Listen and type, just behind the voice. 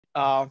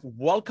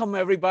Welcome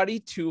everybody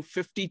to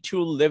 52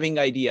 Living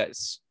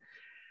Ideas.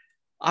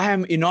 I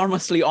am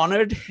enormously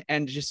honored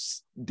and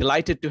just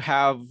delighted to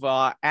have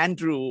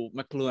Andrew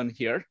McLuhan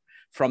here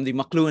from the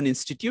McLuhan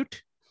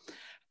Institute.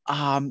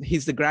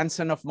 He's the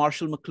grandson of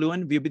Marshall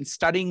McLuhan. We've been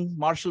studying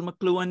Marshall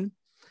McLuhan,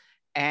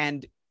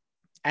 and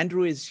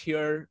Andrew is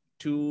here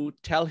to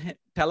tell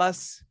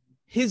us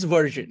his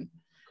version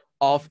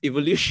of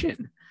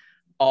evolution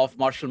of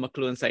Marshall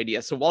McLuhan's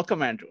idea. So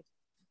welcome, Andrew.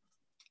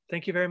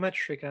 Thank you very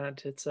much,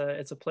 Shrikant. It's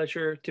a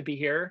pleasure to be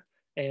here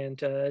and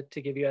to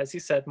give you, as you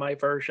said, my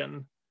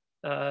version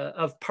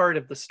of part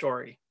of the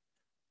story.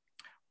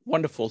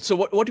 Wonderful. So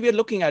what we are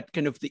looking at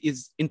kind of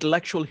is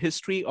intellectual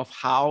history of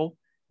how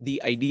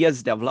the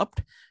ideas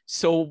developed.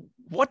 So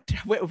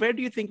where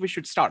do you think we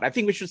should start? I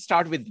think we should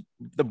start with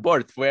the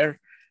birth, where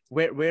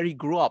he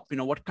grew up,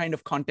 what kind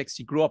of context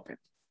he grew up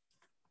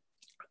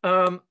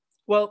in.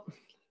 Well,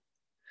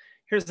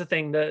 here's the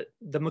thing, the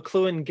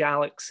McLuhan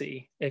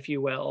galaxy, if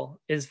you will,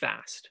 is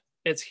vast.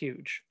 It's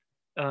huge.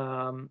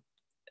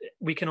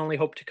 We can only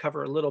hope to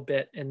cover a little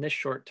bit in this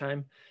short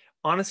time.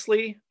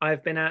 Honestly,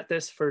 I've been at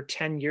this for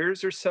 10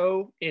 years or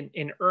so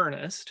in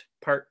earnest,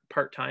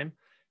 part-time,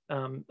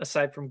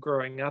 aside from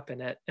growing up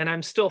in it, and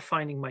I'm still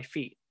finding my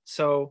feet.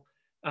 So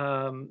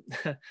I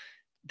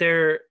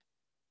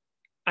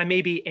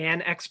may be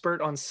an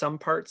expert on some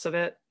parts of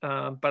it,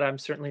 but I'm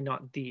certainly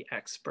not the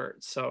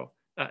expert. So,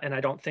 and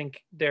I don't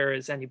think there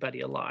is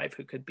anybody alive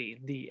who could be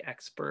the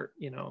expert.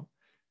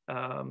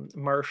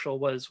 Marshall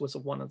was a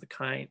one of a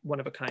kind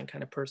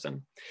kind of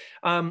person.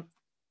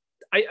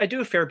 I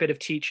do a fair bit of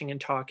teaching and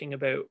talking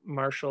about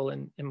Marshall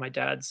and my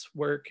dad's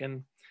work,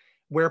 and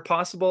where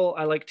possible,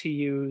 I like to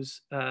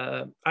use.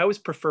 I always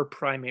prefer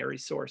primary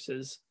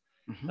sources,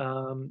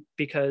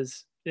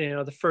 because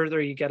the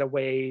further you get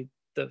away,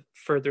 the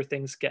further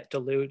things get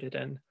diluted,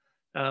 and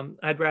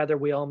I'd rather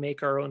we all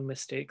make our own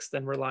mistakes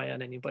than rely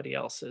on anybody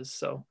else's.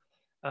 So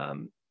I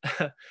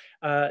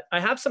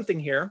have something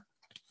here.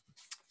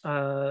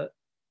 I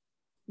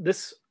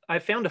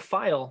found a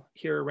file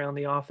here around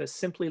the office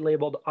simply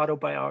labeled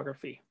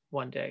autobiography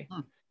one day.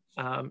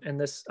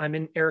 And I'm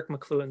in Eric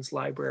McLuhan's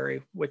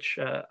library, which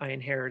I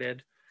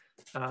inherited.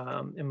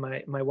 And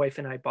my wife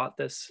and I bought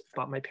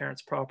my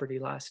parents' property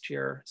last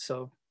year.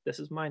 So this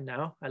is mine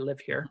now. I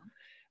live here.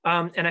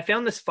 And I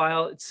found this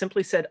file. It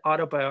simply said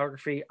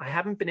autobiography. I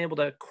haven't been able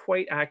to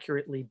quite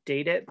accurately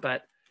date it,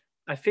 but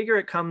I figure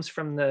it comes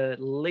from the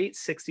late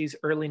 60s,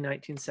 early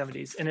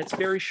 1970s, and it's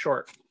very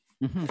short.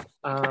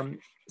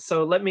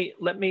 So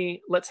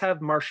let's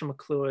have Marshall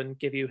McLuhan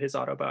give you his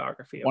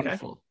autobiography. Okay?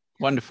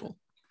 Wonderful.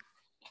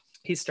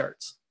 He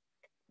starts.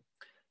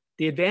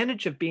 The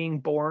advantage of being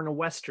born a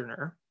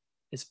Westerner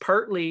is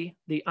partly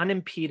the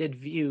unimpeded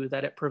view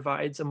that it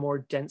provides a more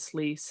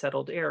densely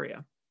settled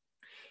area.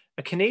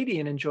 A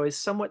Canadian enjoys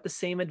somewhat the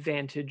same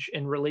advantage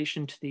in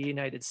relation to the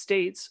United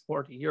States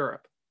or to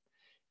Europe.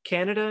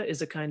 Canada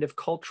is a kind of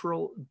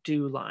cultural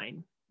dew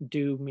line,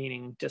 dew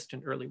meaning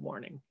distant early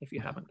warning, if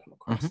you haven't come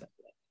across that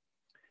yet.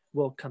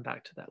 We'll come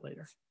back to that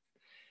later.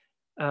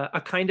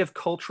 A kind of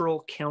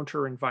cultural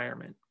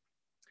counter-environment.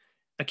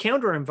 A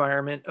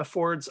counter-environment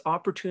affords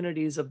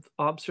opportunities of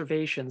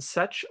observation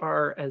such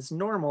are as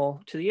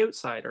normal to the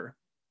outsider.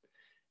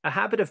 A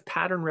habit of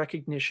pattern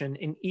recognition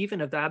and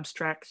even of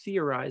abstract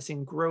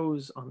theorizing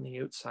grows on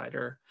the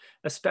outsider,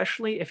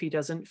 especially if he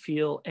doesn't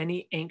feel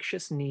any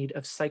anxious need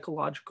of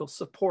psychological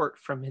support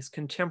from his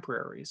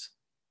contemporaries.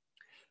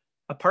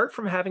 Apart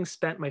from having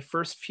spent my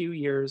first few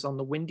years on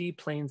the windy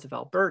plains of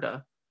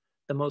Alberta,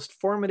 the most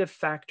formative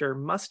factor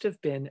must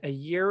have been a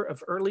year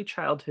of early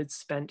childhood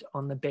spent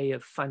on the Bay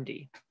of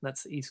Fundy.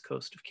 That's the east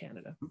coast of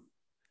Canada.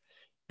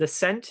 The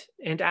scent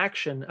and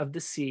action of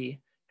the sea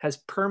has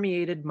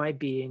permeated my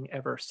being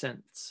ever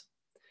since.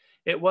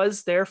 It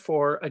was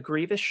therefore a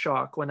grievous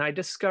shock when I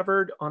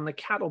discovered on the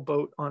cattle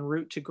boat en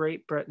route to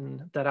Great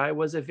Britain that I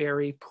was a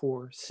very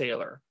poor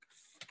sailor.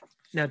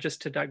 Now,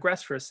 just to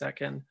digress for a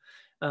second,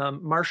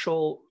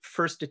 Marshall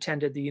first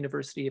attended the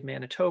University of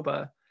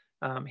Manitoba.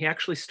 He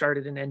actually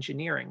started in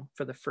engineering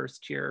for the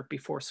first year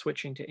before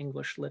switching to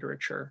English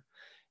literature.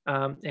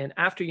 And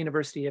after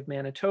University of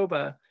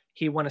Manitoba,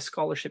 he won a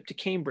scholarship to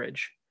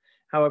Cambridge.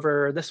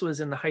 However, this was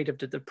in the height of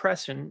the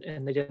Depression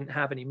and they didn't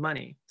have any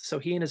money. So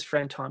he and his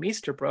friend Tom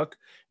Easterbrook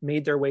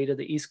made their way to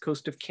the east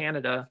coast of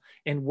Canada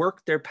and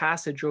worked their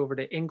passage over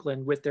to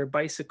England with their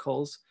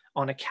bicycles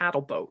on a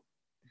cattle boat.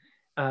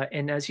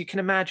 And as you can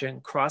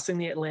imagine, crossing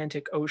the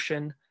Atlantic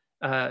Ocean,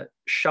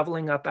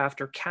 shoveling up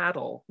after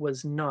cattle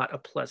was not a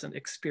pleasant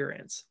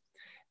experience.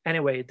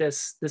 Anyway,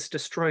 this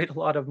destroyed a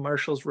lot of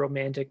Marshall's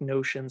romantic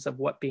notions of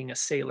what being a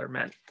sailor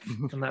meant.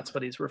 And that's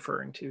what he's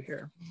referring to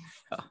here.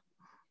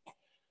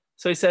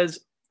 So he says,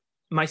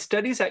 my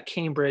studies at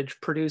Cambridge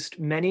produced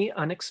many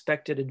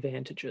unexpected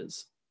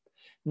advantages.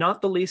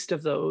 Not the least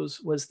of those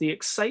was the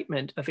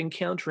excitement of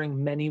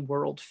encountering many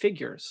world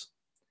figures.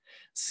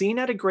 Seen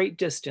at a great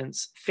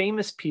distance,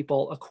 famous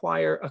people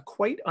acquire a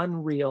quite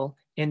unreal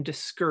and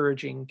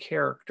discouraging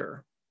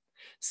character.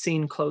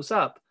 Seen close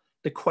up,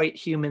 the quite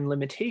human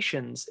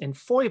limitations and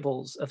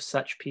foibles of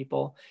such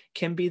people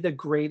can be the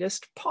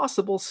greatest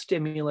possible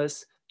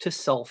stimulus to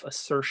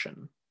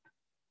self-assertion.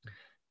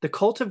 The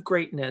cult of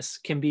greatness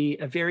can be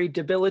a very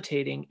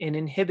debilitating and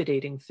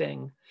inhibiting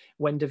thing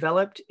when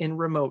developed in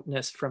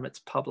remoteness from its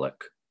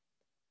public.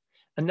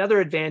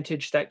 Another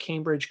advantage that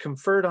Cambridge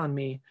conferred on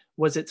me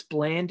was its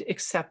bland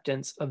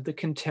acceptance of the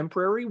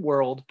contemporary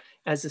world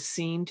as a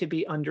scene to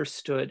be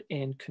understood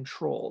and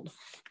controlled.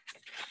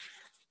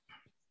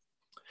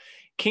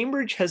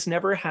 Cambridge has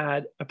never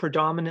had a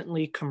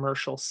predominantly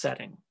commercial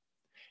setting.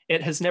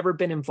 It has never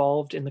been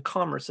involved in the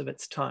commerce of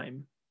its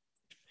time.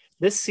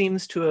 This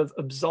seems to have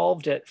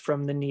absolved it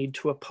from the need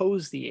to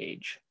oppose the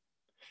age.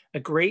 A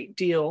great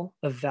deal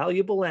of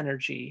valuable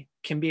energy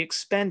can be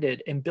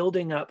expended in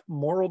building up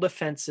moral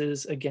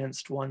defenses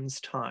against one's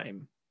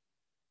time.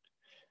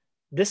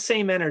 This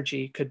same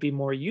energy could be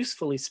more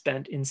usefully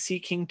spent in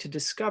seeking to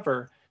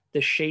discover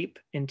the shape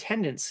and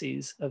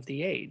tendencies of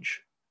the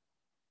age.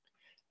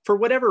 For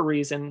whatever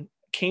reason,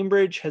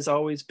 Cambridge has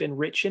always been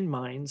rich in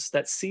minds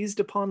that seized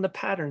upon the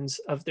patterns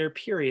of their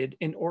period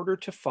in order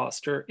to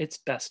foster its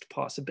best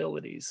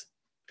possibilities.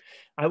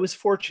 I was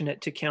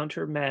fortunate to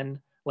counter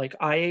men like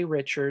I.A.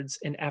 Richards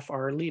and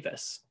F.R.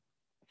 Leavis.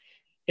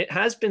 It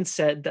has been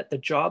said that the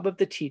job of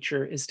the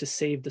teacher is to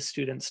save the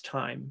student's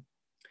time.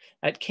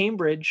 At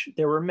Cambridge,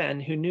 there were men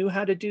who knew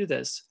how to do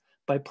this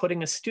by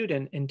putting a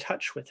student in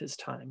touch with his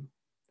time.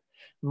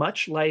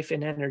 Much life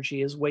and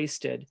energy is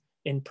wasted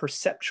in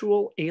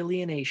perceptual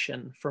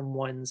alienation from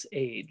one's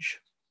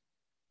age.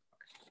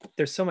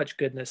 There's so much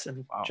goodness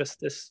in just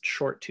this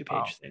short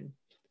two-page thing.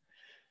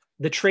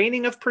 The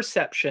training of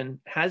perception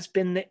has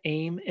been the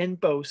aim and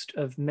boast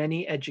of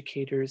many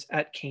educators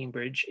at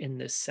Cambridge in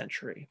this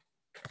century.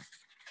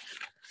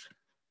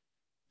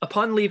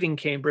 Upon leaving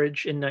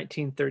Cambridge in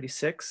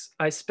 1936,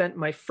 I spent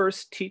my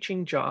first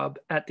teaching job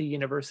at the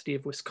University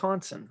of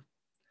Wisconsin,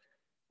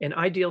 an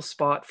ideal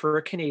spot for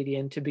a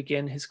Canadian to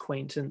begin his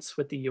acquaintance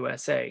with the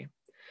USA.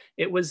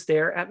 It was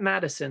there at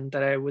Madison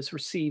that I was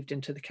received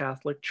into the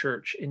Catholic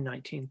Church in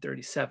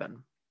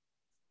 1937.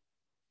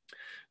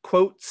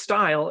 Quote,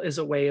 "Style is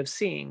a way of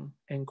seeing,"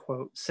 end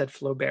quote, said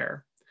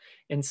Flaubert.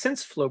 And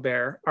since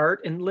Flaubert,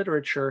 art and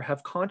literature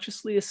have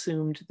consciously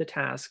assumed the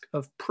task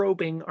of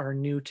probing our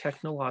new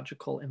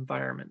technological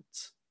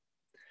environments.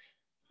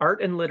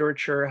 Art and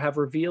literature have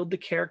revealed the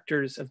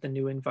characters of the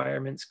new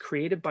environments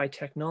created by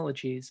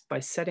technologies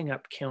by setting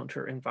up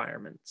counter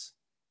environments.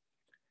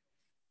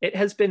 It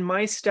has been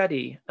my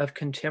study of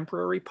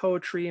contemporary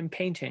poetry and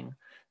painting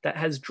that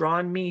has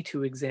drawn me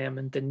to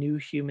examine the new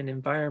human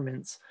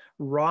environments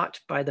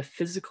wrought by the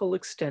physical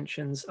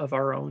extensions of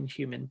our own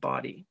human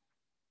body.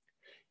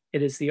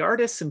 It is the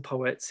artists and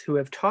poets who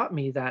have taught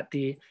me that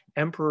the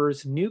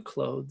emperor's new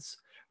clothes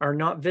are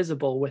not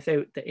visible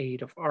without the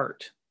aid of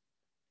art.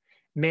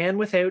 Man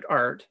without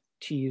art,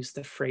 to use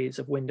the phrase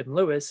of Wyndham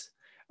Lewis,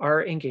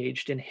 are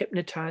engaged in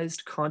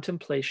hypnotized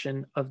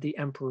contemplation of the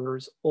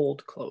emperor's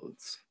old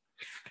clothes.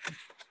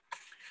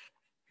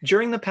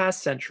 During the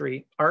past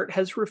century, art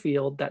has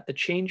revealed that the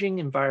changing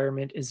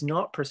environment is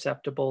not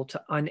perceptible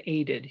to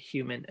unaided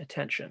human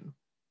attention.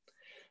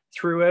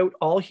 Throughout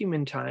all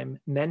human time,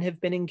 men have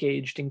been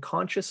engaged in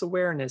conscious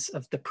awareness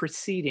of the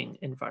preceding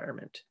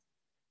environment,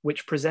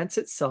 which presents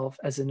itself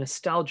as a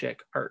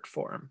nostalgic art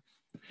form.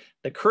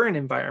 The current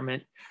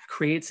environment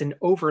creates an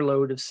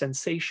overload of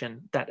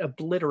sensation that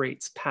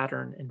obliterates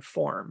pattern and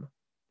form.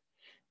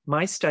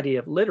 My study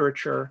of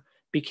literature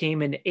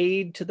became an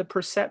aid to the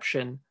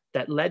perception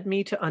that led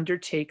me to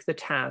undertake the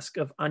task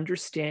of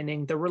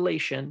understanding the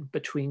relation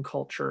between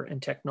culture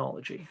and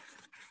technology.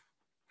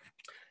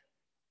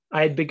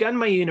 I had begun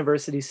my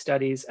university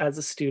studies as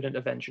a student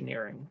of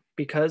engineering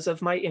because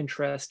of my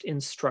interest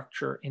in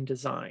structure and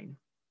design.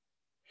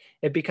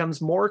 It becomes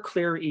more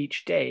clear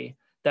each day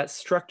that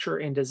structure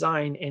and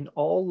design in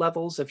all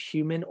levels of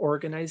human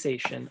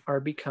organization are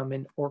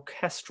becoming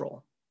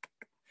orchestral.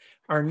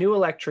 Our new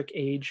electric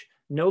age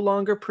no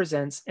longer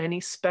presents any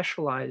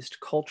specialized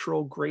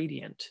cultural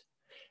gradient.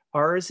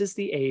 Ours is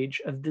the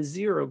age of the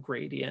zero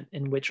gradient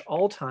in which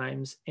all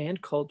times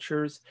and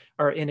cultures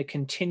are in a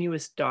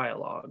continuous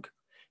dialogue.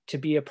 To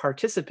be a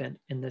participant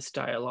in this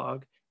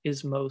dialogue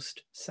is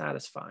most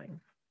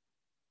satisfying.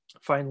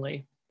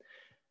 Finally,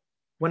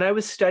 when I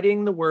was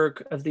studying the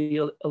work of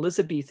the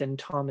Elizabethan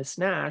Thomas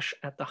Nash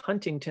at the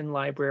Huntington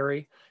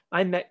Library,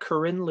 I met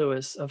Corinne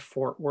Lewis of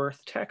Fort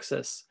Worth,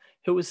 Texas,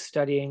 who was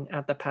studying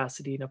at the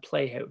Pasadena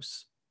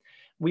Playhouse.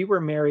 We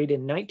were married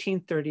in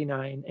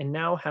 1939 and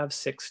now have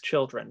 6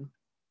 children,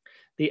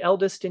 the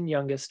eldest and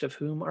youngest of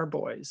whom are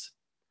boys.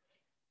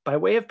 By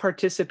way of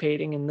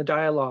participating in the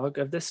dialogue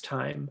of this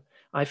time,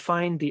 I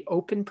find the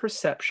open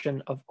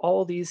perception of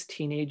all these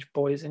teenage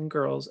boys and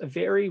girls a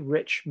very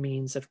rich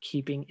means of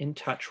keeping in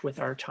touch with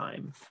our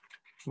time.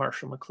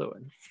 Marshall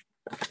McLuhan.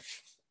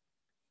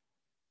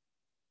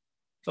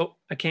 Oh,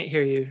 I can't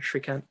hear you,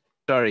 Shrikant.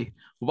 Sorry.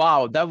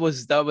 Wow, that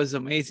was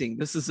amazing.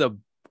 This is a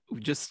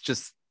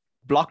just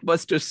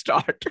blockbuster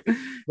start.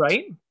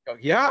 Right?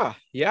 Yeah.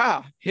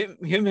 Him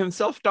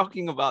himself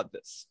talking about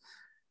this.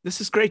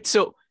 This is great.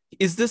 So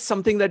is this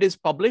something that is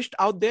published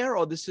out there,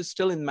 or this is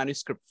still in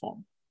manuscript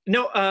form?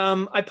 No,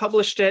 I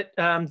published it.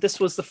 This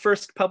was the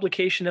first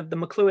publication of the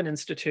McLuhan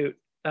Institute.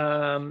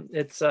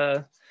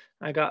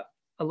 I got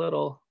a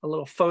little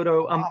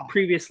photo, Wow.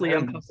 previously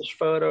Very unpublished nice.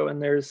 photo,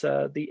 and there's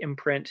the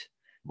imprint.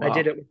 Wow. I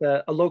did it with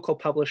a local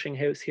publishing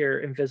house here,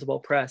 Invisible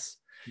Press.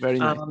 Very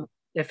nice.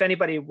 If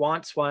anybody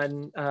wants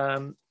one,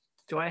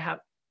 I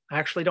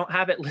actually don't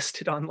have it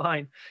listed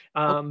online,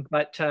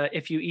 but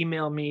if you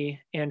email me,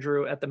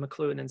 Andrew at the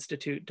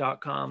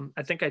McLuhanInstitute.com,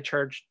 I think I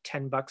charge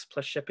 $10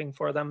 plus shipping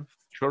for them.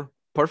 Sure.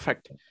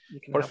 Perfect.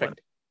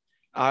 Perfect.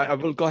 I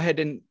will go ahead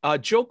and,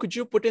 Joe, could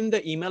you put in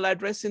the email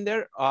address in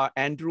there?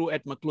 Andrew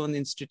at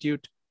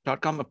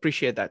McLuhanInstitute.com.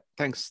 Appreciate that.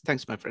 Thanks,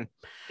 my friend.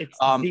 It's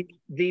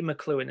the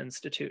McLuhan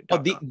Institute. Oh,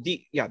 the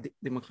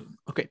McLuhan.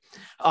 Okay.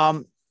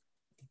 All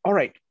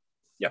right.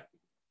 Yeah.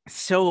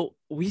 So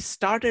we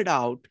started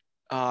out,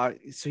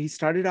 he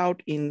started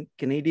out in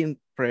Canadian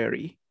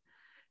Prairie,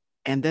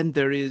 and then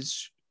there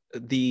is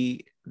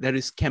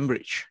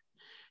Cambridge.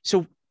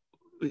 So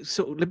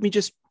let me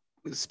just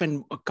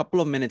spend a couple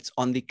of minutes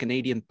on the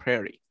Canadian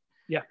Prairie.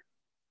 Yeah.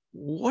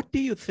 What do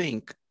you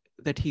think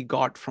that he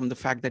got from the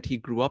fact that he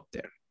grew up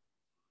there?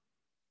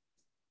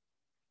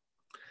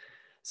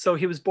 So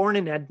he was born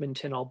in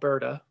Edmonton,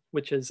 Alberta,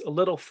 which is a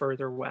little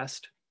further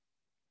west.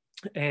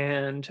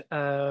 And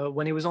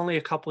when he was only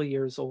a couple of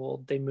years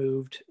old, they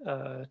moved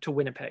to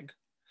Winnipeg.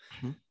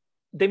 Mm-hmm.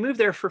 They moved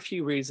there for a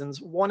few reasons.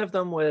 One of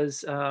them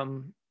was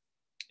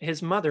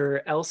his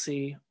mother,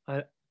 Elsie.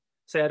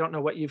 I don't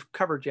know what you've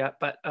covered yet,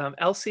 but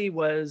Elsie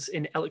was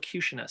an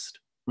elocutionist.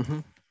 Mm-hmm.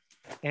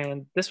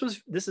 And this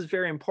is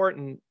very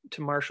important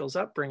to Marshall's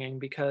upbringing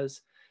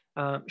because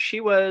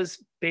she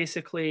was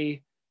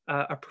basically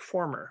a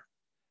performer.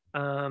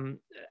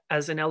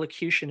 As an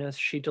elocutionist,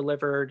 she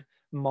delivered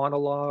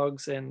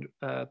monologues and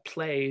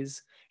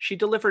plays. She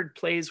delivered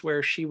plays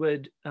where she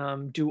would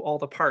do all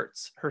the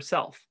parts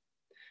herself.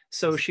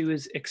 So she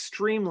was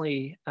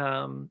extremely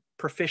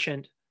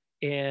proficient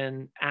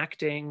in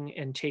acting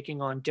and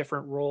taking on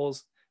different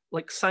roles,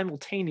 like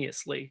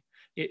simultaneously.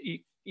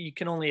 You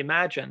can only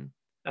imagine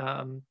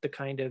the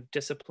kind of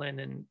discipline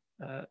and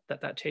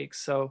that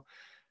takes. So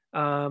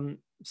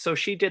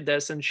she did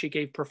this, and she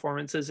gave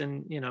performances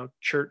in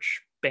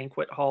church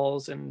banquet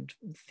halls and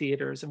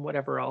theaters and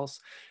whatever else.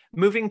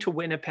 Moving to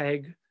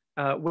Winnipeg,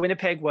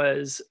 Winnipeg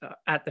was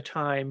at the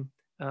time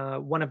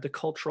one of the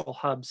cultural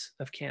hubs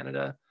of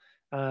Canada,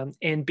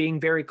 and being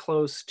very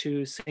close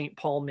to St.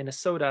 Paul,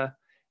 Minnesota,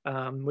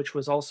 which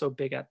was also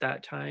big at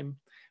that time.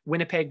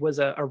 Winnipeg was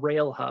a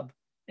rail hub,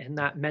 and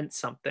that meant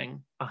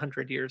something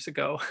 100 years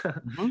ago,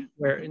 mm-hmm.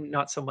 where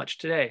not so much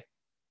today.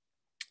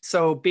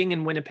 So being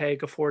in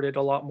Winnipeg afforded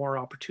a lot more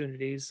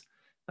opportunities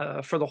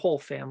for the whole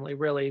family,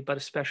 really, but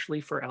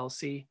especially for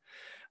Elsie.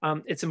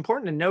 It's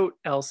important to note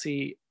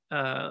Elsie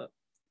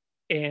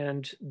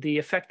and the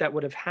effect that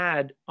would have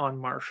had on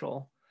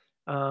Marshall,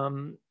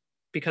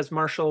 because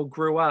Marshall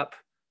grew up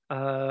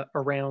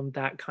around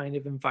that kind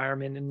of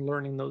environment and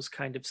learning those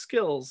kind of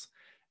skills.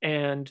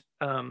 And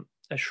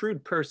a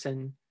shrewd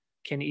person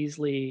can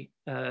easily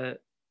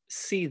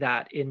see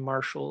that in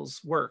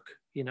Marshall's work,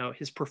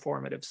 his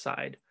performative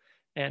side,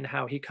 and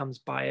how he comes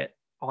by it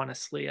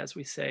honestly, as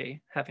we say,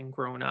 having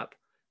grown up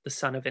the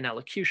son of an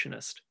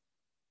elocutionist.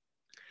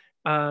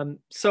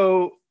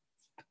 So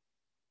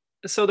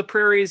the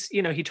prairies,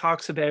 he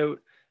talks about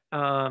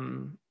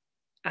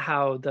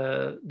how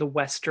the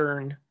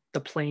Western, the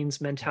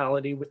plains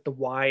mentality with the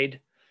wide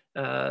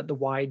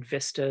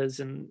vistas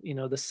and,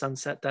 the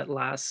sunset that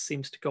lasts,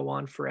 seems to go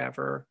on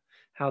forever,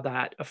 how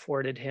that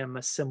afforded him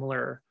a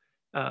similar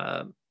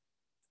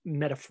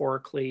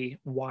metaphorically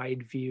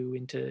wide view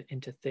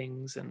into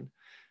things. And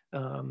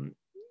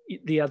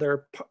the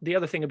other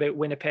thing about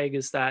Winnipeg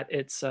is that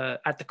it's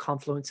at the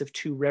confluence of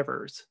two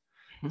rivers.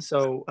 Mm-hmm.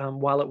 So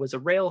while it was a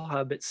rail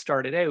hub, it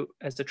started out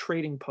as a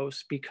trading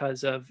post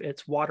because of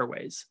its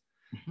waterways.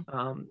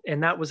 Mm-hmm.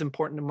 And that was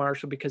important to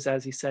Marshall because,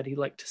 as he said, he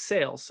liked to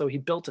sail. So he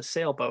built a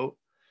sailboat,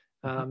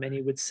 mm-hmm. and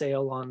he would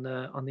sail on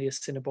the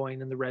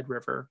Assiniboine and the Red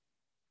River.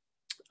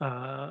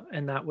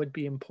 And that would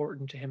be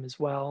important to him as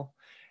well.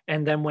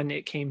 And then when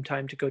it came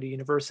time to go to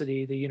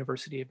university, the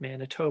University of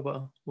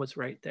Manitoba was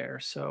right there.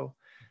 So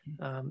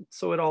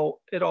so it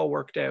all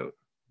worked out.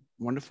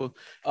 Wonderful.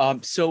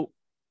 So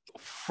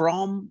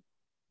from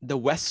the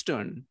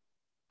Western,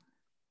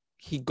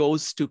 he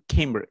goes to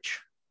Cambridge.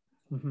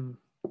 Mm-hmm.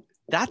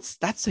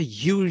 That's a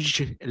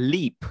huge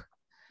leap.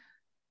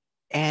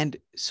 And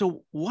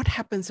so what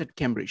happens at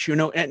Cambridge?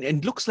 And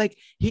it looks like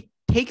he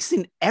takes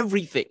in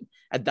everything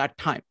at that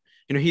time.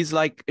 He's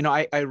like,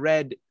 I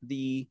read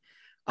the,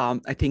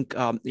 I think,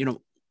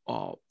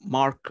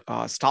 Mark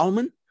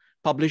Stallman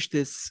published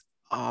this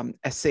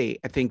essay,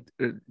 I think,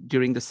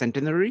 during the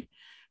centenary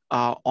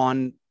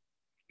on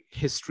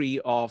history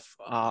of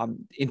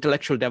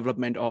intellectual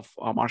development of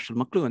Marshall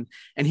McLuhan.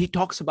 And he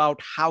talks about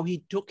how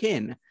he took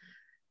in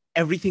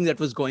everything that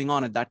was going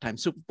on at that time.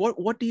 So what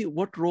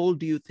role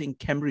do you think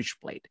Cambridge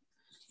played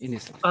in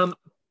his life?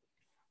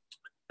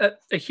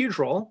 A huge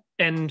role.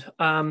 And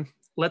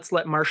let's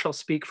let Marshall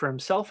speak for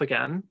himself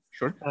again.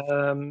 Sure.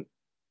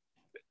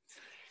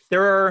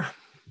 There are,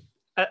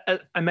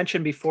 I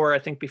mentioned before, I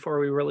think before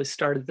we really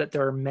started, that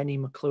there are many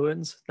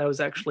McLuhans. That was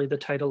actually the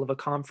title of a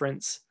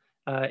conference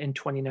in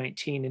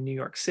 2019 in New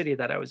York City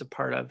that I was a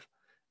part of.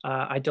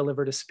 I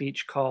delivered a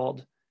speech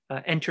called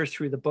Enter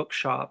Through the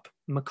Bookshop,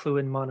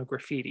 McLuhan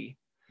Monograffiti,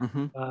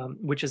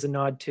 which is a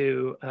nod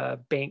to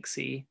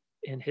Banksy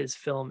in his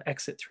film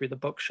Exit Through the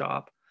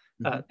Bookshop,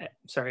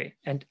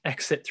 and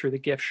Exit Through the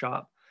Gift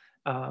Shop.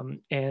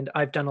 And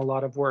I've done a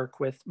lot of work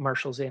with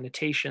Marshall's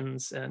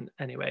annotations and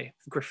anyway,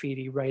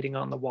 graffiti, writing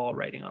on the wall,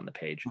 writing on the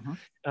page.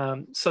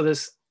 So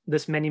this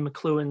Many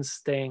McLuhans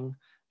thing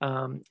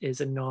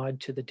is a nod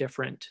to the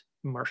different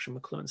Marshall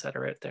McLuhans that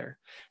are out there.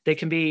 They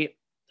can be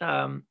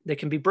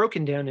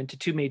broken down into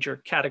two major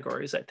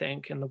categories, I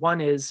think. And the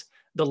one is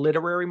the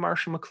literary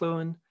Marshall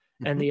McLuhan,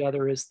 and the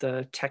other is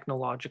the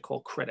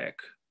technological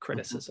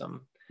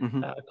criticism,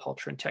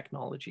 culture and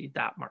technology,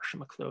 that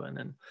Marshall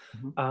McLuhan.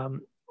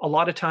 And a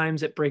lot of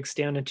times it breaks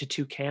down into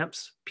two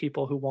camps: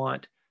 people who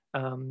want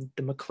the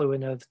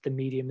McLuhan of the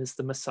medium is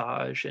the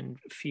massage and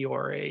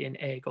Fiore and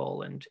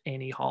Egel and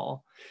Annie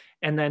Hall,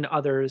 and then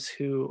others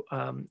who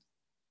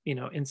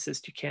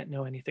insist you can't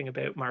know anything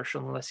about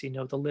Marshall unless you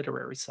know the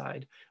literary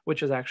side,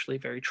 which is actually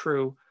very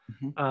true.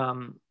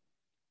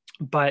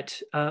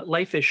 But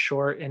life is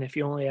short, and if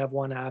you only have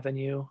one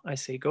avenue, I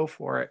say go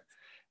for it.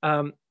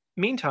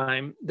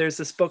 Meantime, there's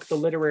this book, The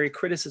Literary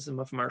Criticism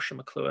of Marshall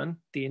McLuhan,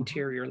 The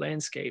Interior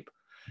Landscape.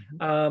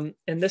 And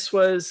this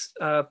was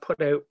put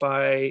out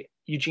by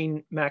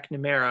Eugene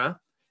McNamara.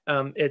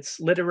 It's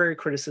Literary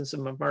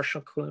Criticism of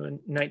Marshall McLuhan,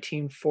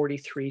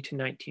 1943 to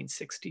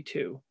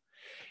 1962.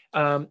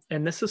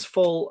 And this is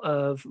full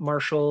of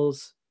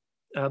Marshall's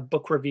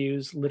book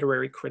reviews,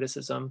 literary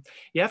criticism.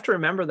 You have to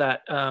remember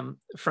that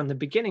from the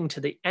beginning to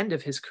the end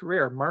of his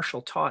career,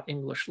 Marshall taught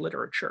English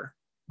literature.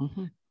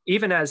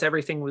 Even as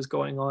everything was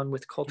going on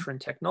with culture and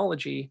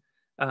technology,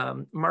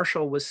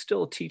 Marshall was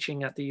still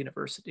teaching at the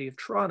University of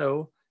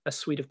Toronto a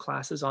suite of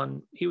classes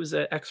on, he was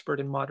an expert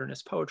in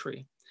modernist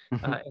poetry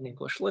and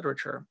English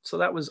literature. So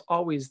that was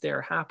always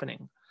there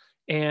happening.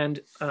 And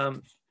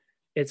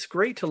it's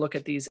great to look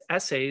at these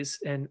essays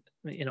and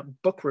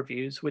book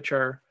reviews, which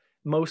are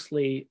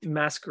mostly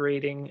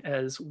masquerading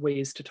as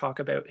ways to talk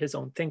about his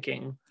own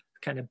thinking,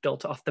 kind of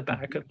built off the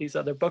back of these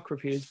other book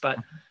reviews. But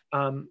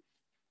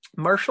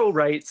Marshall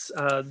writes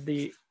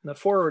the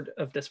foreword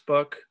of this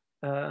book,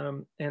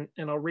 and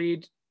I'll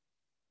read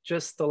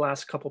just the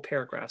last couple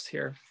paragraphs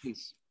here.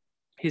 Please.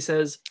 He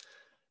says,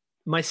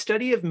 "My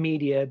study of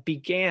media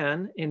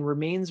began and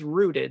remains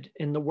rooted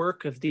in the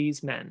work of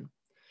these men.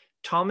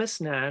 Thomas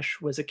Nash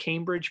was a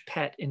Cambridge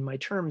pet in my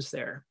terms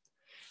there."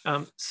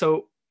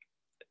 So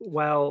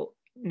while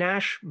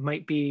Nash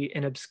might be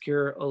an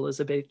obscure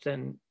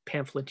Elizabethan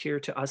pamphleteer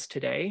to us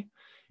today,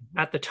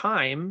 at the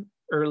time,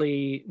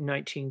 early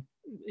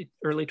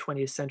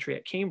 20th century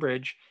at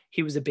Cambridge,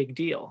 he was a big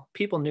deal.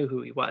 People knew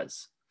who he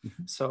was.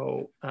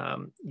 So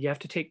you have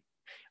to take,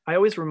 I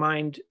always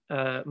remind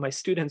my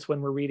students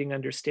when we're reading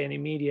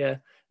Understanding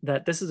Media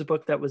that this is a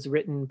book that was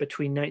written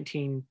between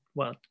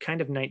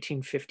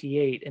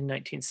 1958 and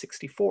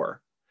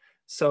 1964.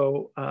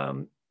 So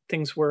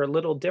things were a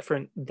little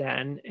different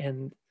then,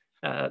 and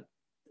the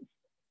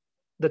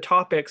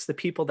topics, the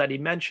people that he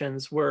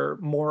mentions were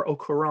more au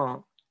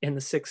courant in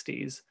the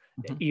 60s,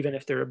 even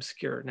if they're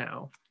obscure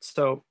now.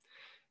 So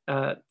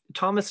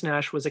Thomas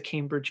Nash was a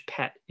Cambridge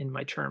pet in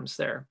my terms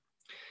there.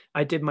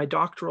 I did my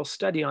doctoral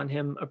study on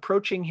him,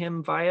 approaching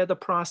him via the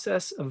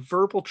process of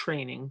verbal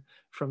training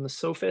from the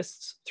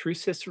sophists through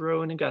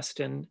Cicero and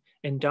Augustine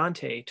and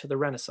Dante to the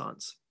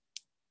Renaissance.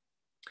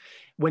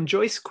 When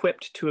Joyce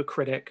quipped to a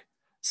critic,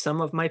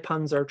 "Some of my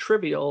puns are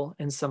trivial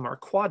and some are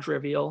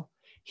quadrivial,"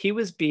 he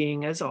was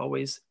being, as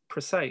always,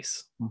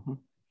 precise.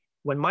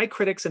 When my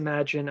critics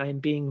imagine I'm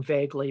being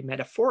vaguely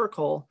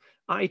metaphorical,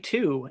 I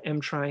too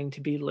am trying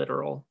to be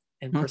literal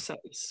and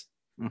precise.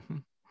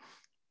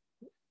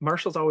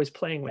 Marshall's always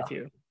playing with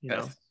you,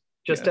 know,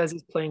 just as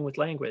he's playing with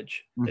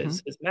language,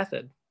 is his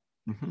method.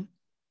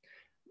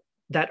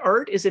 That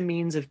art is a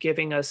means of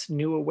giving us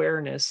new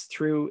awareness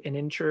through an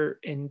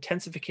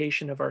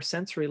intensification of our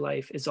sensory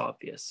life is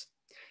obvious.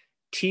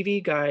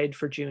 TV Guide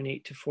for June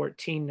 8 to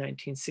 14,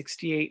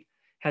 1968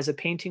 has a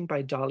painting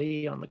by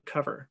Dali on the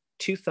cover.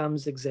 Two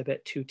thumbs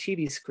exhibit two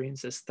TV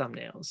screens as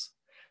thumbnails.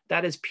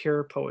 That is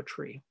pure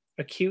poetry,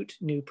 acute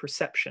new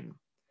perception.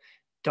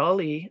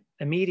 Dali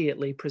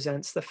immediately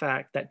presents the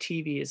fact that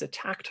TV is a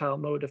tactile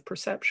mode of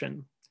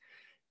perception.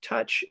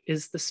 Touch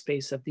is the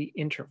space of the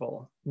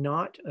interval,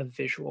 not a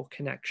visual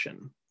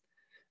connection.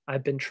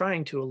 I've been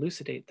trying to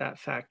elucidate that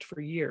fact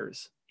for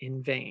years,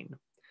 in vain.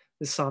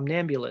 The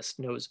somnambulist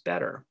knows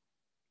better.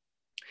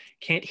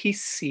 Can't he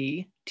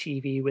see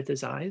TV with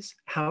his eyes?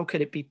 How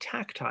could it be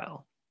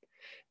tactile?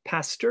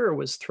 Pasteur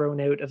was thrown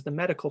out of the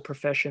medical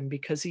profession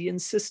because he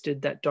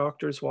insisted that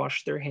doctors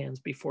wash their hands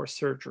before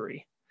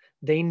surgery.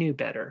 They knew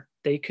better.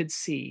 They could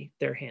see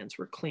their hands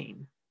were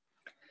clean.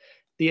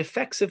 The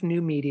effects of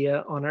new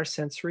media on our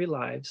sensory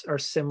lives are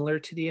similar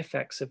to the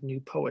effects of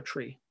new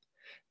poetry.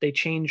 They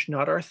change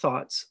not our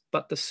thoughts,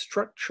 but the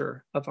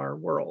structure of our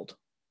world.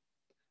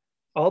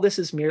 All this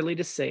is merely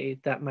to say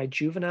that my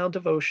juvenile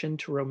devotion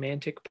to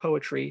romantic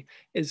poetry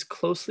is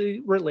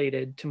closely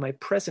related to my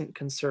present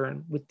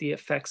concern with the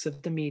effects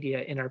of the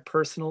media in our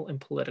personal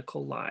and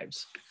political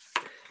lives.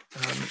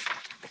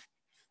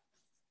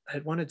 I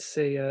wanted to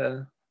say,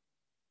 all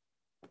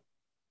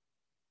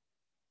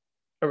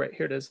right,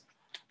 here it is.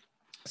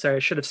 Sorry, I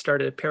should have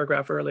started a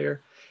paragraph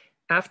earlier.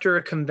 After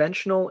a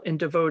conventional and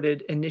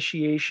devoted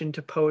initiation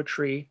to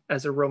poetry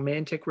as a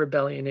romantic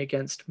rebellion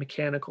against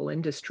mechanical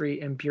industry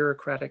and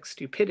bureaucratic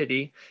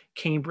stupidity,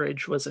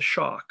 Cambridge was a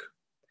shock.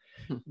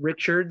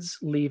 Richards,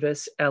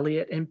 Leavis,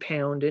 Eliot, and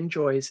Pound and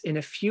Joyce in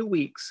a few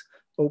weeks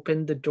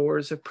opened the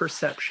doors of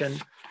perception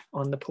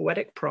on the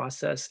poetic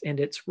process and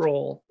its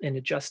role in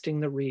adjusting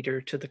the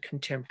reader to the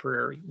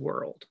contemporary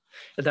world.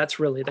 And that's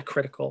really the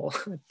critical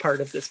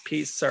part of this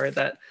piece. Sorry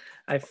that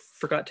I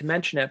forgot to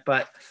mention it,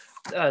 but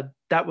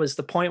that was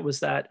the point,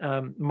 was that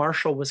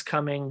Marshall was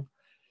coming.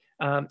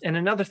 And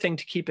another thing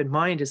to keep in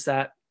mind is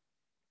that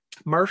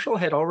Marshall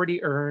had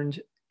already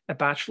earned a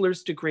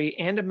bachelor's degree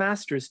and a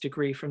master's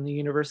degree from the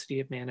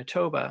University of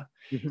Manitoba.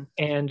 Mm-hmm.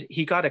 And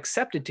he got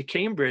accepted to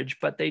Cambridge,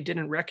 but they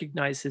didn't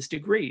recognize his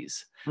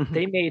degrees. Mm-hmm.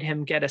 They made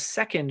him get a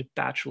second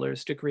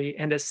bachelor's degree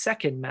and a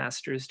second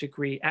master's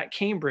degree at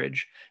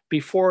Cambridge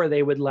before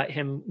they would let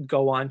him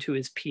go on to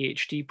his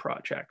PhD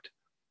project.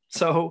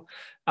 So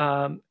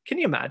can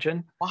you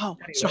imagine? Wow.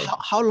 Anyway. So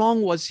how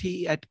long was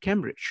he at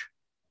Cambridge?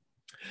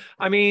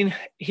 I mean,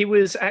 he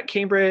was at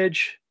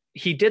Cambridge.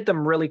 He did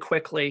them really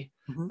quickly.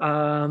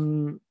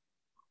 Mm-hmm.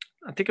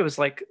 I think it was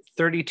like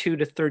 32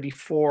 to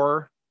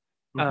 34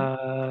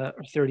 or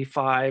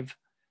 35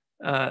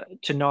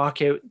 to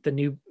knock out the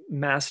new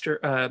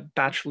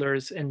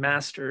bachelor's and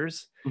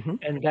master's. Mm-hmm.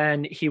 And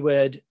then he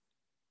would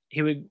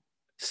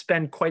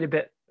spend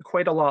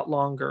quite a lot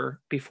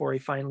longer before he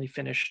finally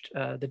finished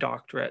the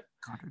doctorate,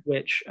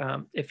 which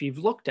if you've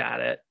looked at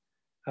it,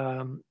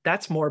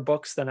 that's more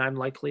books than I'm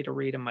likely to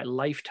read in my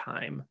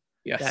lifetime.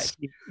 Yes.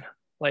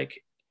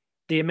 Like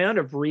the amount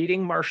of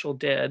reading Marshall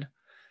did.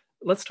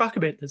 Let's talk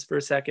about this for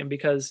a second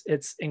because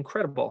it's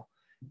incredible.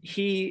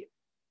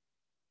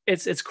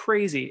 It's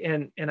crazy.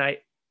 And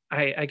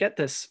I get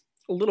this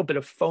a little bit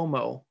of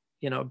FOMO,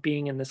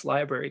 being in this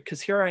library,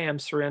 because here I am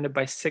surrounded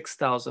by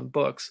 6,000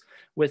 books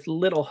with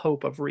little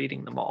hope of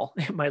reading them all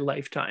in my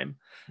lifetime.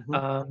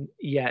 Mm-hmm.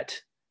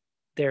 Yet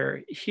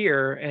they're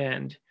here,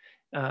 and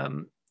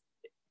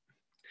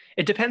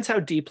it depends how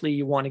deeply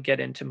you want to get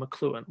into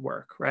McLuhan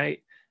work,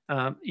 right?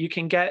 You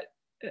can get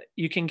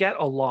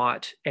a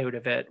lot out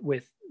of it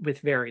with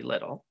very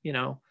little.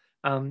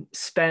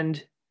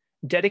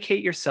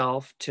 Dedicate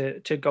yourself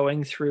to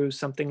going through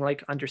something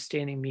like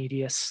understanding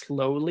media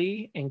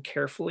slowly and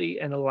carefully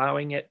and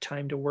allowing it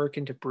time to work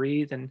and to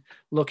breathe and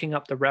looking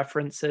up the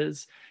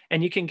references.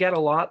 And you can get a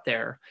lot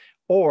there.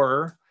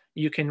 Or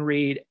you can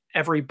read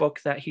every book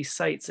that he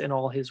cites in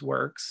all his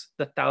works,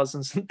 the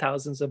thousands and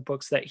thousands of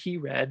books that he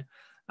read,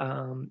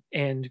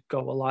 and go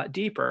a lot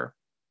deeper.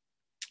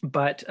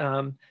 But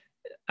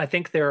I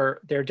think there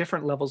are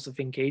different levels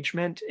of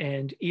engagement,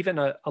 and even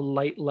a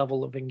light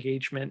level of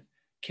engagement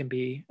can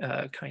be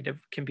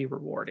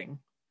rewarding.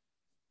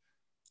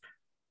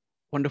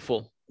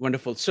 Wonderful.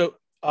 So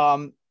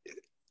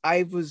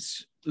I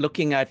was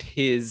looking at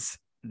his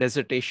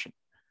dissertation,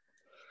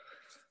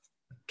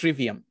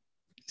 trivium.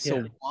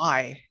 So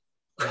why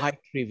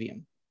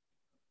trivium?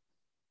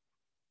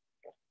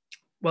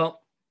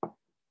 Well,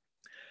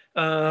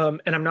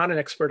 and I'm not an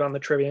expert on the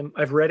trivium.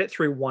 I've read it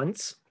through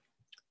once,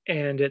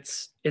 and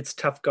it's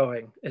tough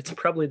going. It's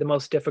probably the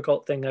most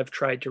difficult thing I've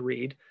tried to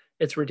read.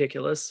 It's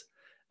ridiculous.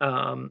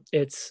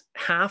 It's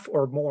half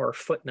or more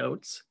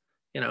footnotes,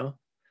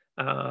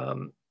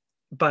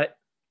 but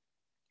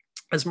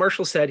as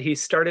Marshall said, he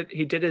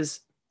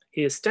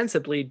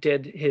ostensibly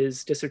did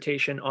his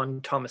dissertation on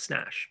Thomas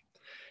Nash,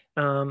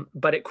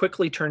 but it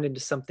quickly turned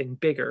into something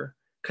bigger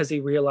because he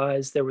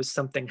realized there was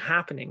something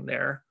happening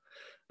there,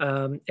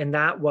 and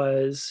that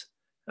was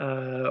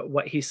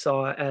what he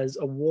saw as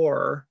a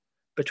war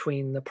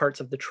between the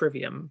parts of the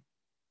trivium,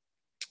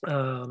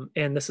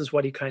 and this is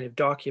what he kind of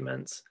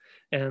documents.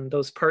 And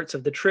those parts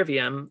of the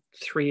trivium,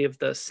 3 of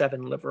the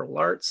 7 liberal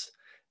arts,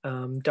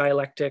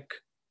 dialectic,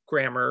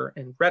 grammar,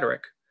 and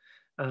rhetoric.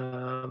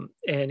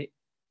 And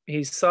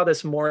he saw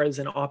this more as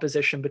an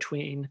opposition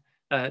between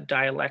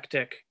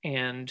dialectic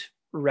and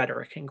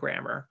rhetoric and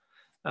grammar,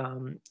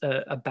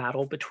 a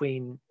battle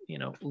between,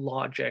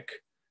 logic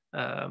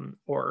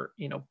or,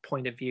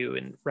 point of view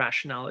and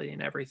rationality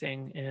and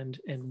everything,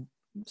 and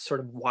sort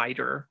of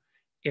wider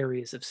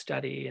areas of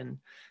study. And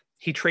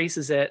he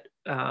traces it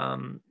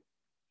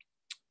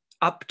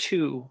up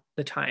to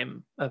the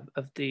time of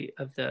the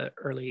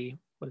early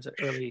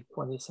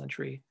 20th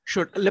century.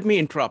 Sure. Let me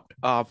interrupt.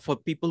 For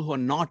people who are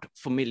not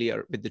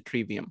familiar with the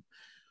trivium,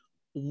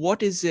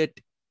 what is it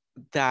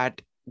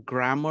that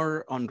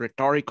grammar and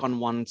rhetoric on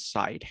one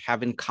side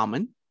have in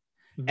common?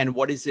 Mm-hmm. And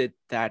what is it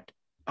that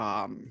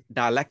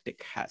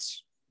dialectic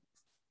has?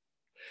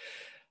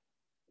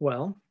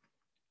 Well,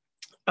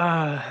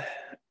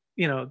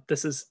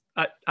 this is,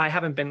 I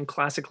haven't been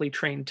classically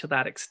trained to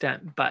that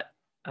extent, but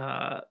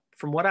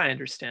from what I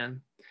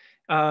understand,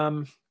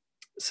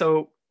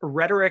 so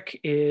rhetoric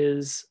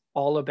is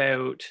all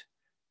about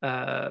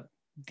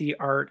the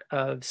art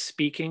of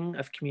speaking,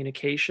 of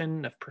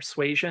communication, of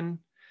persuasion.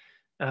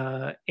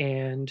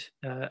 And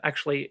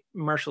actually,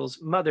 Marshall's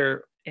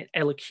mother, an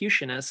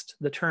elocutionist,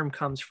 the term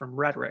comes from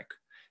rhetoric.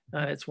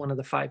 It's one of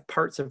the 5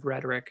 parts of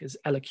rhetoric is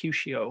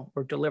elocutio,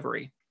 or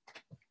delivery.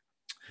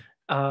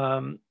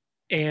 And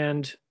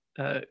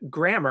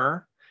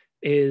grammar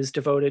is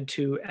devoted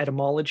to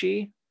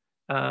etymology.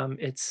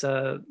 It's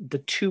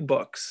the 2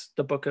 books,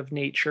 the Book of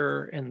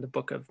Nature and the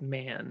Book of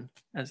Man,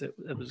 as it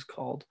was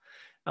called.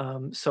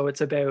 So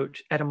it's about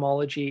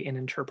etymology and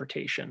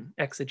interpretation,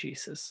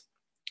 exegesis,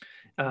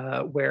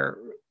 where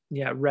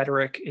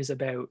rhetoric is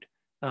about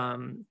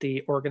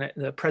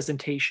the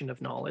presentation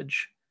of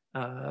knowledge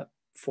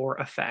for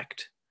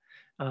effect.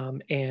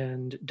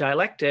 And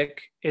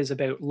dialectic is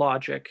about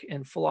logic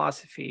and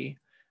philosophy.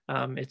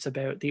 It's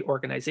about the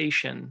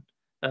organization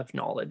of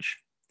knowledge.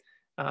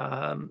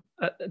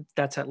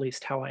 That's at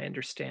least how I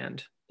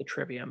understand the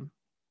trivium.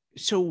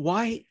 So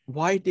why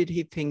did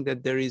he think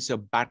that there is a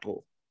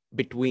battle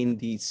between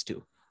these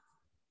two?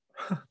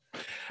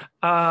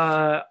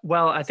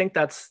 Well, I think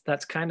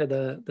that's kind of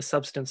the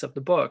substance of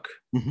the book,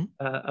 Mm-hmm.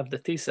 of the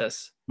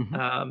thesis.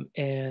 Mm-hmm.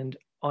 And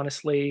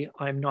honestly,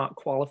 I'm not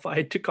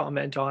qualified to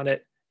comment on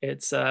it.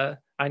 It's I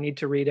need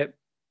to read it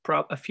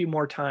a few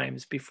more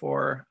times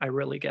before I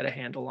really get a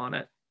handle on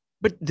it.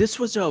 But this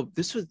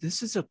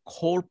is a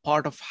core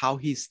part of how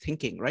he's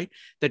thinking, right?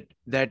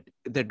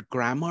 That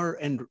grammar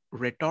and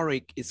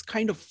rhetoric is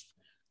kind of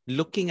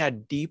looking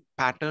at deep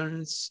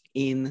patterns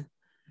in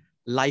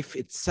life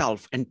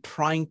itself and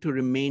trying to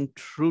remain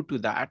true to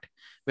that,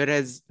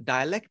 whereas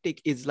dialectic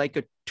is like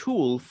a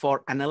tool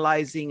for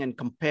analyzing and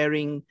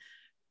comparing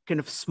kind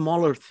of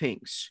smaller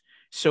things.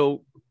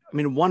 So, I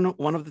mean, one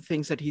of the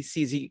things that he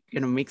sees, he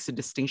makes a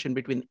distinction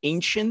between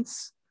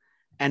ancients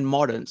and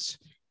moderns.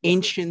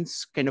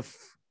 Ancients kind of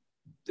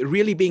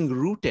really being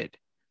rooted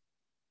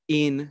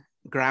in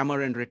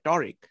grammar and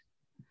rhetoric,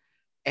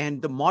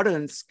 and the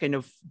moderns kind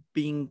of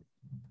being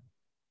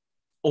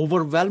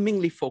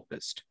overwhelmingly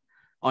focused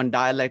on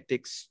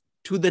dialectics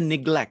to the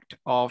neglect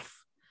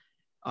of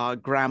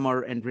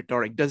grammar and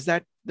rhetoric. Does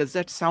that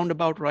sound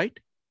about right?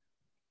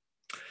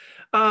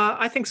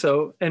 I think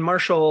so. And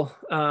Marshall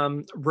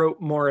wrote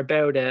more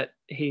about it.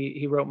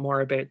 He wrote more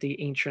about the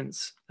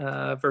ancients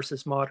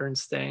versus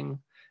moderns thing.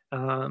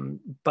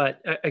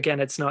 But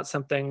again, it's not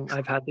something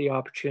I've had the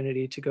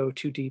opportunity to go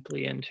too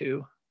deeply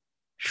into.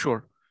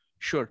 Sure.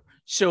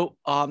 So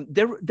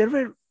there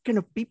were kind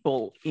of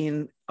people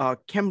in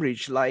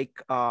Cambridge, like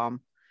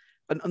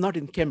not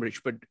in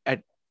Cambridge, but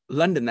at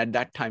London at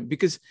that time,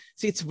 because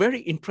see, it's very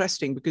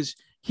interesting because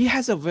he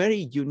has a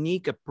very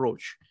unique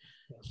approach.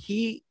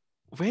 He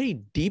very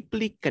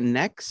deeply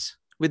connects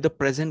with the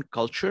present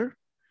culture,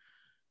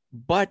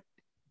 but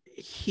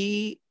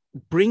he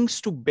brings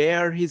to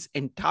bear his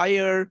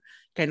entire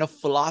kind of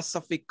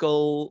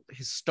philosophical,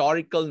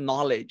 historical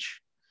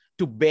knowledge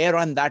to bear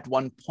on that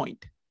one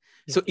point.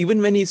 Yeah. So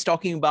even when he's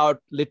talking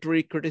about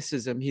literary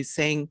criticism, he's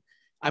saying,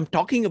 I'm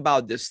talking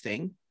about this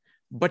thing,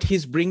 but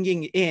he's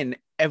bringing in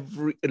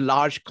every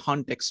large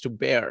context to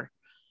bear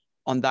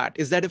on that.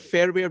 Is that a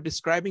fair way of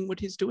describing what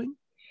he's doing?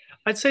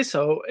 I'd say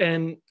so.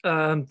 And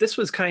this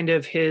was kind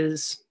of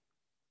his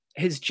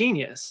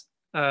genius,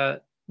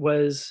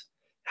 was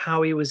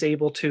how he was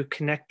able to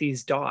connect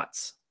these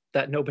dots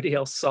that nobody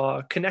else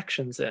saw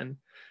connections in.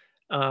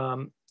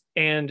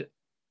 And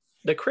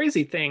the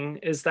crazy thing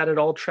is that it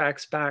all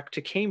tracks back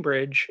to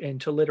Cambridge and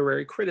to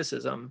literary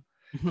criticism,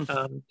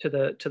 to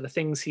the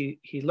things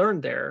he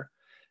learned there.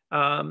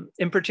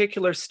 In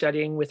particular,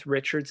 studying with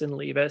Richards and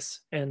Leavis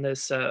and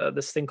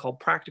this thing called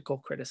practical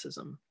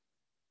criticism.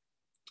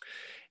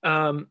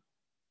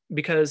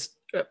 Because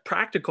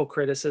practical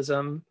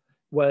criticism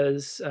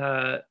was,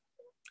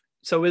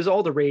 so it was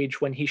all the rage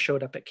when he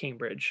showed up at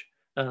Cambridge.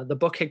 The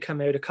book had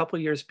come out a couple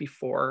years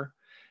before,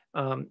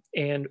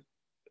 and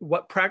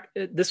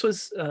this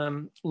was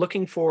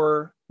looking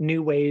for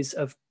new ways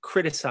of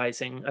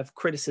criticism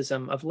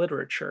of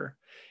literature.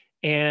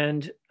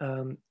 And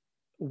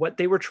what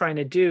they were trying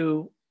to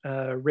do,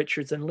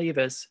 Richards and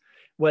Leavis,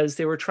 was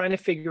they were trying to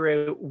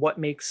figure out what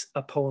makes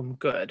a poem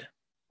good,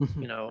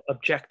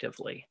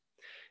 objectively.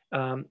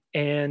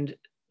 And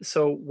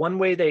so one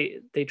way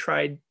they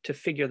tried to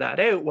figure that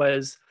out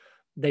was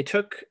they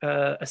took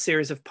a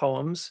series of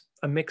poems,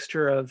 a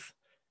mixture of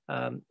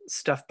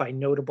stuff by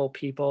notable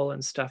people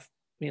and stuff,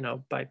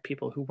 by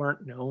people who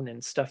weren't known,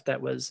 and stuff that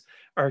was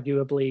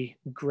arguably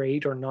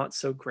great or not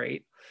so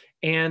great.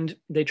 And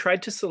they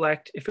tried to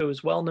select, if it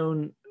was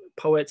well-known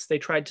poets, they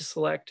tried to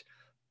select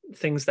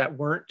things that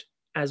weren't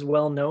as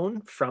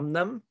well-known from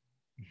them.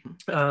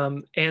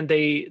 And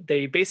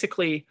they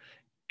basically,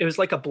 it was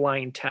like a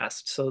blind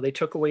test. So they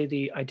took away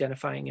the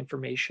identifying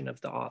information of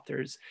the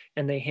authors,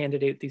 and they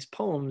handed out these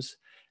poems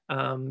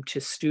to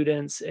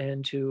students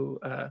and to,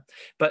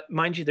 but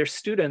mind you, their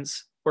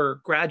students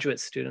were graduate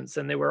students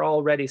and they were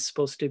already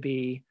supposed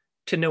to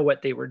know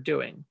what they were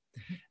doing.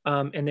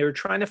 And they were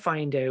trying to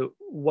find out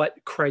what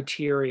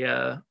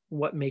criteria,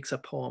 what makes a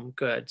poem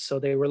good. So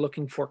they were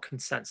looking for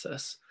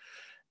consensus.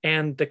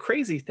 And the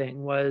crazy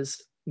thing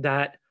was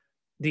that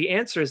the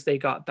answers they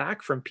got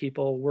back from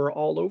people were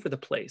all over the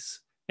place.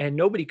 And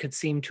nobody could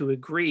seem to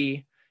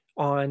agree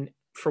on,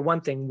 for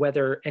one thing,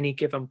 whether any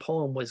given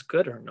poem was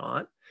good or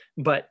not,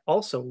 but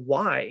also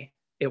why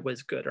it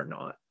was good or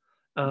not.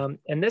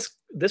 And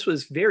this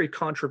was very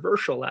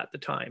controversial at the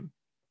time.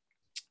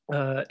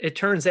 It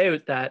turns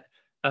out that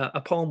a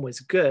poem was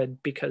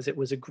good because it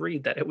was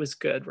agreed that it was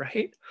good,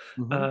 right?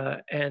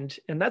 And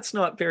that's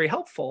not very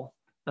helpful,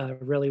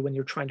 really, when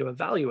you're trying to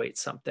evaluate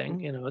something.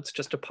 You know, it's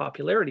just a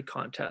popularity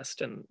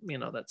contest, and you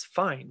know that's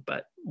fine.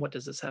 But what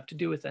does this have to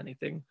do with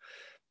anything?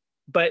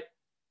 But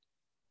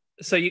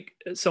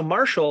so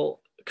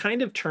Marshall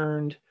kind of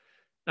turned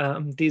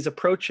these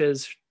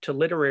approaches to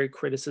literary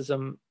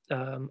criticism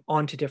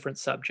onto different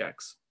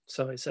subjects.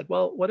 So I said,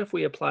 well, what if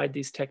we applied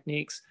these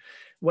techniques?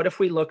 What if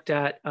we looked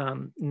at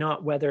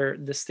not whether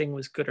this thing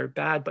was good or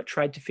bad, but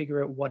tried to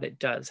figure out what it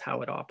does,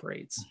 how it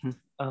operates,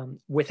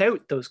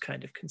 without those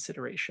kind of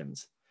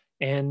considerations?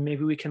 And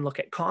maybe we can look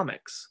at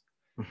comics,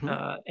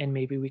 and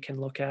maybe we can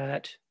look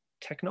at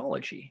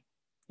technology,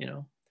 you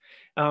know.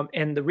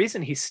 And the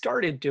reason he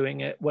started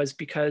doing it was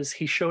because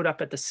he showed up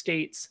at the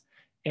States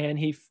and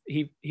he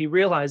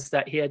realized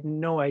that he had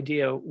no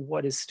idea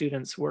what his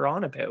students were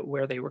on about,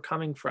 where they were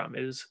coming from.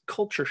 It was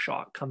culture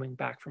shock coming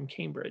back from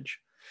Cambridge.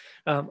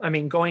 I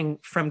mean, going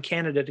from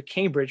Canada to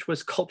Cambridge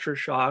was culture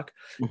shock.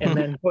 And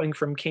then going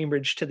from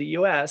Cambridge to the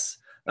US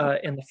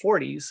in the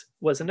 40s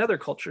was another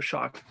culture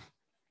shock.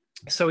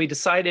 So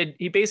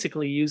he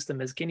basically used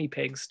them as guinea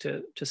pigs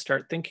to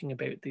start thinking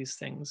about these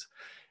things.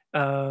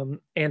 And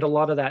a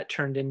lot of that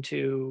turned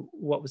into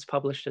what was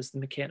published as The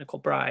Mechanical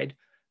Bride,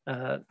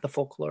 The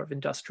Folklore of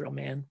Industrial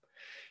Man.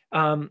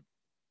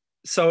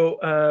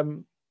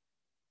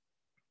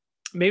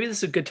 Maybe this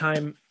is a good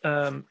time.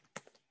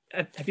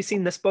 Have you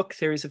seen this book,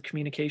 Theories of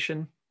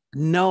Communication?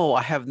 No,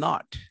 I have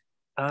not.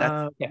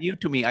 That's new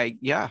to me.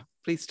 Yeah,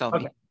 please tell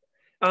me.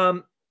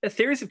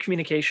 Theories of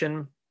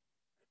Communication.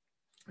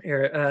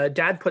 Here,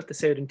 Dad put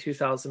this out in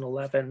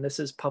 2011. This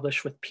is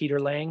published with Peter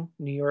Lang,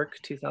 New York,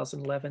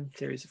 2011,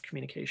 Theories of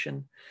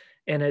Communication.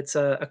 And it's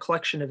a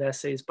collection of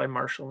essays by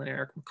Marshall and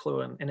Eric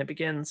McLuhan. And it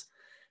begins,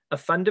 a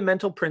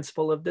fundamental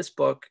principle of this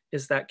book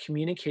is that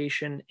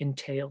communication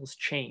entails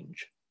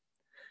change.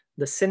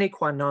 The sine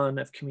qua non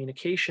of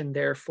communication,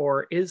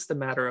 therefore, is the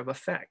matter of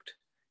effect.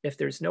 If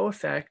there's no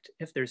effect,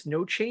 if there's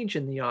no change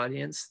in the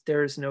audience,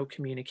 there's no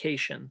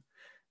communication.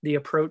 The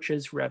approach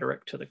is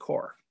rhetoric to the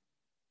core.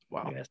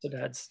 Wow. Yeah, so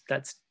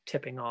that's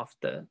tipping off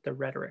the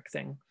rhetoric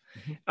thing.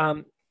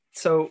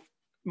 So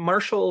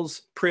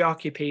Marshall's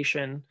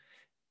preoccupation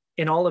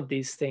in all of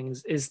these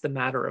things is the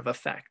matter of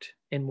effect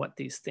in what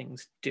these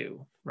things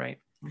do, right?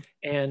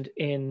 And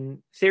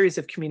in Theories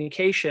of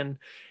Communication,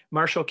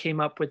 Marshall came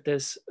up with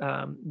this,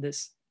 I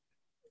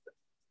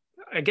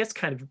guess,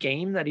 kind of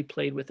game that he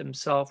played with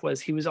himself. Was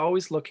he was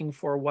always looking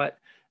for what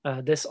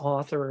this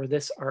author or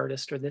this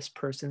artist or this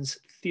person's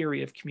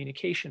theory of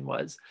communication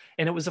was.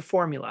 And it was a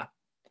formula.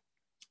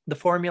 The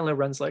formula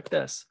runs like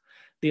this: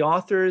 the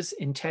author's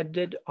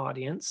intended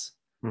audience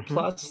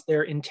plus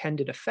their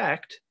intended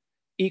effect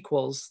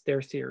equals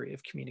their theory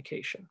of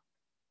communication.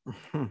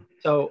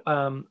 So,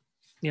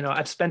 you know,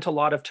 I've spent a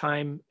lot of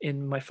time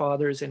in my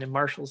father's and in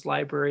Marshall's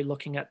library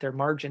looking at their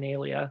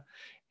marginalia.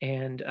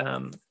 And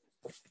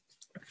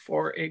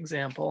for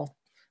example,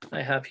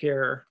 I have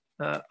here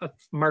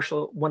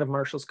one of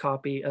Marshall's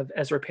copy of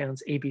Ezra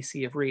Pound's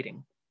ABC of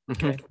Reading.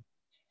 Okay.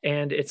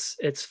 And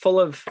it's full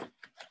of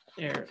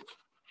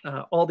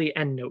all the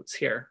endnotes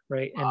here,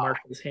 right? In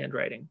Marshall's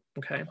handwriting.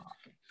 Okay.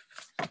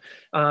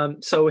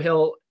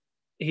 So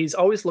he's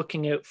always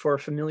looking out for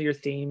familiar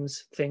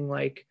themes, thing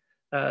like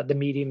the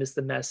medium is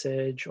the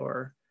message,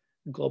 or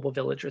global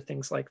village, or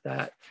things like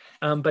that.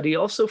 But he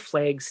also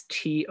flags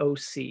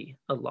TOC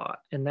a lot,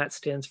 and that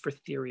stands for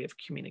theory of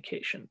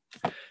communication.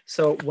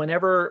 So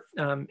whenever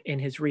in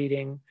his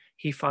reading,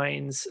 he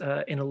finds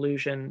an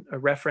allusion, a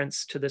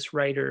reference to this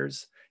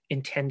writer's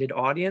intended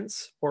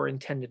audience or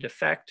intended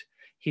effect,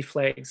 he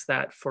flags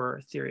that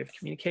for theory of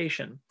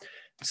communication.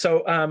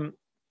 So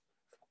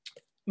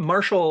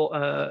Marshall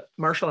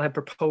had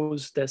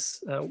proposed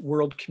this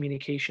world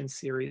communication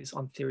series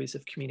on theories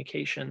of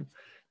communication.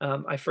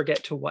 I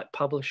forget to what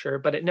publisher,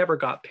 but it never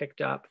got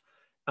picked up.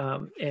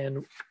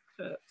 You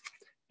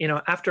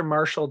know, after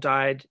Marshall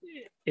died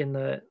in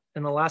the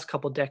last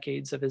couple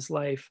decades of his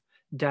life,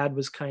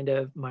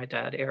 my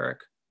dad,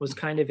 Eric, was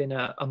kind of in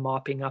a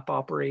mopping up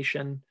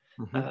operation,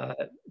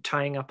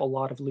 tying up a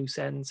lot of loose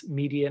ends.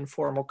 Media and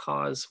formal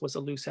cause was a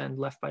loose end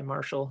left by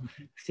Marshall.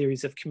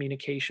 Theories of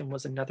communication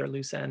was another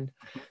loose end.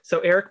 So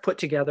Eric put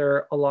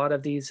together a lot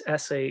of these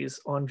essays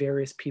on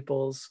various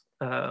people's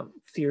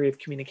theory of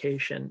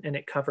communication, and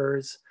it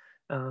covers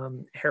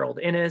Harold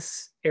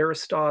Innis,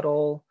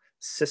 Aristotle,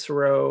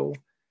 Cicero,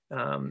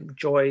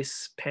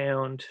 Joyce,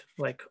 Pound,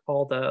 like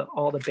all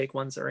the big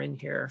ones are in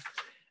here.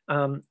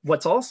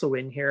 What's also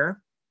in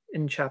here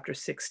in chapter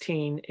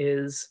 16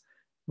 is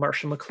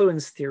Marshall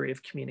McLuhan's Theory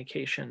of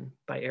Communication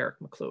by Eric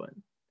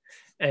McLuhan.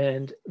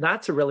 And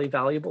that's a really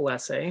valuable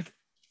essay.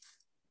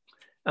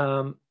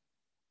 I'm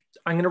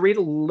going to read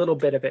a little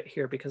bit of it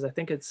here because I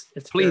think it's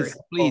please,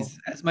 please,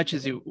 as much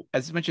as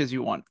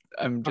you want.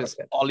 I'm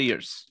just all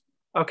ears.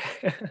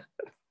 Okay.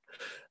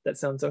 That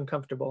sounds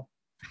uncomfortable.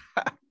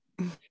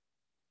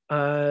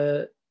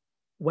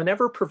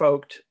 Whenever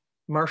provoked,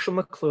 Marshall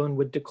McLuhan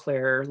would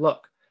declare,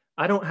 "Look,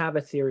 I don't have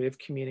a theory of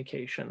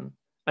communication.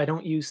 I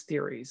don't use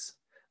theories.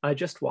 I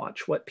just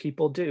watch what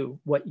people do,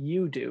 what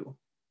you do,"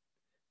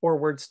 or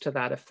words to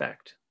that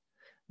effect.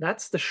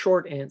 That's the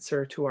short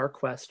answer to our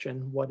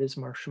question, what is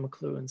Marshall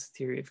McLuhan's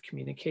theory of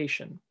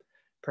communication?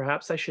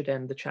 Perhaps I should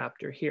end the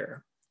chapter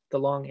here. The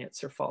long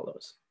answer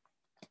follows.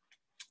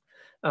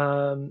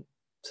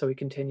 So he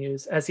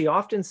continues, as he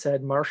often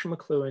said, Marshall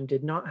McLuhan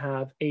did not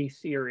have a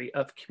theory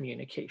of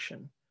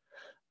communication.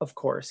 Of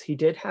course, he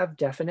did have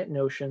definite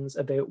notions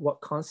about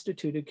what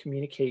constituted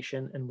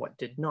communication and what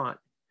did not.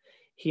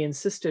 He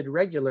insisted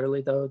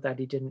regularly, though, that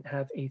he didn't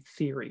have a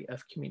theory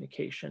of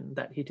communication,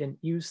 that he didn't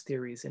use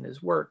theories in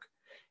his work.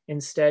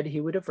 Instead, he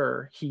would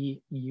aver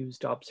he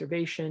used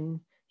observation,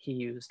 he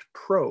used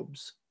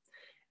probes.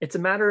 It's a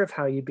matter of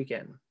how you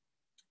begin.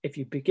 If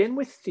you begin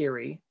with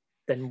theory,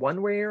 then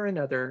one way or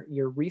another,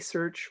 your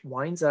research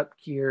winds up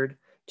geared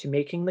to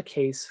making the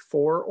case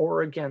for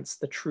or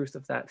against the truth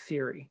of that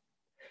theory.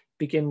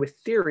 Begin with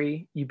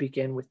theory, you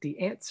begin with the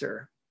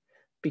answer.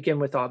 Begin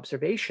with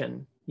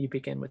observation, you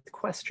begin with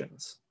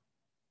questions.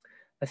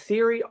 A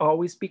theory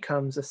always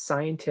becomes a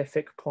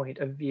scientific point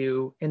of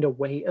view and a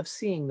way of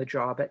seeing the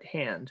job at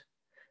hand.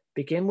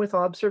 Begin with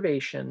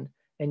observation,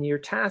 and your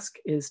task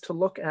is to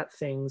look at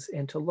things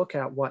and to look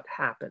at what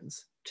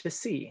happens, to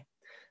see.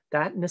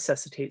 That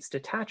necessitates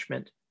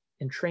detachment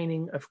and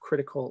training of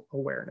critical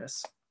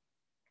awareness.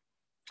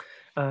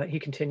 He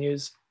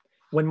continues,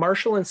 when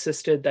Marshall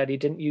insisted that he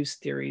didn't use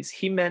theories,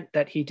 he meant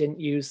that he didn't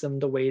use them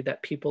the way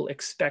that people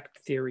expect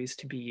theories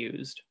to be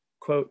used.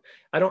 Quote,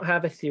 I don't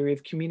have a theory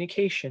of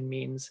communication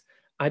means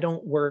I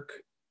don't work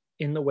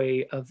in the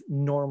way of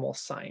normal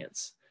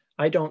science.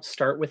 I don't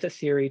start with a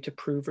theory to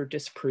prove or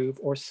disprove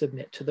or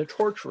submit to the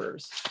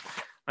torturers.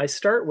 I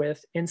start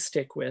with and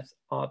stick with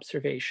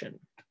observation.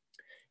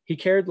 He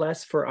cared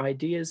less for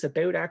ideas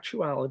about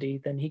actuality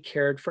than he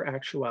cared for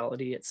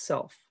actuality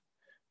itself.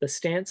 The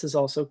stance is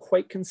also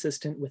quite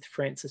consistent with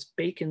Francis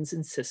Bacon's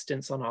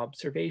insistence on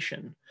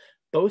observation.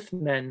 Both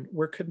men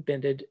were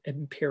committed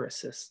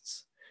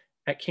empiricists.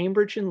 At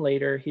Cambridge and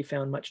later, he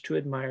found much to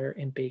admire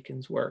in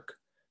Bacon's work.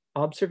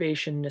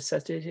 Observation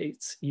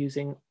necessitates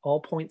using all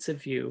points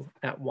of view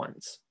at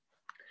once.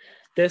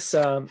 This,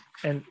 and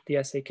the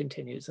essay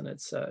continues, and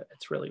it's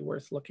really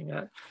worth looking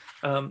at.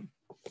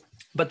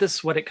 But this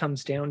is what it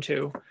comes down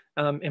to.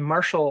 And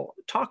Marshall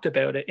talked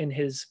about it in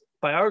his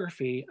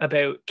biography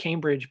about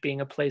Cambridge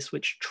being a place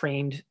which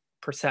trained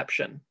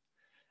perception.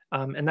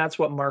 And that's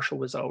what Marshall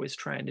was always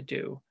trying to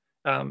do.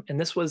 And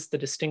this was the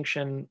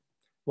distinction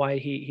why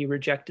he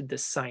rejected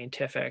this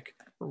scientific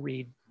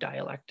Reed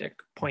dialectic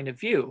point of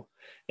view,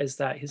 is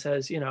that he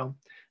says, you know,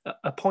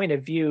 a point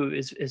of view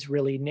is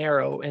really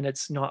narrow and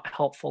it's not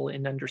helpful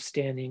in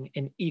understanding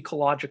an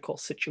ecological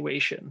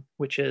situation,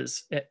 which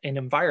is an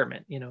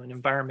environment. You know, an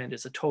environment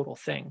is a total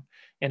thing,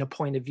 and a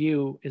point of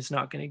view is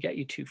not going to get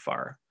you too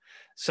far.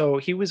 So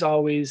he was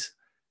always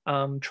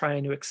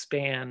trying to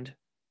expand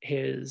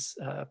his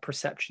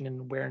perception and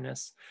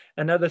awareness.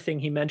 Another thing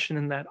he mentioned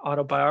in that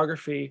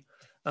autobiography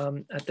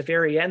at the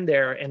very end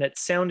there, and it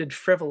sounded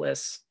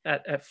frivolous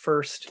at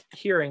first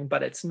hearing,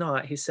 but it's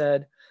not. He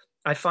said,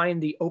 I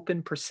find the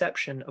open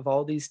perception of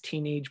all these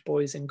teenage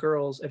boys and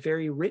girls a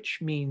very rich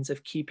means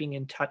of keeping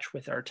in touch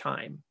with our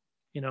time.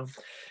 You know,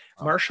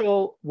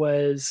 Marshall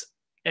was,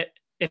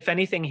 if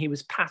anything, he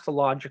was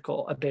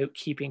pathological about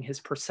keeping his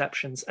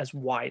perceptions as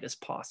wide as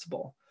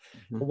possible.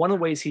 Mm-hmm. One of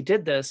the ways he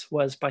did this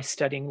was by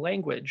studying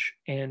language.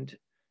 And,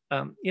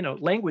 you know,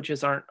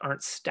 languages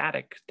aren't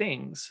static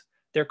things.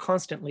 They're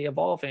constantly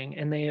evolving,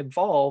 and they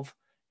evolve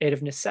out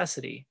of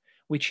necessity.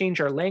 We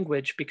change our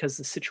language because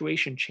the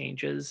situation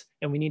changes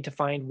and we need to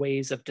find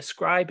ways of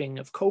describing,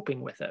 of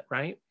coping with it,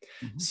 right?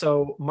 Mm-hmm.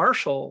 So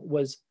Marshall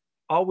was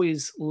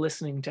always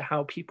listening to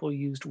how people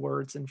used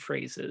words and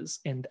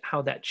phrases and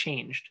how that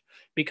changed,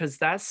 because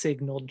that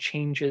signaled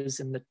changes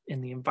in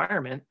the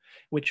environment,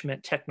 which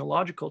meant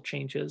technological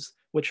changes,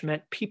 which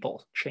meant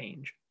people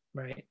change,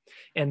 right?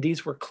 And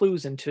these were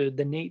clues into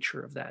the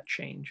nature of that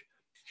change.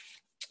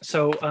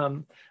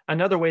 So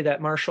another way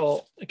that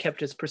Marshall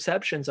kept his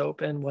perceptions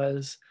open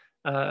was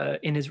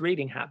in his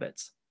reading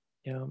habits.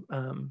 You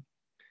know,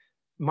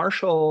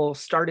 Marshall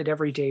started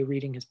every day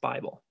reading his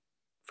Bible,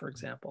 for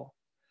example.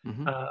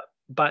 Mm-hmm.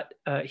 But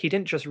he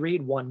didn't just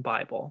read one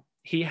Bible.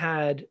 He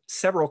had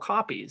several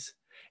copies.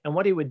 And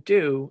what he would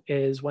do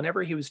is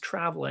whenever he was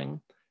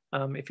traveling,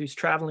 if he was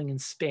traveling in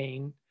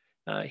Spain,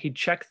 he'd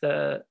check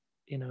the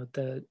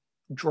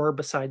drawer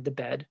beside the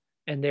bed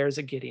and there's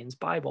a Gideon's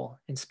Bible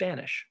in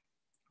Spanish,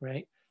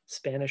 right?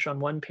 Spanish on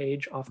one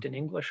page, often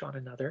English on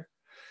another.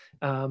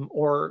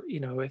 Or, you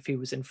know, if he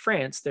was in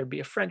France, there'd be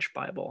a French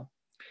Bible.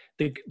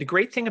 The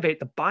great thing about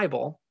the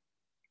Bible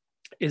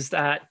is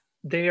that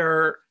they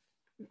are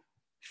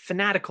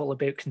fanatical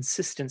about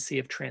consistency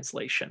of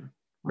translation,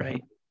 right?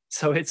 Mm-hmm.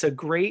 So it's a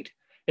great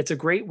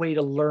way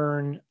to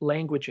learn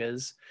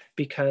languages,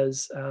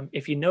 because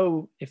if you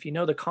know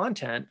the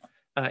content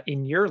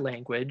in your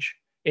language,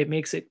 it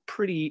makes it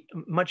pretty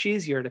much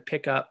easier to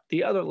pick up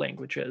the other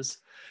languages.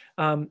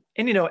 And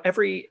you know,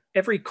 every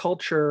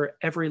culture,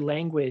 every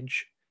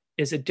language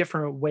is a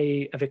different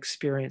way of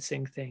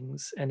experiencing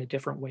things and a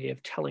different way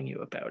of telling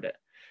you about it.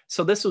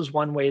 So this was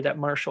one way that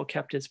Marshall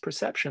kept his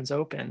perceptions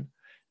open,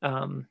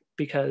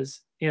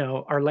 because, you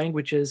know, our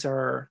languages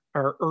are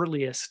our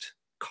earliest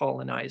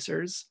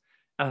colonizers,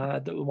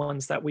 the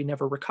ones that we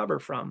never recover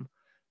from.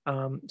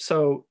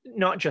 So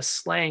not just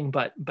slang,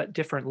 but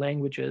different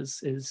languages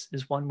is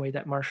one way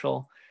that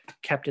Marshall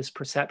kept his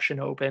perception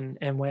open.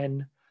 And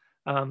when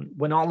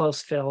all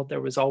else failed,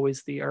 there was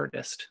always the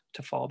artist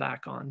to fall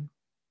back on.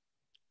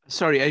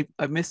 Sorry,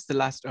 I missed the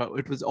last.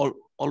 It was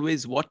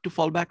always what to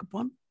fall back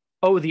upon?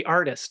 Oh, the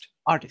artist.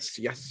 Artist,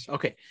 yes.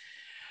 Okay.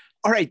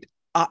 All right,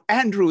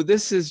 Andrew,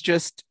 this is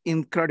just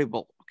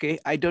incredible. Okay,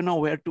 I don't know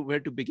where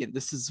to begin.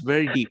 This is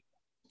very deep.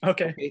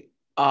 Okay.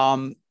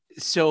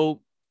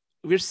 So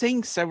we're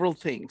saying several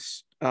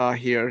things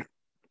here.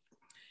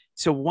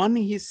 So one,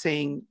 he's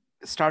saying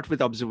start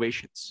with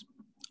observations.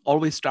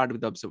 Always start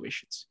with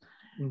observations,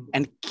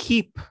 and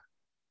keep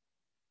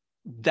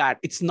that.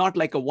 It's not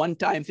like a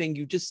one-time thing.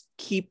 You just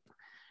keep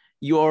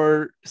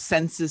your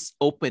senses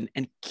open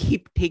and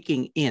keep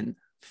taking in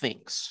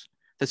things.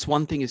 That's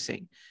one thing he's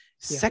saying.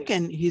 Yeah.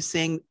 Second, he's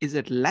saying is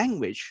that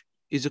language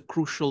is a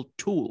crucial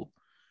tool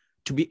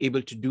to be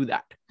able to do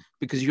that,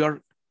 because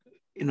you're,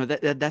 you know,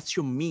 that's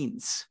your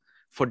means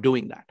for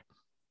doing that.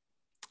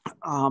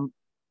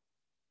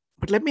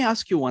 But let me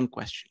ask you one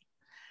question.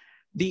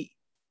 The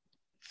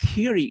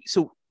theory,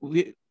 so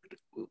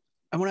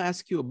I want to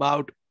ask you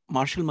about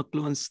Marshall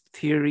McLuhan's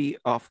theory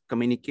of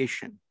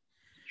communication.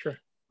 Sure.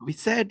 We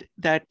said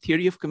that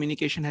theory of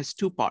communication has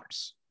two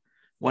parts.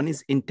 One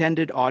is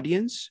intended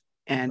audience,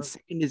 and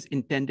second is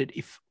intended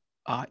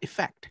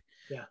effect.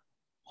 Yeah.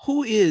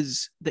 Who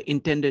is the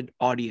intended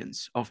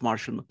audience of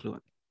Marshall McLuhan?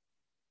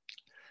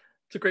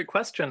 It's a great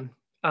question.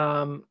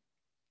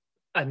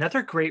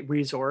 Another great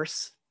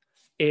resource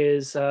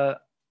is a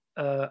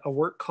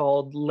work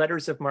called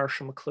Letters of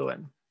Marshall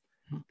McLuhan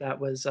that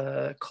was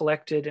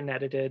collected and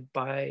edited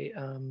by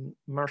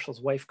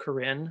Marshall's wife,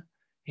 Corinne,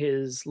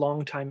 his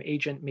longtime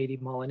agent, Mady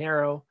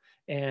Molinaro,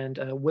 and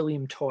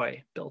William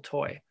Toy, Bill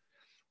Toy.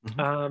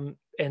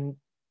 And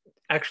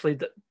actually,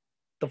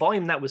 the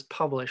volume that was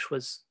published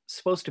was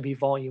supposed to be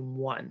volume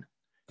 1,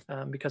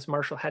 because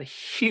Marshall had a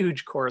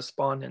huge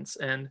correspondence,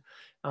 and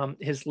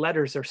his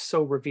letters are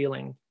so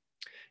revealing.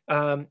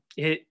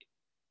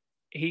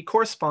 He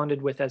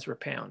corresponded with Ezra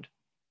Pound,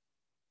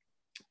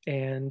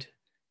 and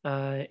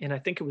I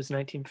think it was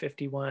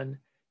 1951,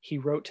 he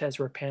wrote to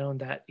Ezra Pound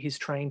that he's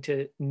trying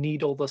to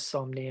needle the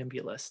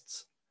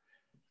somnambulists.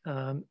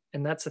 And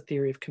that's a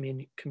theory of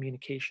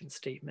communication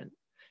statement.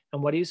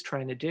 And what he's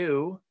trying to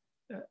do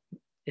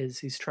is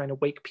he's trying to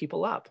wake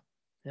people up,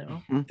 you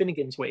know,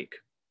 Finnegan's Wake,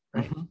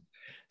 right?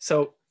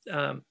 So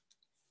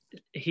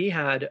he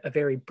had a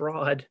very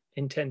broad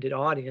intended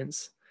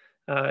audience.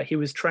 He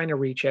was trying to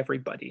reach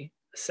everybody,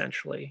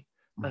 essentially,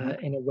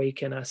 and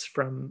awaken us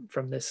from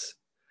this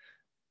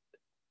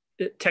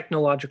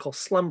technological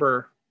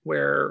slumber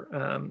where,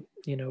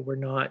 you know, we're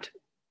not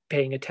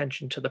paying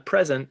attention to the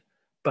present,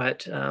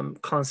 but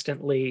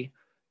constantly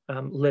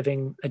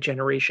living a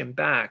generation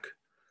back.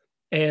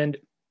 And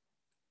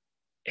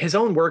his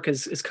own work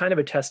is kind of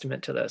a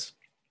testament to this.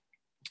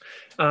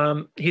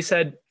 He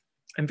said,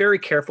 "I'm very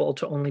careful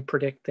to only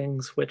predict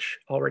things which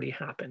already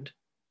happened."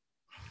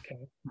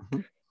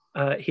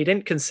 Okay. He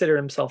didn't consider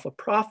himself a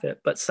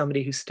prophet, but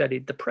somebody who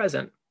studied the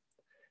present.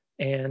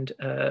 And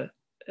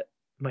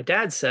my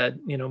dad said,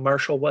 you know,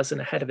 Marshall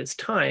wasn't ahead of his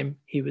time.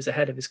 He was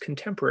ahead of his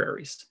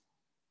contemporaries.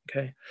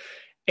 Okay.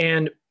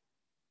 And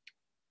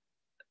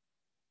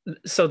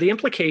so the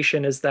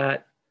implication is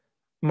that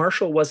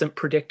Marshall wasn't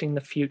predicting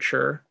the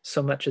future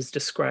so much as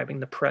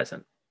describing the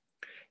present.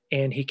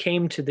 And he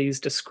came to these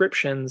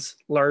descriptions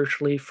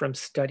largely from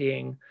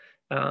studying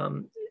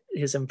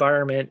his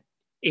environment,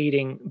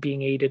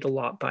 being aided a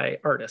lot by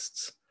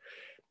artists.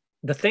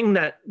 The thing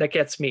that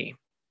gets me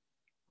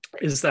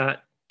is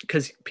that,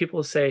 because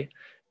people say,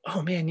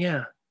 oh man,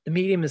 yeah, the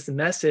medium is the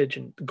message,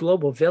 and the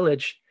global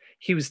village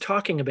he was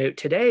talking about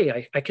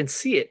today, I can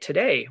see it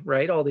today,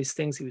 right? All these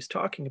things he was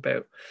talking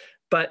about.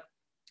 But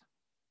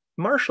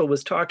Marshall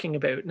was talking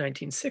about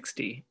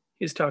 1960.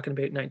 He was talking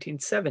about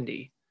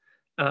 1970.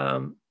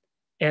 And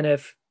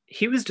if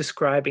he was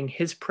describing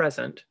his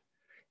present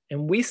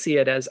and we see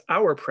it as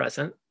our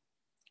present,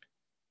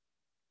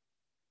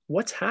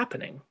 what's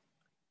happening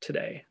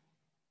today?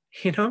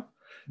 You know,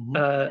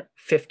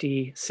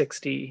 50,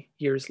 60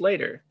 years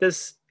later,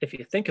 this, if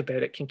you think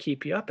about it, can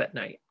keep you up at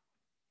night,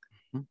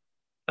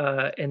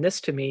 and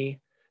this to me,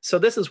 so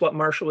this is what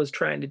Marshall was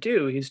trying to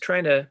do. He's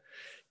trying to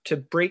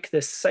break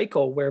this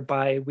cycle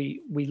whereby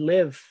we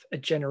live a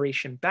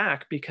generation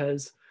back,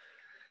 because,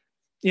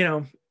 you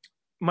know,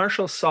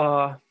 Marshall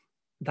saw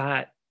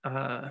that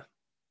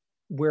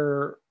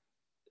we're,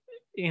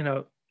 you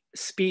know,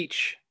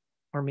 speech,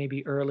 or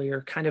maybe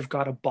earlier, kind of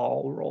got a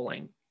ball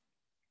rolling,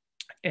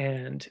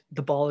 and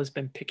the ball has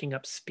been picking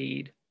up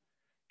speed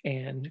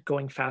and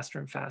going faster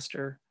and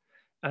faster.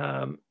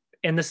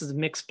 And this is a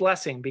mixed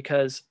blessing,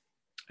 because,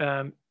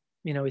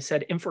 you know, he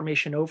said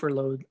information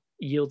overload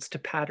yields to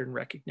pattern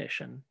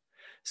recognition.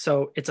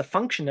 So it's a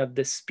function of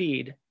this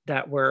speed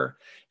that where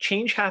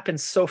change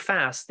happens so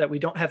fast that we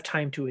don't have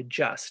time to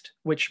adjust,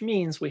 which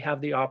means we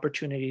have the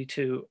opportunity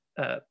to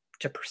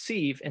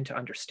perceive and to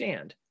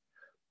understand.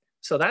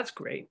 So that's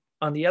great.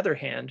 On the other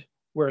hand,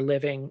 we're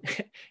living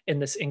in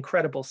this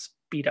incredible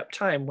speed up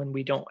time when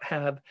we don't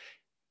have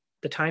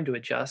the time to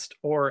adjust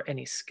or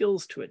any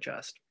skills to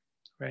adjust,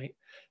 right?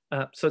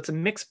 So it's a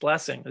mixed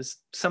blessing. As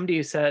somebody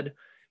who said,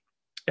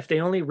 if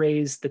they only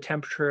raised the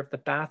temperature of the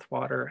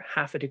bathwater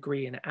 0.5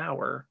 degree an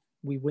hour,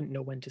 we wouldn't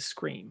know when to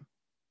scream,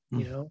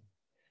 you know?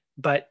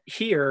 But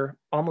here,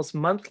 almost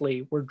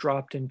monthly, we're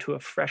dropped into a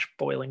fresh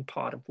boiling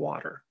pot of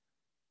water.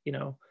 You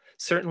know,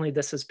 certainly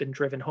this has been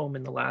driven home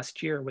in the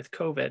last year with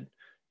COVID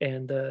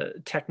and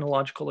the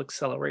technological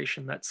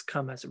acceleration that's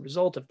come as a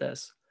result of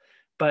this.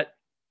 But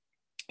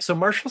so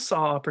Marshall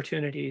saw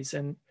opportunities,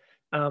 and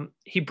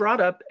he brought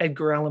up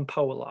Edgar Allan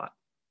Poe a lot.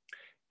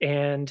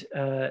 And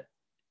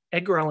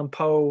Edgar Allan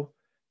Poe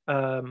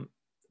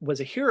was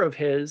a hero of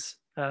his.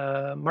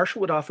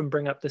 Marshall would often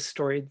bring up this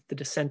story, The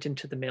Descent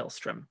into the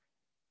Maelstrom.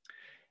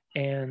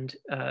 And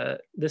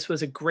this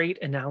was a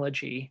great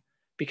analogy,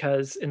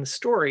 because in the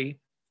story,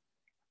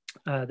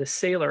 the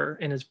sailor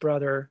and his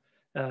brother,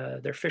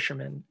 they're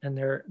fishermen, and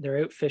they're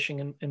out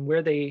fishing, and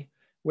where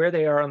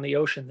they are on the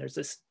ocean, there's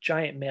this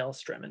giant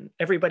maelstrom, and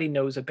everybody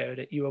knows about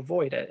it. You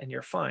avoid it and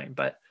you're fine.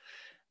 But,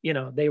 you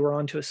know, they were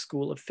onto a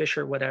school of fish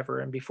or whatever,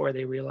 and before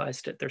they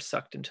realized it, they're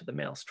sucked into the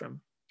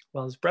maelstrom.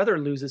 Well, his brother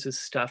loses his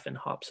stuff and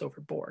hops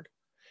overboard.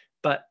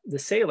 But the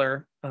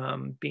sailor,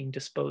 being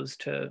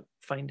disposed to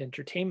find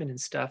entertainment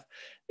and stuff,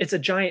 it's a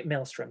giant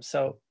maelstrom.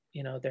 So,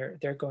 you know,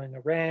 they're going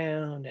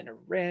around and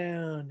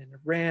around and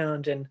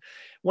around. And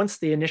once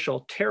the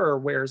initial terror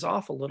wears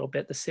off a little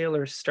bit, the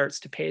sailor starts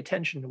to pay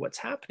attention to what's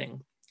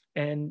happening.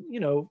 And, you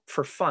know,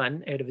 for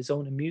fun, out of his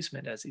own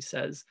amusement, as he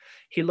says,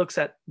 he looks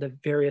at the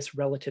various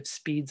relative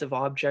speeds of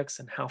objects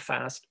and how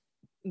fast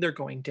they're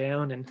going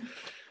down. And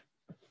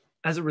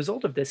as a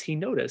result of this, he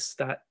noticed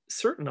that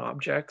certain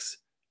objects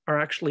are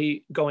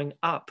actually going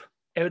up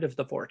out of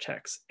the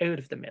vortex, out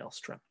of the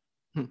maelstrom.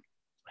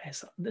 I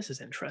thought, this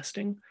is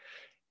interesting.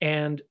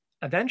 And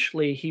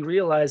eventually he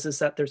realizes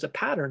that there's a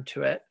pattern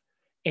to it.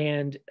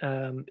 And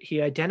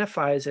he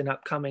identifies an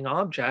upcoming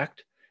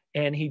object,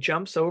 and he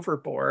jumps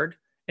overboard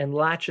and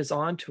latches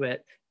onto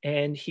it,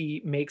 and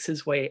he makes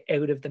his way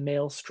out of the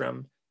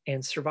maelstrom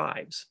and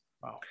survives.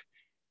 Wow.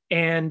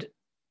 And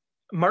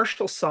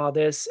Marshall saw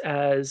this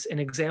as an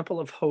example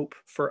of hope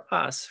for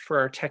us, for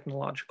our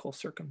technological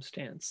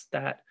circumstance,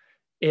 that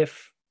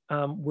if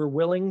we're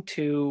willing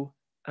to,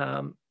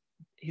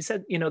 he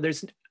said, you know,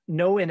 there's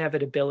no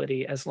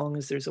inevitability as long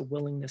as there's a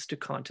willingness to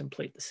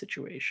contemplate the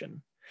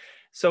situation.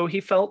 So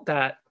he felt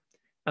that,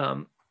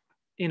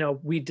 you know,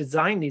 we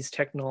design these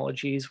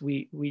technologies,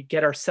 we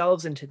get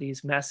ourselves into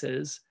these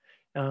messes.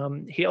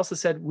 He also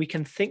said we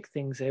can think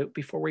things out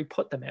before we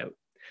put them out.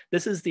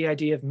 This is the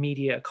idea of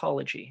media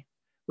ecology,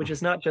 which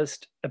is not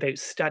just about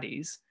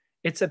studies,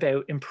 it's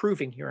about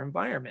improving your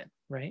environment,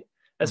 right?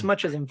 As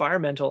much as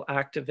environmental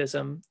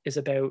activism is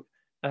about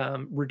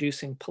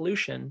reducing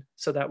pollution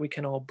so that we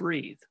can all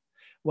breathe.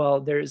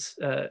 Well, there's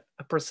a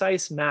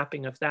precise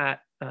mapping of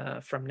that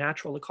from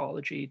natural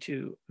ecology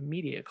to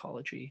media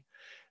ecology.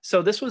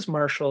 So this was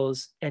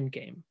Marshall's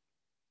endgame.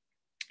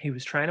 He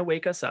was trying to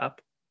wake us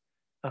up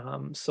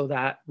so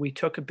that we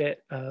took a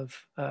bit of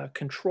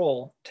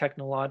control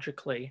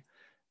technologically,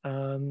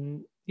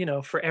 you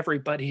know, for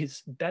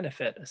everybody's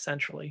benefit,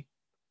 essentially.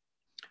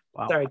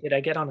 Wow. Sorry, did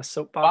I get on a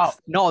soapbox? Wow.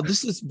 No,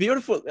 this is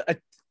beautiful.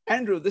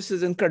 Andrew, this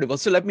is incredible.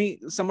 So let me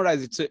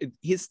summarize it. So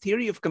his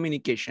theory of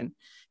communication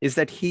is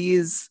that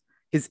his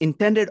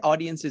intended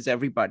audience is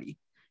everybody.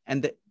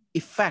 And the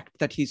effect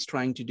that he's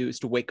trying to do is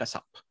to wake us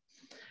up.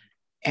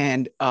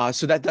 And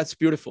so that's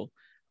beautiful.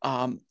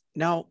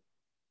 Now,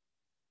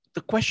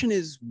 the question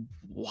is,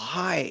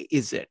 why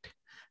is it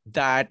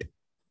that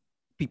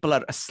people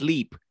are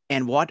asleep?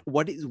 And what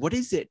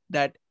is it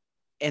that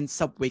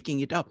ends up waking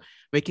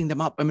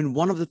them up? I mean,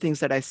 one of the things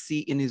that I see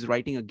in his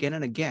writing again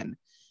and again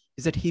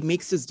is that he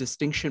makes this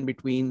distinction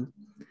between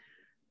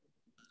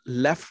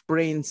left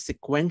brain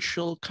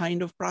sequential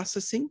kind of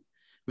processing,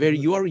 where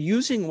you are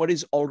using what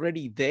is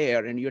already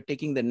there and you're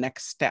taking the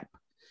next step.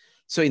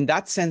 So in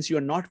that sense, you're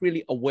not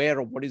really aware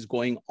of what is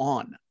going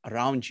on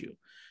around you,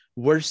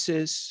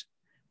 versus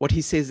what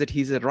he says that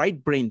he's a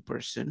right brain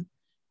person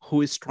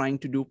who is trying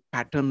to do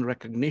pattern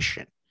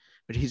recognition,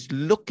 but he's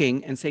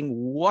looking and saying,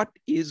 what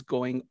is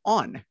going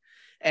on?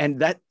 And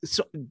that,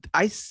 so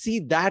I see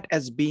that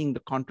as being the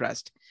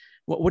contrast.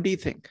 What do you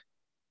think?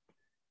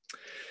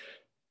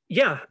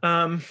 Yeah,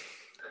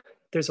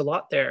 there's a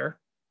lot there.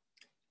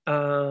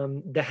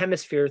 The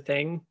hemisphere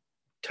thing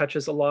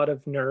touches a lot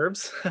of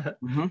nerves,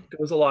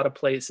 goes a lot of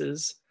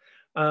places.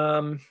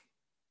 Where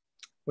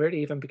to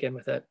even begin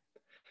with it?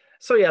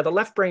 So yeah, the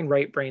left brain,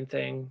 right brain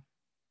thing.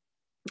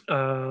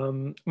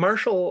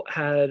 Marshall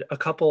had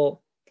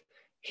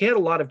he had a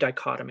lot of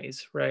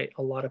dichotomies, right?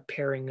 A lot of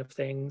pairing of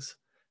things.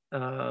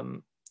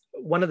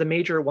 One of the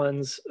major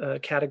ones,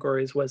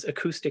 categories, was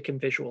acoustic and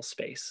visual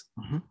space.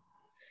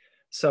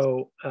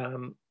 So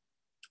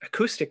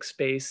acoustic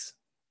space,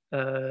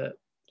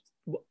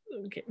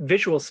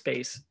 visual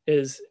space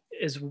is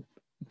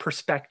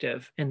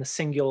perspective in the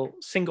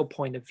single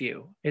point of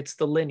view. It's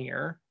the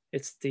linear,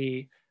 it's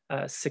the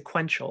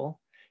sequential,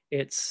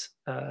 it's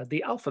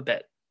the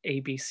alphabet,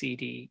 A, B, C,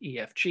 D, E,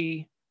 F,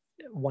 G,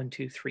 1,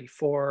 2, 3,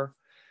 4.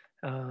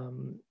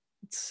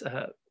 It's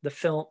the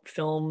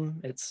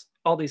film, it's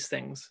all these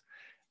things.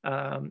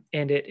 And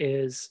it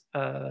is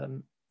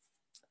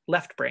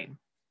left brain,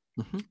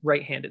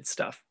 right-handed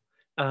stuff,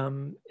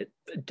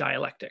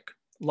 dialectic,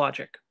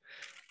 logic.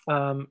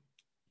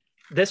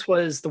 This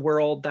was the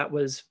world that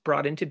was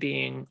brought into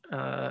being,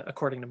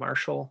 according to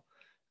Marshall,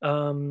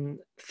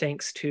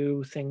 thanks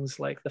to things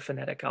like the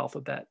phonetic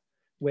alphabet,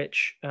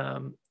 which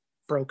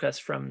broke us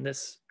from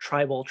this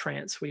tribal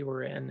trance we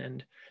were in,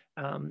 and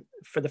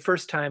for the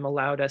first time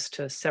allowed us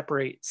to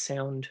separate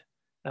sound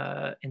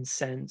and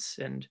sense.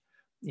 And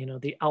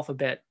the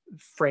alphabet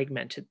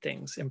fragmented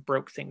things and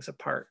broke things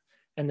apart.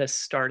 And this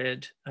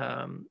started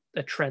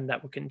a trend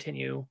that would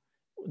continue.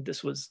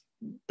 This was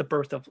the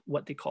birth of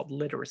what they called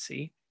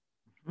literacy,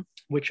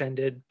 which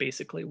ended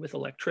basically with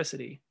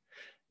electricity.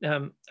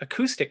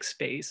 Acoustic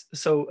space,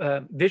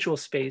 so visual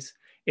space,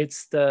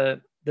 it's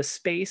the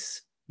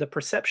space, the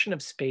perception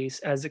of space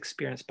as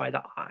experienced by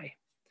the eye.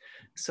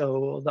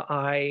 So the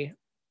eye,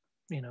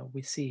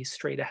 we see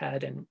straight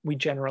ahead, and we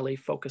generally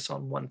focus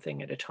on one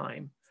thing at a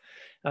time.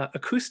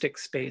 Acoustic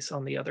space,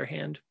 on the other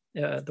hand,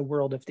 the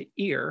world of the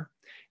ear,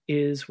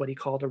 is what he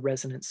called a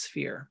resonant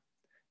sphere.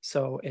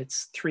 So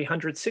it's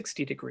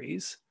 360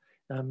 degrees.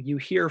 You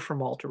hear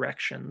from all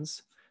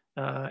directions,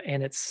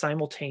 and it's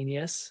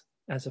simultaneous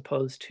as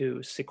opposed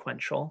to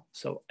sequential.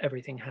 So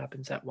everything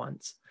happens at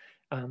once.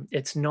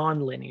 It's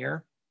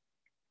non-linear,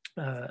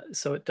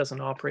 so it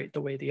doesn't operate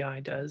the way the eye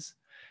does,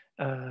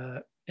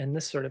 and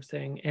this sort of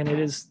thing. And it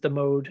is the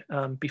mode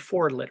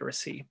before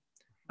literacy,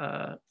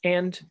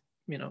 and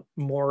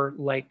more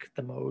like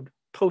the mode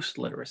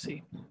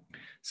post-literacy.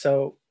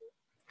 So,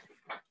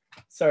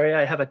 sorry,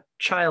 I have a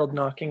child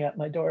knocking at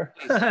my door.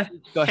 Go Hang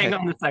ahead.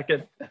 on a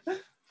second.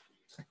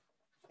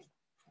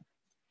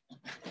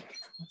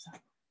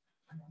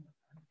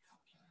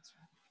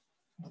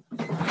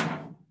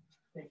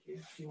 Thank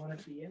you. Do you want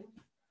to be in?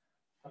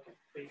 Okay,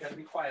 but you gotta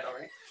be quiet, all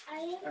right?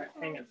 All right,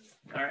 hang on.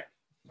 All right.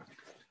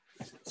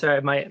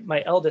 Sorry,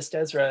 my eldest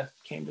Ezra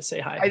came to say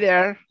hi. Hi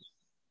there.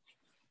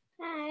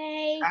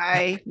 Hi.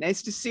 Hi,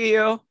 nice to see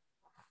you.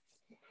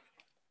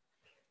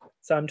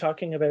 So I'm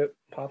talking about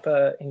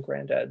Papa and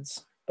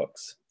Granddad's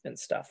books and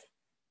stuff.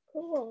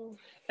 Cool.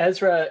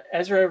 Ezra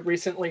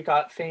recently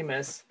got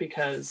famous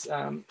because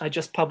I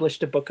just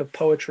published a book of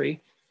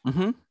poetry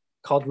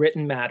called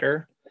Written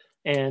Matter.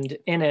 And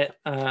in it,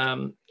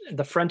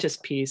 the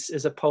frontispiece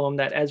is a poem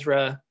that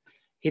Ezra,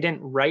 he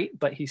didn't write,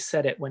 but he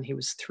said it when he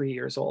was 3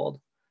 years old,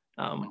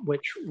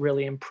 which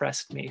really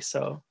impressed me.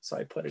 So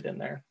I put it in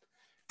there.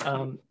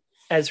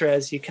 Ezra,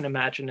 as you can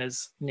imagine,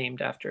 is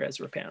named after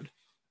Ezra Pound,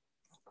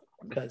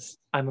 because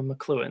I'm a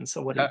McLuhan,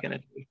 so what are you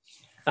going to do?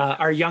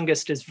 Our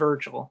youngest is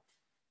Virgil,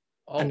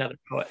 another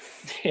poet.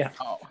 Yeah.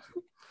 Oh,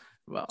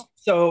 well.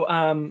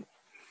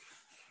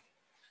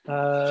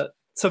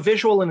 So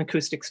visual and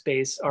acoustic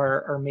space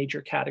are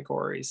major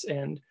categories,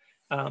 and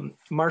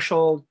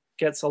Marshall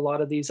gets a lot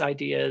of these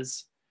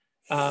ideas.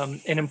 An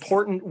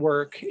important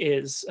work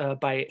is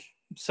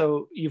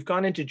so you've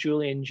gone into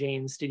Julian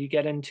Jaynes. Did you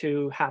get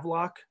into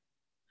Havelock?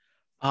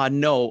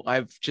 No,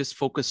 I've just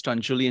focused on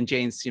Julian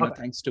Jaynes,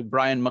 thanks to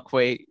Brian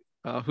McQuay,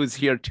 who's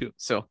here too.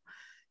 So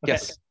Okay.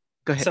 Yes,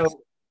 go ahead.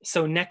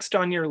 So next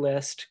on your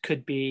list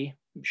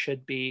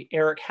should be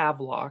Eric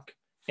Havelock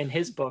and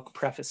his book,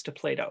 Preface to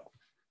Plato.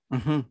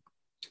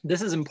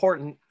 This is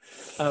important,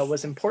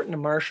 was important to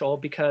Marshall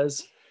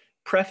because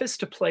Preface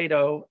to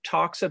Plato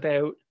talks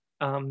about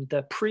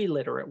the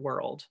pre-literate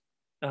world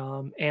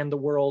and the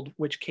world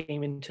which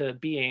came into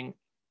being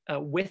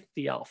with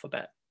the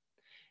alphabet.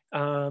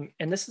 And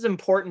this is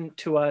important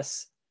to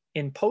us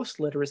in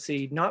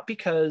post-literacy, not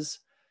because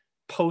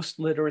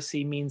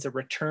post-literacy means a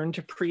return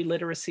to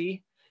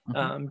pre-literacy,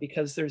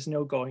 because there's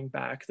no going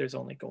back, there's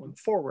only going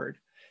forward.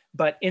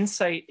 But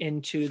insight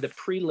into the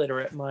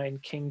pre-literate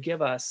mind can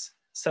give us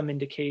some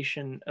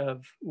indication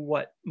of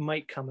what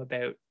might come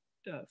about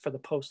for the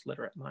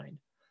post-literate mind.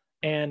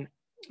 And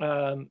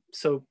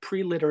so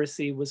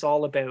pre-literacy was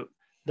all about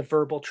the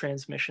verbal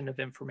transmission of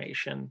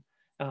information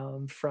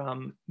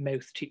from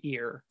mouth to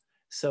ear.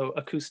 So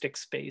acoustic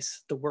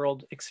space, the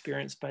world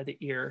experienced by the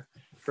ear,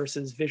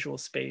 versus visual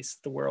space,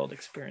 the world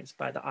experienced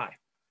by the eye.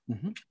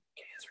 Mm-hmm.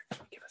 Okay,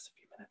 Ezra, give us a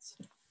few minutes.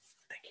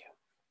 Thank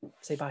you.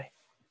 Say bye.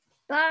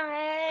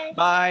 Bye.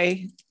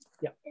 Bye.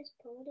 Yeah. Is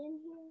Paul in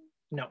here?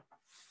 No.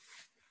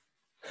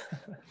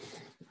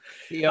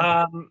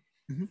 Yeah.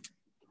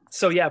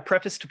 So yeah,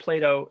 Preface to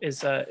Plato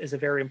is a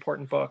very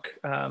important book.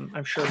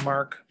 I'm sure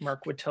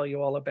Mark would tell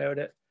you all about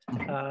it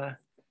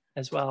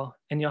as well.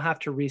 And you'll have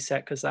to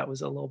reset because that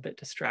was a little bit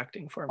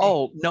distracting for me.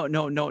 Oh,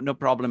 no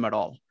problem at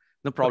all.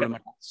 No problem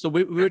at all. So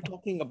you're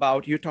talking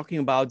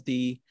about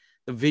the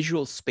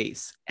visual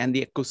space and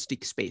the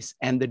acoustic space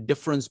and the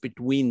difference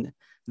between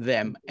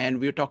them. And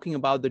we're talking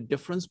about the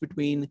difference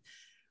between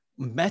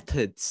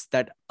methods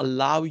that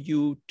allow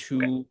you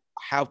to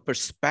have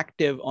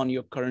perspective on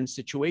your current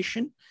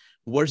situation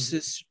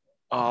versus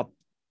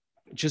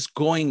just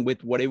going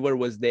with whatever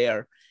was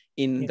there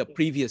in the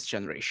previous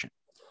generation.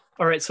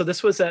 All right, so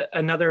this was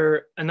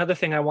another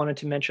thing I wanted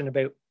to mention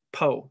about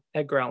Poe,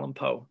 Edgar Allan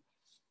Poe.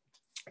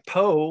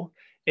 Poe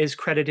is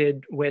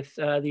credited with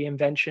the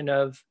invention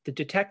of the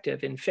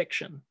detective in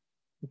fiction,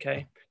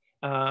 okay?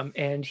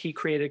 And he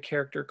created a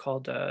character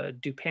called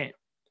Dupin.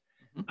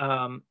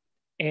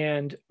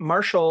 And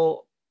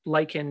Marshall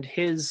likened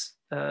his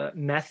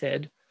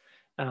method,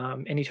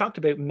 and he talked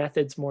about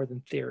methods more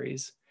than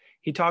theories.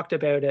 He talked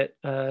about it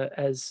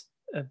as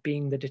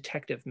being the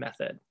detective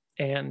method.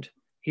 And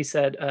he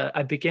said,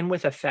 I begin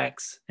with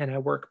effects and I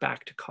work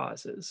back to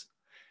causes.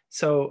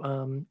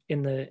 So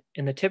in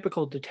the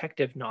typical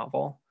detective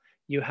novel,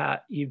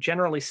 you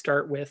generally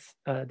start with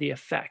the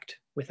effect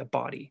with a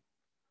body.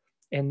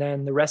 And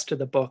then the rest of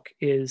the book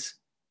is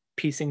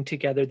piecing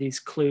together these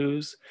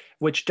clues,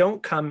 which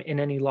don't come in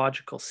any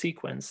logical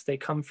sequence. They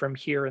come from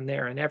here and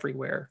there and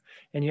everywhere.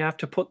 And you have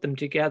to put them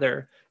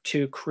together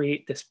to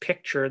create this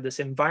picture, this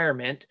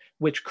environment,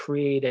 which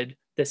created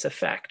this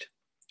effect,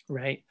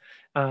 right?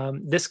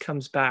 This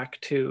comes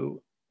back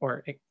to,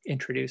 or it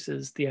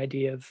introduces the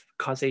idea of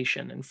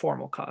causation and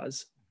formal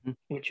cause,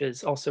 which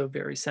is also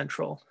very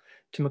central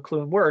to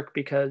McLuhan work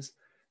because,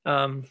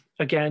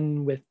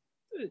 again, with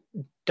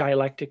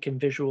dialectic and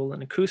visual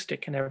and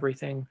acoustic and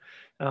everything,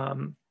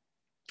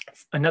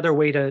 another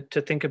way to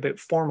think about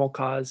formal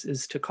cause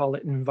is to call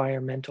it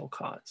environmental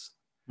cause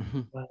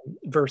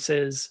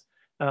versus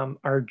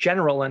our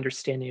general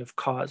understanding of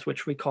cause,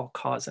 which we call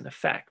cause and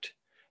effect.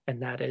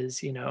 And that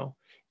is,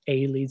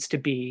 A leads to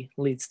B,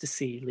 leads to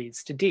C,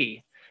 leads to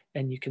D.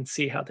 And you can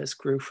see how this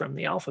grew from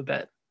the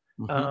alphabet.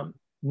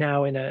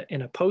 Now in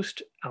a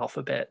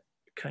post-alphabet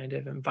kind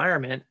of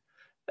environment,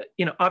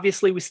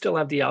 obviously we still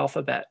have the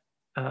alphabet.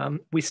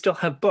 We still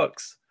have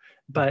books,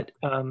 but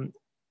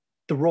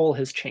the role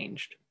has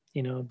changed.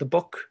 The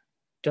book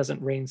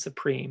doesn't reign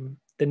supreme.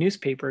 The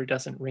newspaper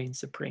doesn't reign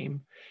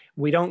supreme.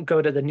 We don't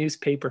go to the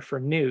newspaper for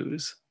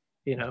news.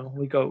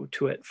 We go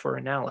to it for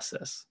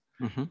analysis.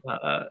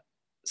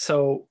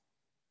 So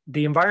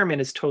the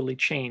environment has totally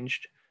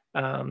changed,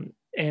 and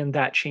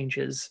that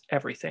changes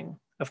everything,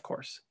 of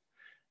course.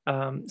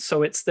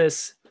 So it's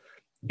this,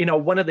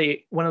 one of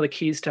the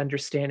keys to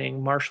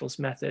understanding Marshall's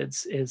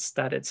methods is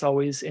that it's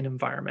always an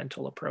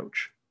environmental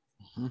approach.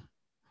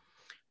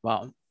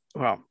 Wow.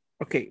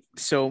 Okay.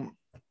 So,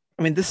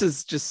 this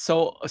is just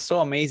so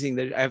amazing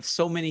that I have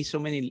so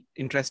many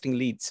interesting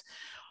leads.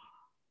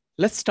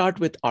 Let's start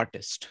with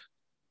artist.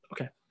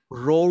 Okay.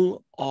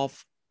 Role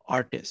of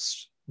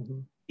artist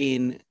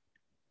in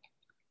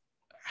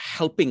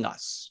helping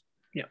us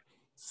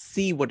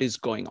see what is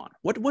going on.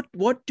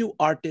 What do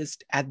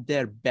artists at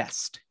their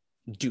best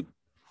do?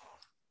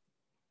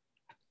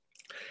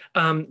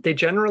 They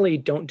generally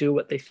don't do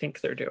what they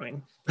think they're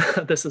doing.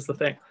 This is the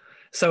thing.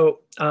 So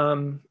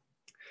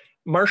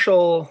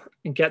Marshall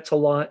gets a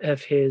lot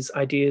of his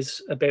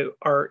ideas about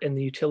art and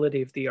the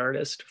utility of the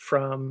artist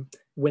from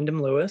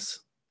Wyndham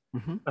Lewis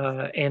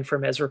and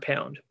from Ezra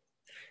Pound.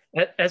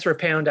 Ezra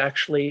Pound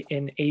actually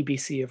in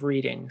ABC of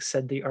Reading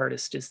said the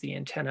artist is the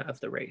antenna of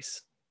the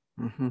race.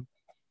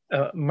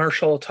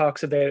 Marshall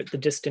talks about the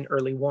distant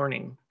early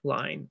warning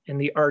line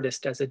and the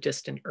artist as a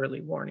distant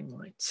early warning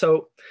line.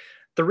 So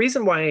the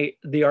reason why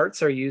the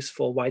arts are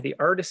useful, why the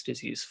artist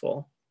is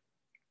useful,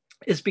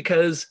 is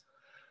because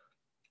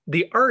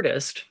the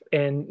artist,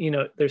 and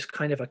there's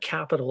kind of a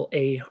capital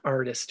A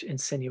artist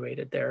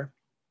insinuated there.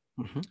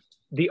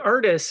 The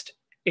artist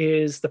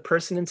is the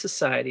person in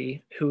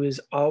society who is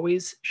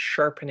always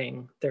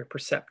sharpening their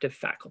perceptive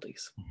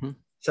faculties.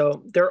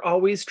 So they're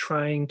always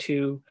trying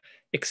to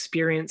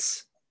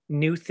experience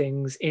new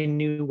things in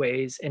new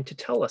ways and to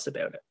tell us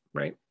about it,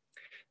 right?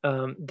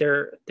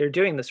 They're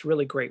doing this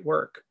really great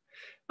work.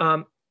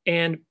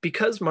 And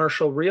because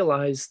Marshall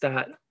realized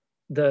that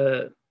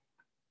the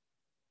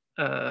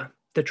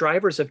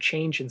drivers of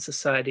change in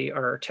society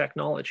are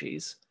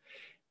technologies,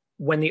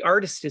 when the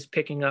artist is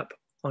picking up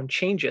on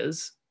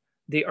changes,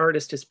 the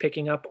artist is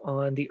picking up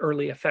on the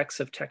early effects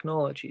of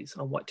technologies,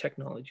 on what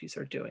technologies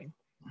are doing.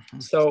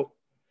 So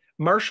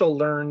Marshall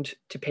learned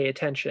to pay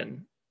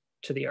attention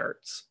to the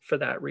arts for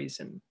that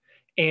reason.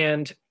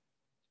 And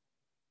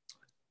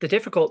the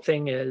difficult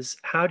thing is,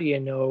 how do you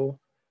know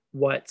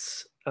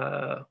what's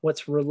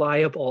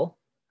reliable,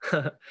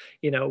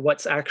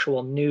 what's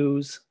actual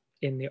news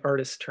in the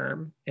artist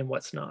term and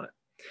what's not?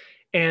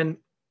 And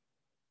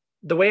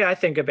the way I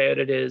think about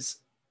it is,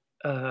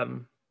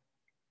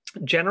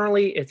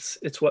 generally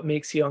it's what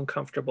makes you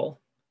uncomfortable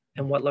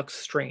and what looks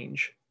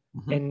strange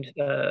and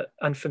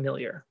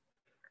unfamiliar,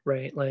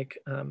 right? Like,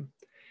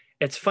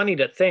 it's funny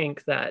to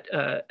think that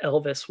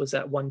Elvis was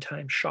at one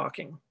time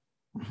shocking,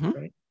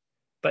 right?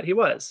 But he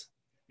was.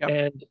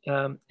 Yep.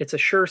 And it's a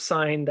sure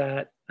sign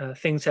that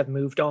things have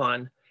moved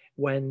on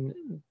when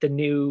the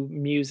new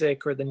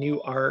music or the new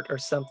art or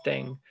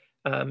something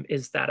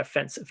is that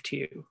offensive to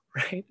you,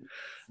 right?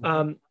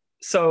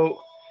 So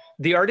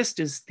the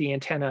artist is the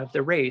antenna of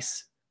the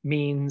race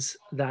means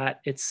that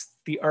it's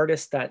the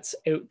artist that's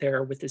out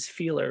there with his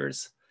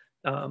feelers,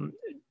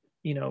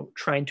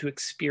 trying to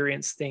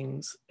experience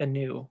things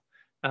anew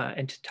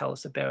and to tell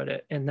us about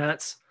it. And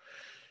that's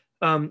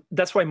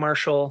why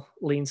Marshall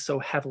leans so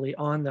heavily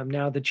on them.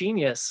 Now, the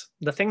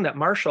thing that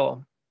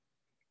Marshall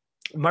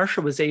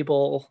was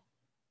able,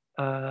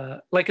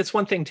 it's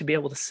one thing to be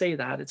able to say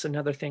that, it's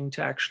another thing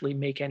to actually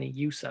make any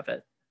use of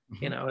it.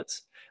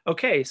 It's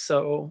okay.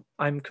 So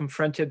I'm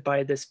confronted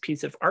by this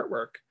piece of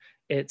artwork.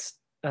 It's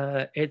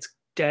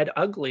dead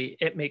ugly.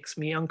 It makes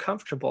me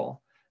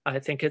uncomfortable. I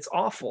think it's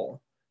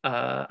awful.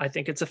 I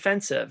think it's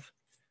offensive.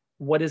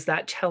 What is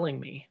that telling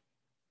me?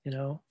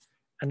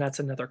 And that's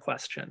another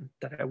question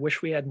that I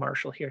wish we had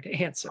Marshall here to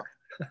answer.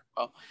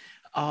 Well,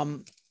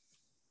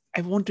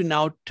 I want to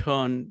now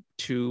turn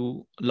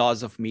to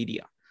laws of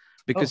media,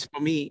 because for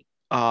me,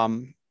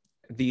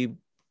 you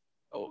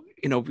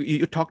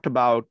talked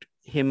about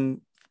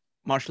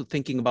Marshall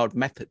thinking about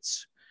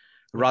methods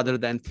rather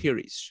than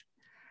theories.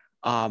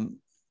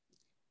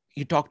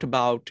 You talked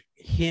about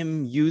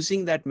him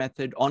using that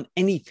method on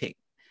anything.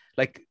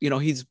 Like,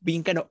 he's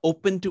being kind of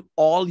open to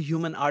all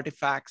human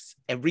artifacts,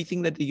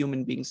 everything that the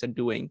human beings are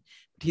doing.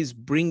 But he's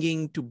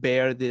bringing to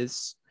bear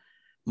this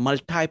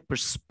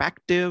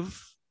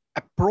multi-perspective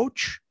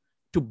approach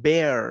to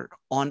bear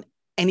on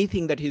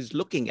anything that he's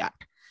looking at,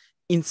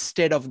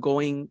 instead of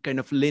going kind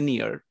of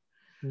linear.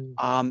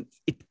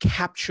 It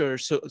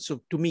captures,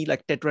 so to me,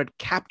 like Tetrad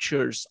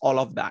captures all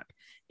of that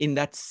in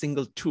that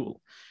single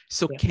tool.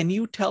 So can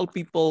you tell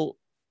people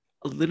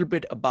a little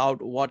bit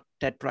about what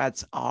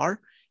tetrads are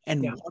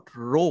and what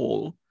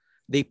role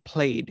they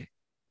played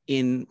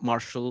in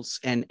Marshall's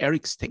and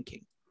Eric's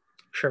thinking?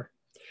 Sure.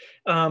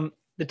 The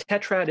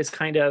tetrad is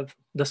kind of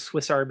the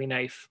Swiss Army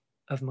knife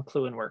of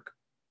McLuhan work.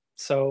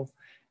 So,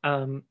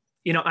 I'm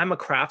a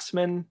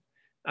craftsman.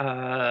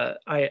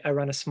 I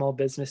run a small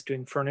business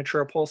doing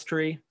furniture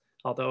upholstery,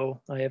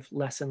 although I have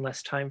less and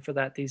less time for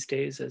that these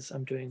days as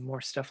I'm doing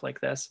more stuff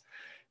like this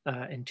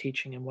and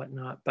teaching and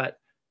whatnot. But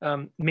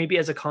maybe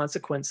as a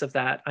consequence of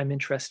that, I'm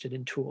interested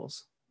in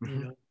tools,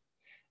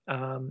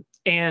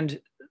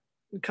 and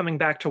coming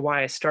back to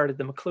why I started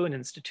the McLuhan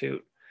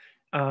Institute,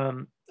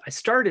 I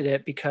started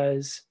it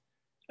because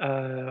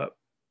now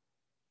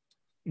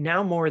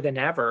more than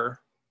ever,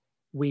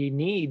 we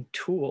need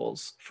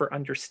tools for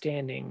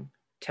understanding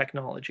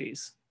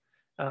technologies.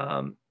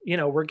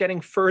 We're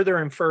getting further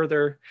and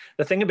further.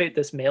 The thing about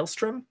this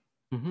maelstrom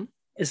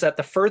is that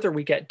the further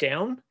we get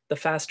down, the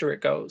faster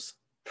it goes,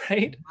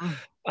 right?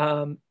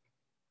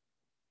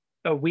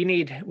 We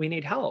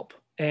need help.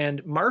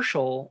 And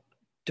Marshall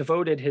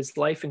devoted his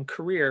life and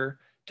career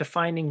to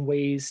finding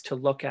ways to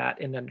look at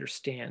and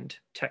understand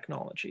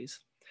technologies.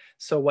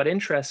 So what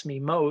interests me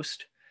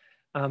most,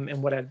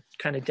 and what I've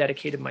kind of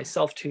dedicated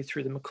myself to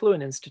through the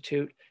McLuhan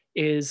Institute,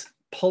 is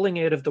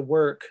pulling out of the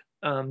work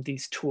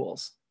these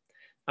tools,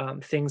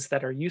 things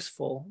that are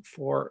useful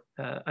for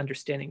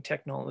understanding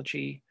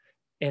technology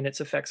and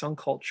its effects on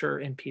culture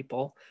and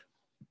people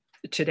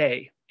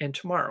today and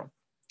tomorrow.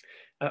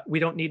 We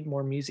don't need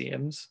more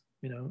museums.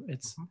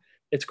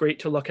 It's great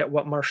to look at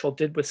what Marshall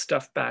did with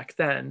stuff back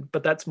then,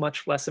 but that's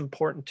much less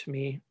important to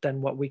me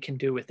than what we can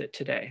do with it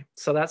today.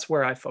 So that's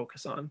where I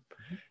focus on.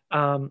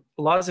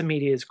 Laws of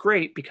media is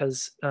great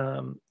because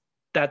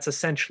that's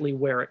essentially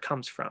where it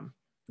comes from.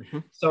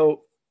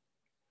 So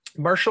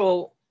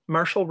Marshall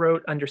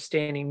wrote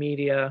Understanding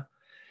Media.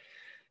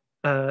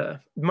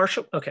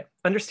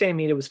 Understanding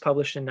Media was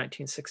published in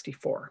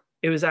 1964.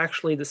 It was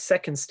actually the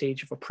second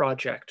stage of a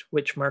project,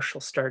 which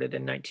Marshall started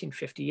in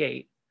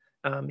 1958.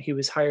 He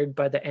was hired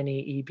by the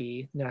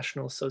NAEB,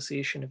 National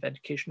Association of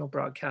Educational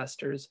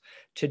Broadcasters,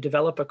 to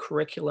develop a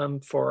curriculum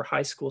for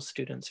high school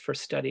students for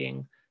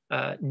studying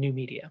new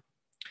media.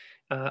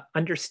 The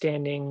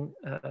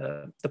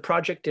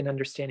project in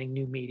Understanding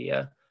New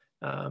Media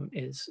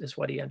is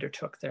what he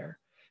undertook there.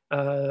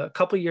 A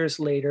couple years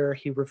later,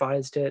 he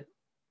revised it,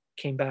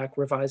 came back,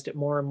 revised it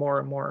more and more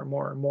and more and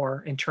more and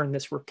more, and turned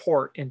this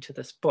report into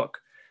this book,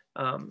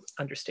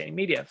 Understanding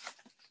Media.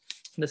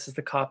 This is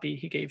the copy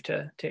he gave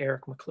to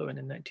Eric McLuhan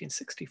in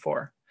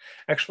 1964.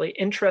 Actually,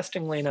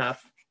 interestingly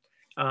enough,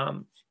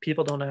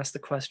 people don't ask the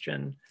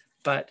question,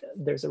 but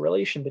there's a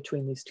relation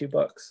between these two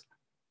books.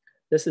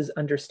 This is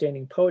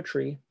Understanding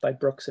Poetry by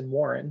Brooks and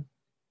Warren.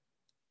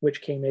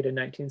 which came out in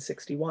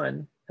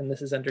 1961. And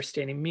this is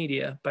Understanding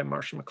Media by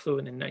Marshall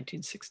McLuhan in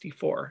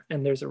 1964.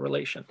 And there's a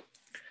relation.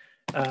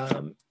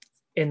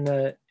 In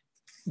the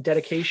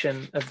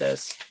dedication of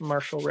this,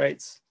 Marshall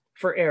writes,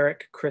 "For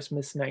Eric,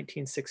 Christmas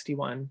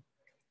 1961,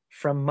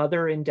 from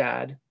Mother and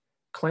Dad,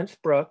 Clint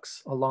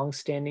Brooks, a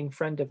long-standing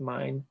friend of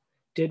mine,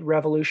 did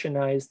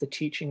revolutionize the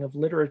teaching of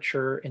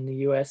literature in the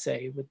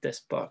USA with this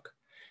book.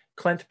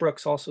 Clint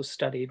Brooks also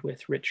studied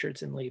with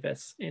Richards and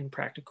Leavis in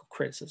practical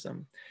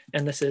criticism.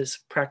 And this is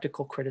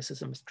practical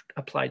criticism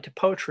applied to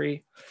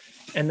poetry.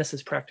 And this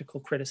is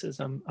practical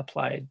criticism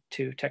applied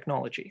to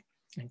technology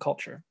and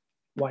culture,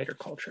 wider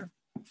culture."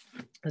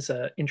 There's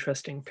an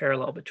interesting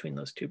parallel between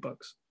those two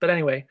books. But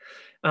anyway,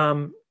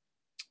 my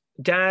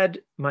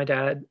dad,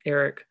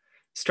 Eric,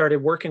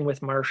 started working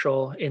with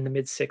Marshall in the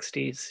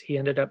mid-60s. He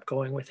ended up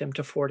going with him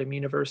to Fordham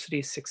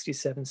University,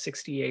 67,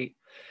 68.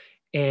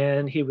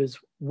 And he was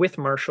with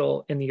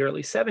Marshall in the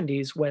early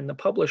 70s when the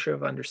publisher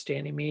of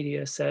Understanding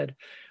Media said,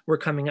 "We're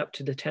coming up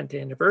to the 10th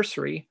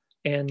anniversary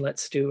and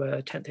let's do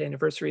a 10th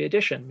anniversary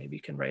edition. Maybe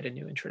you can write a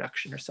new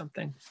introduction or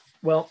something."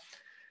 Well,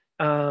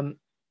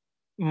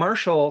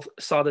 Marshall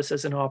saw this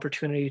as an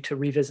opportunity to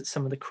revisit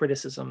some of the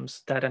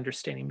criticisms that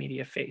Understanding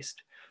Media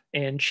faced.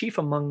 And chief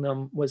among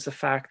them was the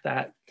fact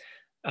that,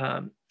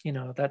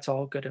 that's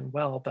all good and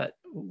well, but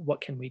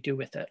what can we do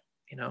with it,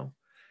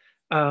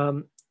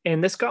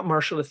 And this got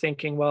Marshall to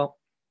thinking, well,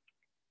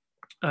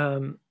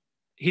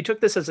 he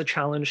took this as a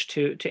challenge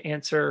to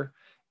answer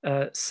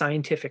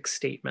scientific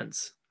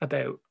statements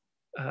about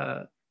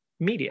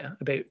media,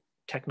 about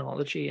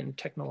technology and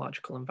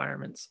technological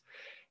environments.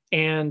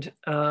 And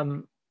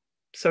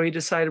so he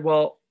decided,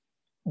 well,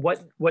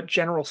 what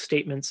general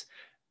statements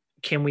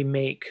can we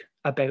make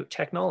about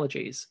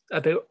technologies,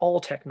 about all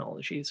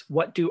technologies?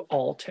 What do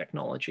all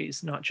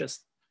technologies, not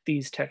just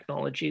these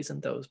technologies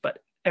and those,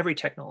 but every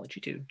technology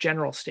do,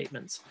 general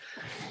statements.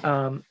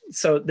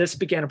 So this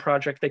began a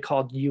project they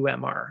called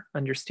UMR,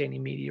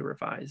 Understanding Media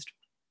Revised,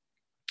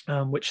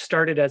 which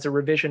started as a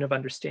revision of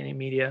Understanding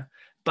Media,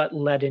 but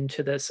led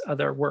into this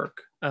other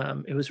work.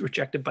 It was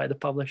rejected by the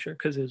publisher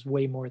because it was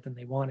way more than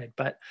they wanted.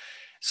 But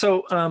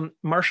so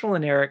Marshall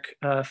and Eric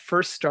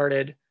first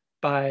started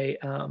by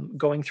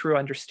going through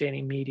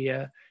Understanding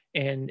Media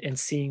and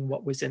seeing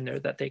what was in there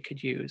that they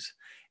could use.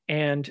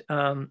 And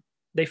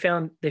they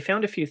found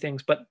a few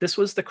things, but this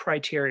was the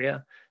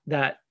criteria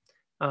that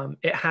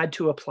it had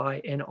to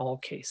apply in all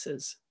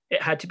cases.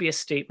 It had to be a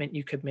statement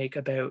you could make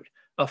about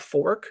a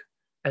fork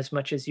as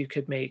much as you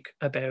could make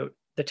about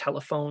the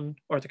telephone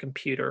or the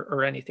computer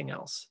or anything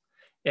else.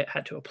 It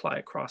had to apply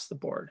across the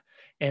board.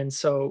 And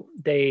so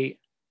a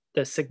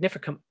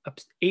significant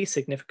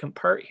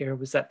part here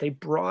was that they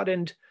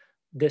broadened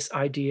this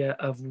idea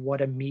of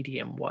what a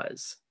medium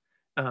was,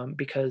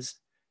 because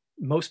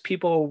most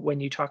people, when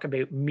you talk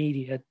about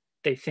media,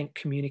 they think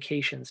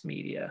communications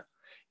media.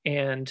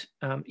 And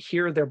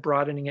here they're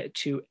broadening it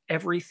to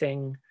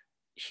everything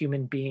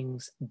human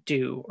beings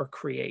do or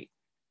create,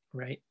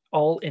 right?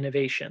 All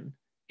innovation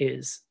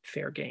is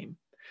fair game.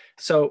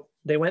 So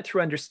they went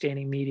through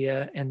Understanding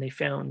Media and they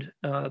found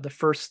the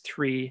first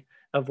three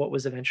of what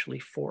was eventually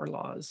 4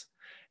 laws.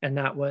 And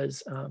that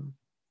was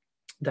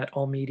that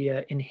all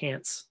media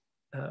enhance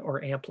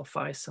or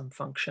amplify some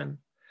function,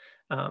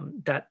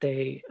 that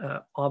they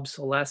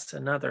obsolesce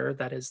another,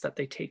 that is that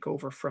they take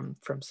over from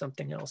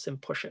something else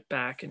and push it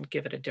back and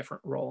give it a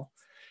different role.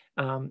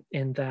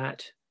 And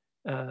that,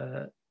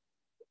 now,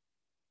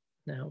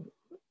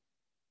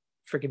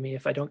 forgive me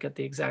if I don't get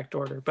the exact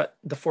order, but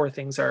the 4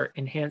 things are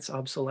enhance,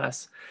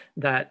 obsolesce,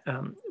 that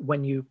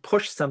when you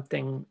push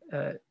something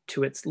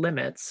to its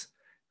limits,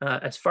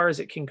 as far as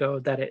it can go,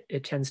 that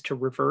it tends to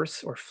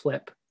reverse or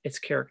flip its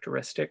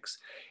characteristics.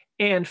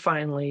 And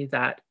finally,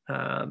 that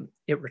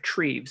it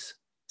retrieves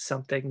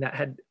something that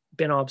had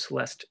been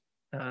obsolesced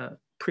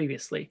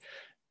previously.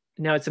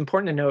 Now, it's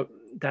important to note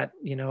that,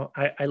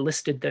 I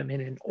listed them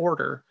in an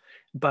order,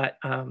 but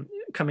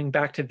coming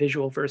back to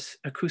visual versus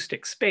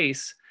acoustic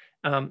space,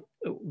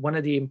 one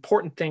of the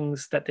important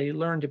things that they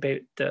learned about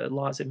the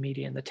laws of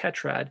media in the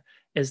tetrad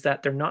is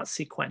that they're not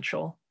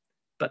sequential,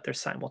 but they're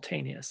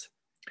simultaneous.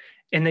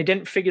 And they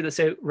didn't figure this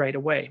out right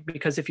away,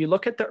 because if you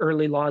look at the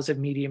early laws of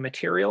media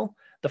material,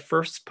 the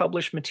first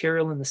published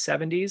material in the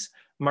 70s,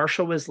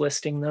 Marshall was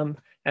listing them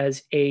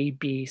as A,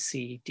 B,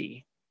 C,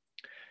 D.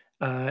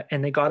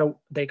 And they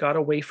got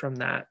away from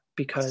that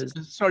because...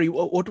 Sorry,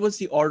 what was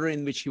the order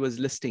in which he was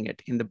listing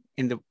it in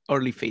the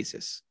early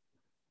phases?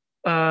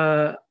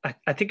 I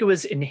think it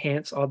was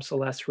enhance,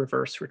 obsolesce,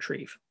 reverse,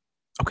 retrieve.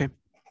 Okay.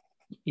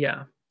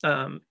 Yeah,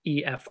 EFRO.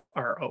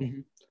 Mm-hmm.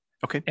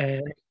 Okay.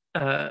 And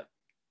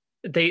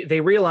they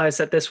realized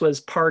that this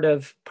was part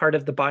of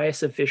the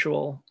bias of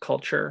visual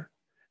culture,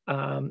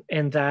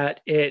 and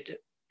that it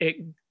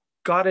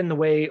got in the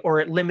way, or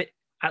it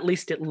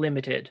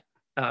limited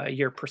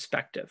your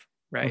perspective,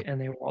 right? Mm-hmm.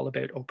 And they were all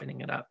about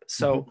opening it up.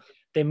 So mm-hmm.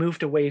 they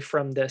moved away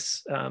from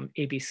this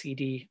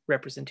ABCD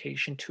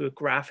representation to a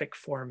graphic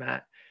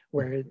format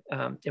where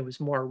it was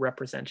more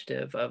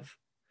representative of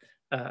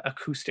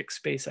acoustic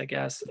space, I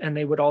guess. And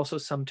they would also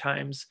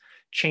sometimes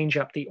change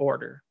up the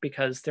order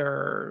because there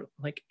are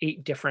like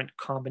 8 different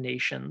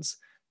combinations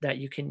that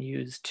you can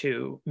use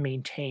to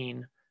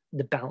maintain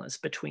the balance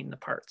between the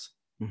parts.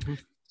 Mm-hmm.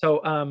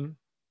 So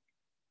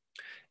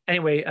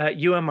anyway,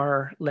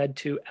 UMR led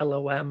to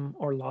LOM,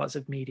 or Laws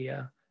of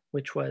Media,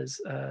 which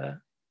was,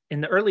 in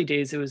the early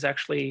days, it was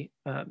actually,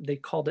 they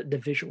called it the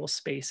Visual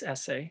Space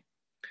Essay.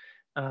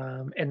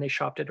 And they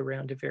shopped it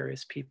around to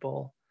various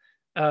people.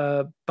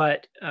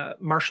 But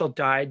Marshall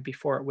died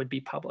before it would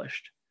be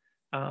published.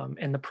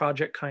 And the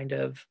project kind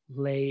of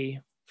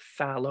lay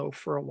fallow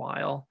for a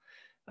while.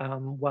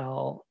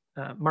 While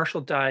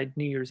Marshall died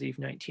New Year's Eve,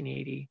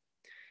 1980.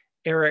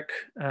 Eric,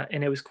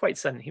 and it was quite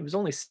sudden, he was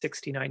only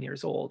 69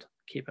 years old,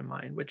 keep in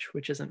mind,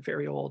 which isn't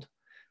very old.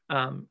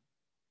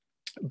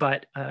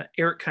 But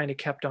Eric kind of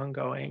kept on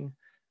going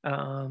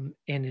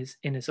in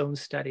his own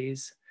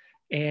studies.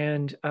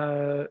 And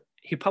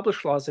he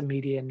published Laws of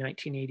Media in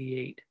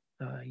 1988,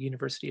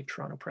 University of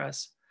Toronto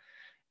Press.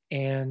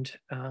 And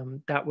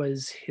that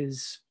was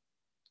his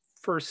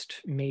first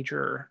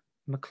major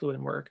McLuhan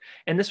work.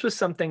 And this was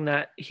something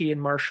that he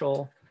and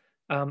Marshall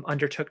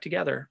undertook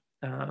together.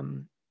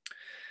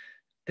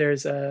 Let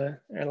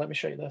me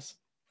show you this.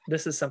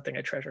 This is something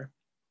I treasure.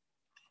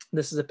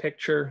 This is a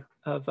picture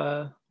of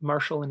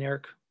Marshall and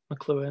Eric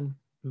McLuhan.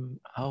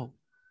 Oh,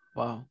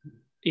 wow.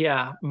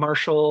 Yeah,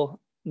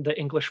 Marshall, the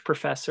English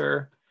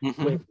professor,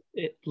 with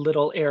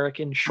little Eric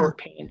in short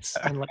pants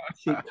and like a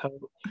suit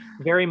coat.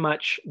 Very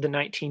much the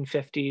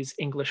 1950s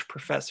English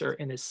professor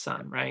and his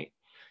son, right?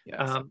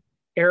 Yes.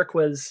 Eric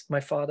my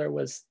father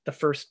was the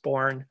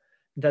firstborn.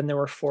 Then there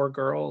were 4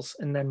 girls,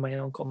 and then my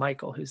uncle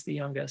Michael, who's the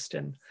youngest.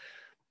 And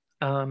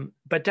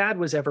but Dad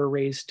was ever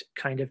raised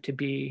kind of to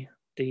be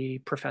the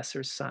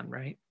professor's son,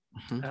 right?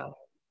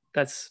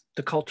 That's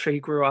the culture he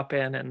grew up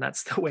in, and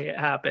that's the way it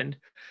happened.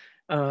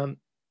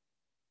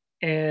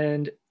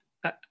 And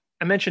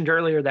I mentioned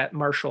earlier that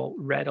Marshall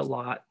read a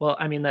lot. Well,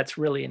 I mean, that's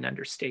really an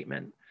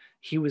understatement.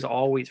 He was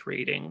always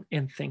reading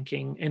and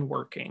thinking and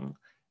working.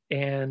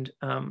 And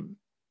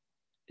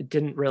it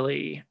didn't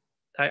really,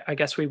 I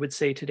guess we would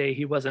say today,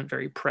 he wasn't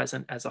very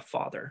present as a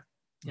father,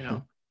 you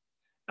know,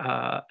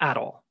 at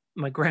all.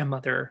 My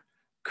grandmother,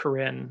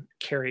 Corinne,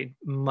 carried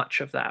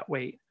much of that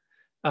weight.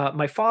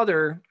 My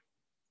father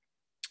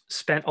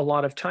spent a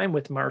lot of time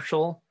with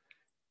Marshall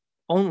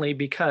only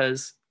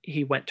because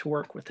he went to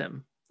work with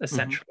him,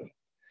 essentially.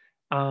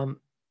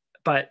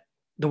 But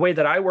the way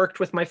that I worked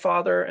with my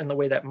father and the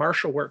way that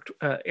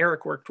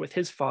Eric worked with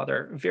his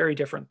father, very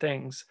different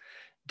things.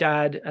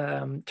 Dad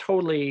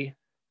totally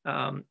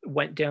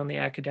went down the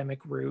academic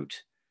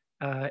route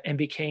and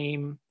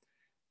became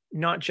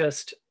not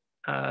just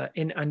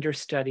an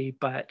understudy,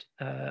 but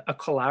a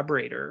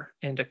collaborator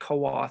and a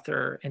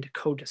co-author and a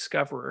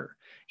co-discoverer.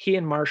 He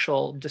and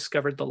Marshall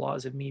discovered the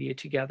laws of media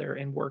together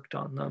and worked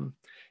on them.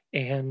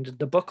 And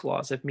the book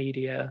Laws of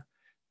Media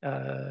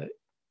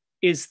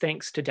is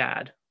thanks to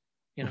Dad.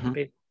 You know,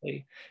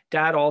 basically,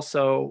 Dad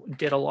also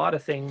did a lot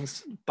of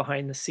things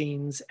behind the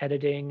scenes,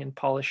 editing and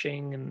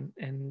polishing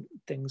and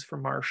things for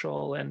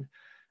Marshall. And,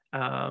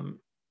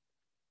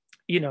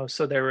 you know,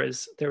 so there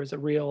was a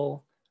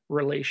real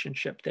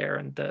relationship there,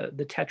 and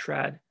the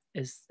tetrad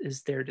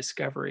is their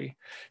discovery.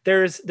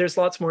 There's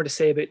lots more to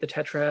say about the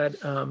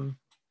tetrad.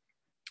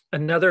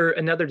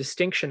 Another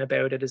distinction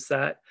about it is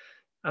that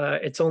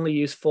it's only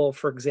useful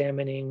for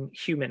examining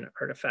human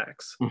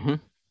artifacts.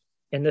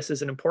 And this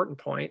is an important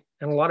point.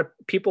 And a lot of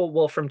people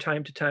will from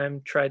time to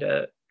time try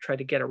to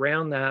get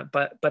around that,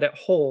 but it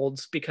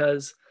holds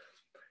because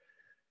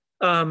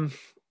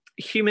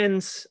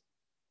humans,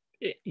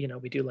 you know,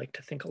 we do like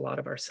to think a lot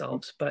of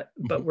ourselves, but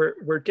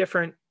we're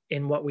different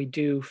in what we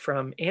do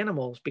from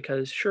animals,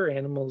 because sure,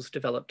 animals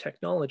develop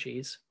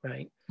technologies,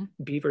 right?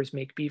 Beavers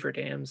make beaver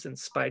dams, and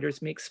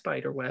spiders make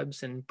spider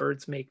webs, and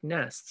birds make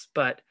nests,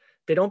 but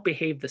they don't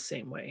behave the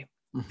same way.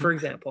 For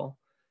example,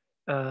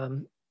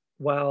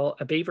 while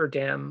a beaver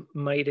dam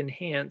might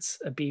enhance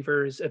a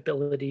beaver's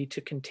ability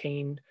to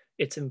contain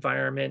its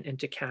environment and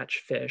to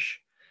catch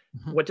fish,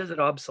 what does it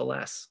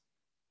obsolesce?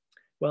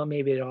 Well,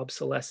 maybe it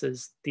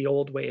obsolesces the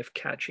old way of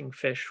catching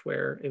fish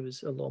where it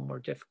was a little more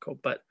difficult.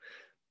 But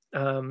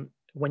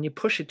when you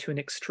push it to an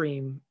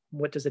extreme,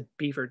 what does a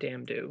beaver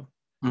dam do?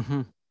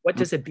 What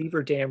does a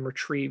beaver dam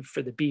retrieve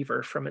for the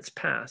beaver from its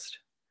past?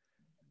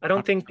 I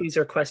don't think these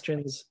are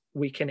questions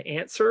we can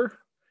answer,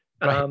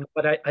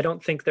 but I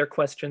don't think they're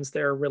questions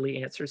there are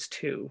really answers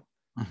to.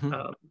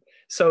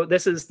 So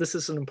this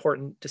is an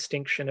important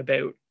distinction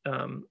about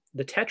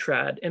the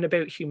tetrad and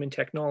about human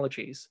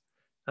technologies,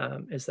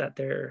 is that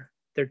they're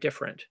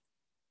different.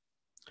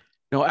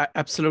 No,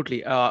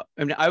 absolutely. I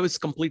mean,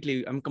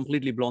 I'm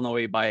completely blown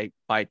away by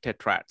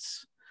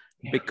tetrads,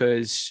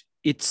 because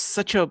it's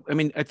such a, I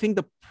mean, I think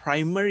the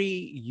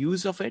primary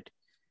use of it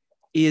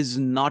is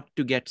not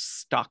to get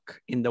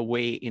stuck in the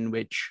way in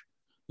which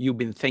you've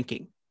been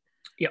thinking.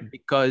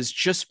 Because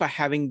just by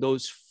having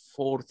those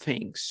 4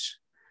 things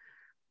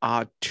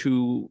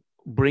to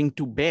bring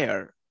to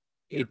bear,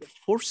 it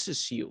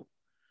forces you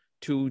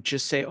to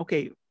just say,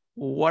 okay,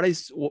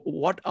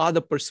 what are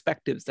the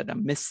perspectives that are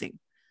missing?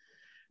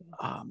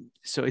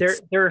 So there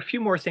are a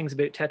few more things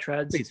about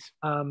tetrads. Please.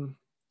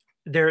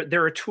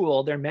 They're a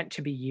tool. They're meant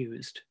to be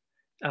used.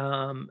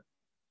 They're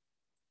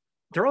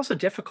also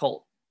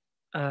difficult.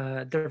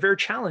 They're very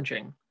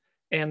challenging,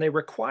 and they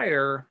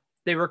require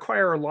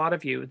a lot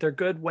of you. They're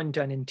good when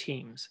done in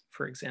teams,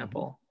 for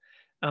example.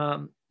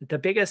 The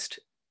biggest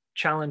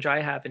challenge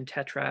I have in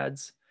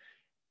tetrads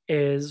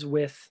is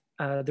with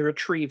the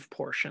retrieve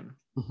portion.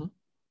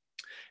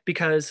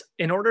 Because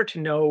in order to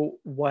know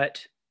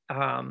what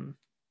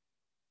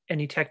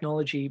any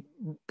technology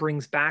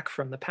brings back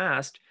from the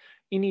past,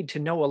 you need to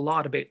know a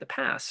lot about the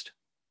past.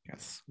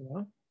 Yes. You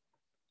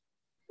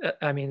know?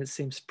 I mean, it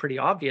seems pretty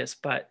obvious,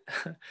 but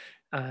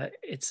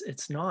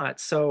it's not.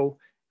 So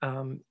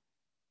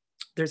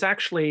there's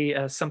actually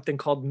something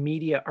called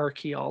media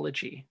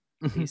archaeology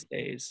these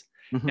days.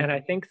 And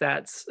I think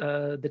that's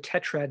the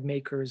tetrad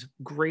maker's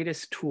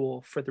greatest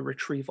tool for the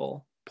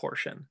retrieval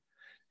portion,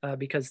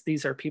 because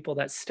these are people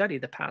that study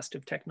the past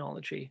of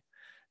technology.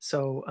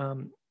 So,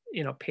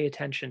 you know, pay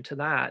attention to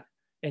that,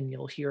 and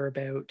you'll hear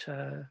about,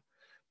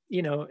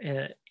 you know,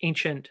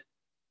 ancient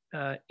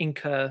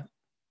Inca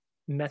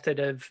method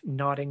of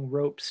knotting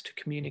ropes to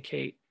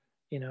communicate,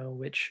 you know,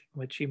 which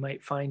you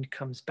might find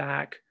comes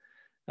back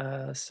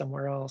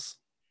somewhere else.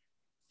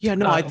 Yeah,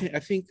 no, I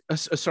think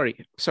sorry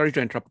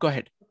to interrupt. Go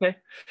ahead. Okay.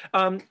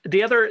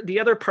 The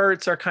other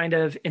parts are kind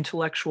of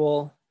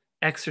intellectual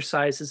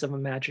exercises of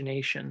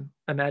imagination.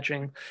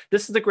 Imagining.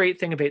 This is the great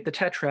thing about the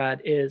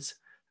tetrad is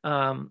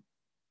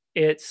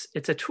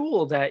it's a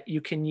tool that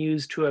you can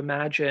use to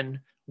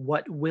imagine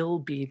what will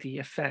be the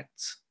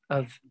effects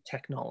of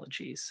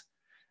technologies.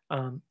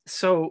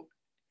 So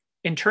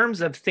in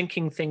terms of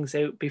thinking things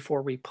out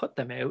before we put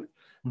them out,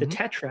 the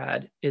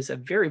tetrad is a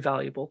very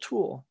valuable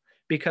tool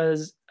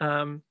because,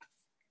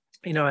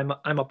 you know,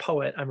 I'm a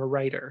poet, I'm a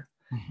writer.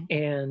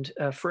 And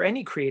for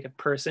any creative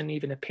person,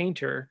 even a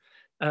painter,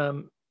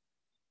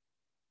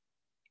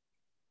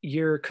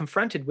 you're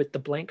confronted with the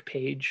blank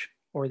page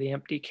or the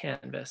empty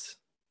canvas.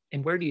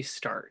 And where do you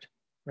start,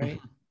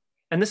 right?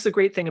 And this is the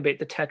great thing about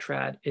the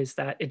tetrad is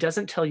that it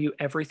doesn't tell you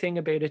everything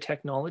about a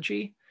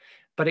technology,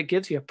 but it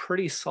gives you a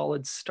pretty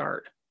solid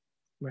start,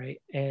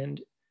 right? And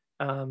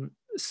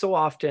so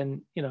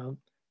often, you know,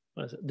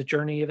 what is it? The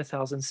journey of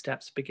 1,000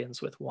 steps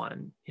begins with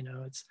one. You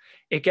know,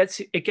 it gets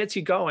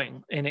you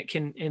going, and it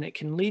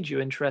can lead you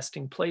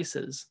interesting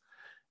places.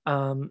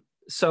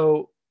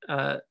 So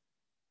the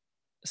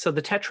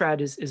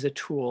tetrad is a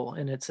tool,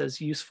 and it's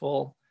as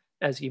useful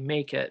as you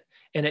make it,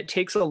 and it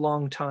takes a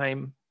long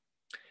time.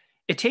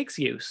 It takes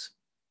use,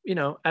 you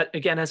know.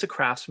 Again, as a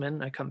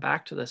craftsman, I come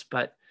back to this,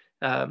 but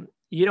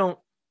you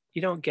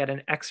don't get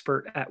an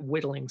expert at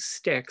whittling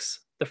sticks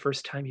the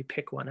first time you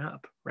pick one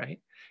up, right?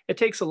 It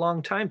takes a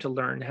long time to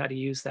learn how to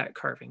use that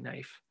carving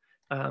knife.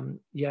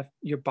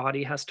 Your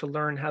body has to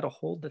learn how to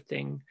hold the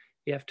thing.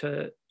 You have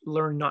to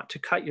learn not to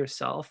cut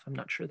yourself. I'm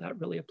not sure that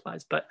really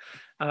applies, but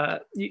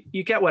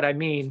you get what I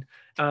mean.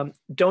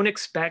 Don't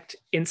expect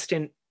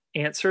instant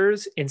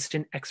answers,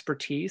 instant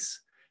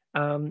expertise.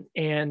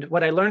 And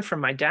what I learned from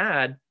my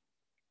dad,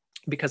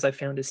 because I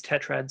found his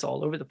tetrads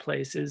all over the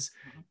place, is,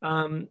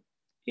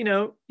 you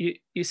know,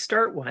 you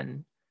start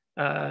one,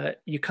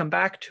 you come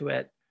back to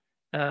it,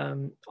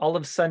 all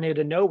of a sudden out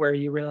of nowhere,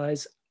 you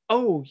realize,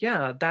 oh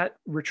yeah, that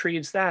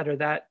retrieves that, or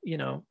that, you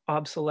know,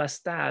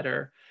 obsoletes that,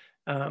 or,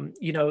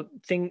 you know,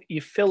 you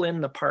fill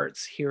in the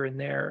parts here and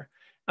there.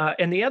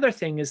 And the other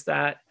thing is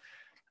that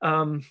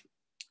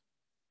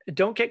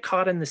don't get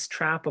caught in this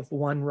trap of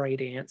one right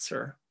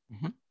answer,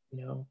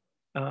 you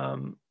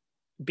know,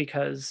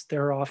 because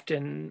there are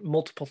often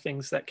multiple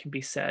things that can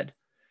be said.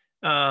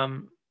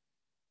 On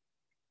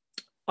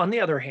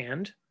the other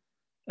hand,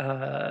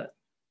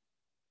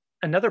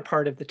 another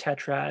part of the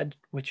tetrad,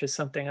 which is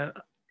something,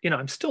 you know,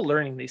 I'm still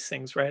learning these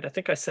things, right? I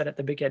think I said at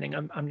the beginning,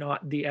 I'm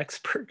not the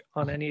expert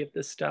on any of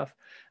this stuff.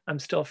 I'm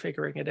still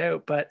figuring it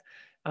out. But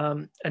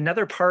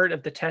another part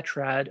of the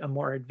tetrad, a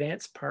more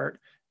advanced part,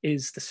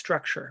 is the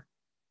structure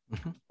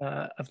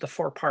of the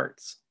 4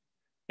 parts.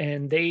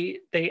 And they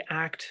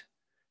act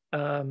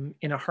in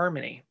a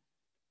harmony,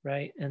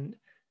 right? And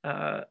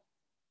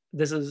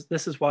this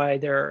is why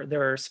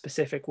there are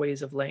specific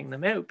ways of laying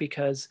them out,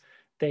 because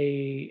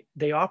they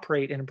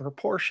operate in a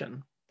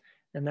proportion,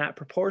 and that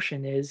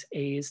proportion is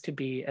A is to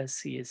B as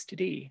C is to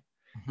D,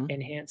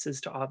 enhances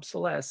to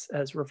obsolesce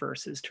as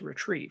reverses to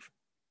retrieve.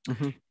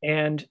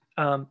 And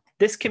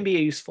this can be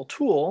a useful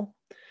tool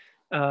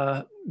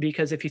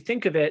because if you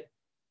think of it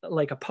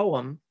like a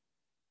poem,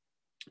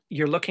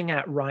 you're looking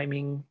at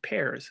rhyming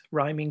pairs,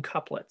 rhyming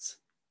couplets.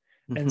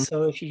 And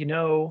so if you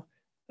know,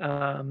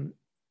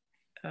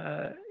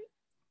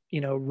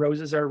 you know,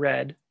 roses are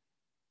red,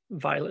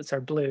 violets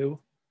are blue,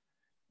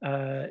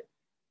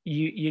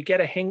 you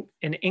get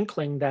an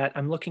inkling that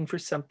I'm looking for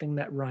something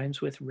that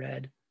rhymes with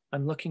red.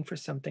 I'm looking for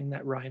something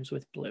that rhymes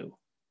with blue,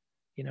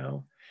 you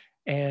know?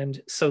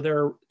 And so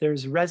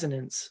there's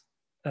resonance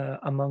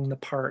among the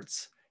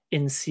parts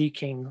in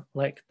seeking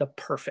like the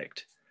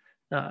perfect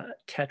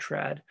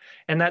tetrad.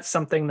 And that's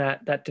something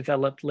that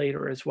developed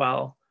later as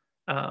well.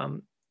 I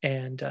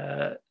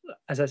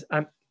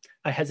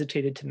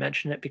hesitated to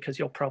mention it because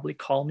you'll probably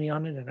call me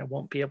on it and I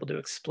won't be able to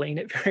explain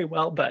it very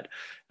well. But,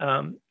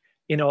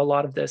 you know, a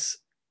lot of this,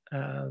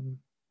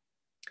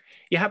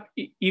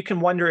 you can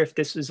wonder if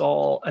this is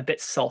all a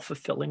bit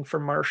self-fulfilling for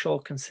Marshall,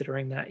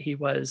 considering that he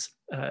was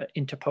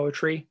into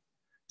poetry.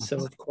 So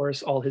of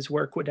course, all his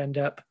work would end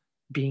up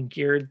being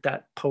geared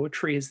that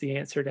poetry is the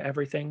answer to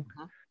everything,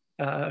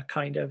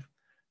 kind of.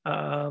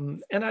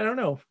 And I don't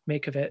know,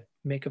 make of it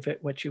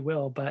what you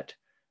will. But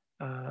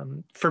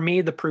for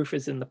me, the proof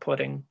is in the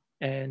pudding,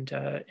 and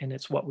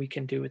it's what we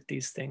can do with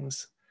these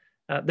things.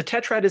 The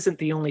tetrad isn't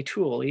the only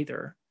tool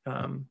either.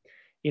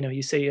 You know,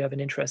 you say you have an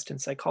interest in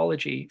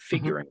psychology,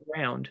 figuring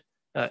ground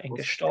in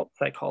Gestalt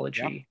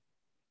psychology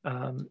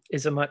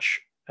is a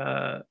much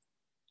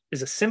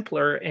is a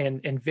simpler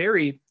and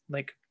very,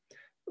 like,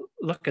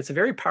 look, it's a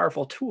very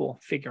powerful tool,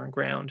 figuring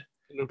ground.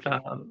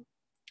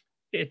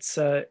 It's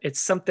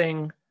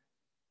something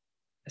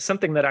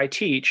that I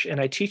teach, and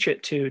I teach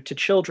it to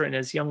children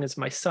as young as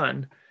my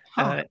son,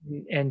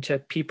 and to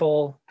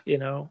people, you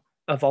know,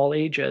 of all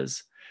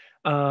ages.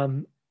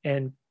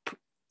 And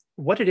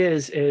what it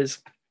is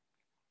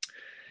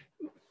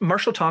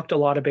Marshall talked a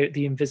lot about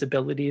the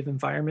invisibility of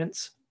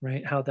environments,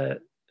 right? How the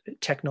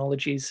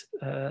technology's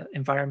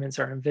environments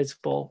are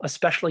invisible,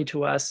 especially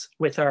to us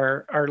with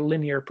our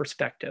linear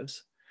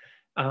perspectives.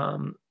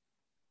 And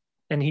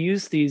he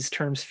used these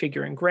terms,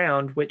 figuring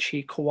ground, which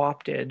he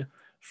co-opted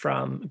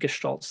from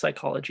Gestalt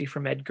psychology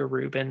from Edgar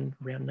Rubin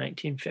around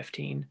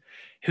 1915,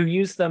 who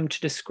used them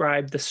to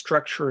describe the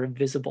structure of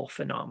visible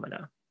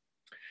phenomena.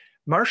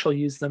 Marshall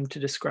used them to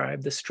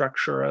describe the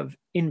structure of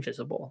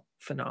invisible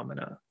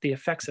phenomena, the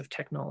effects of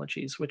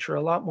technologies, which are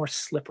a lot more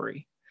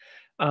slippery.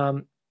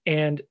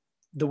 And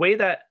the way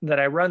that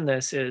I run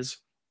this is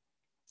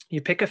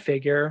you pick a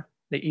figure.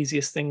 The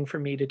easiest thing for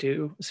me to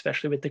do,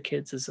 especially with the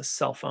kids, is a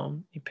cell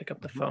phone. You pick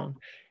up the phone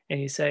and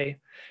you say,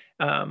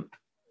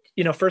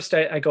 you know, first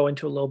I go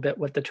into a little bit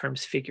what the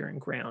terms figure and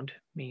ground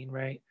mean,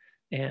 right?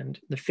 And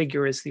the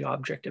figure is the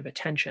object of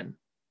attention.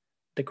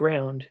 The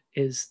ground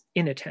is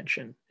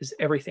inattention, is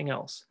everything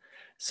else.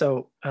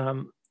 So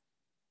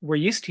we're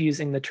used to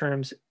using the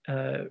terms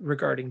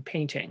regarding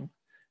painting,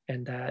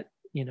 and that,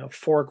 you know,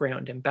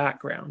 foreground and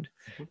background.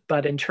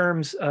 But in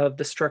terms of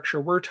the structure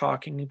we're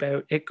talking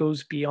about, it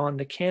goes beyond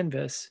the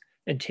canvas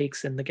and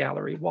takes in the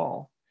gallery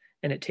wall,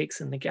 and it takes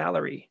in the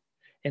gallery,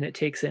 and it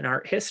takes in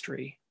art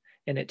history,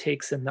 and it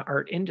takes in the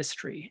art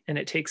industry, and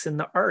it takes in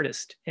the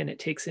artist, and it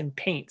takes in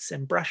paints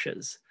and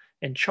brushes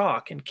and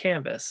chalk and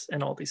canvas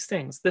and all these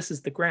things. This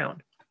is the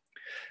ground.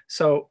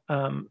 So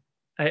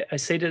I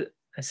say to,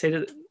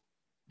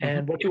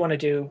 and what you want to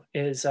do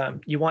is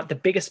you want the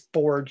biggest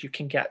board you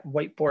can get,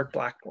 whiteboard,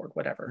 blackboard,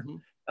 whatever,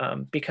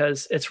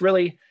 because it's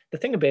really, the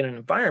thing about an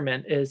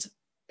environment is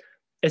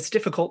it's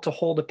difficult to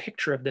hold a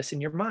picture of this in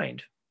your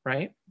mind,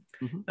 right?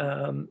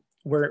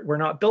 We're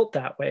not built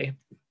that way.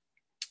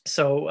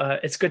 So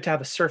it's good to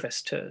have a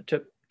surface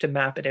to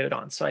map it out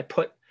on. So I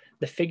put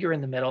the figure in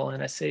the middle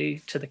and I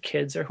say to the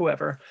kids or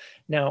whoever,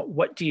 now,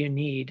 what do you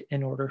need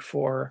in order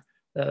for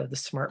the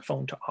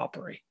smartphone to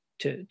operate,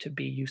 to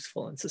be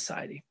useful in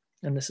society?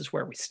 And this is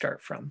where we start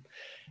from.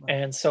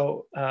 And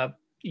so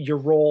your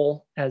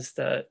role as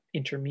the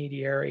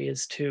intermediary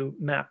is to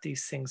map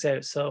these things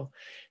out. So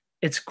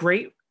it's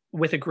great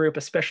with a group,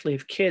 especially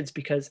of kids,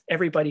 because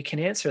everybody can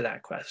answer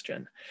that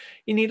question.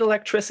 You need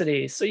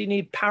electricity, so you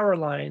need power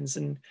lines,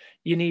 and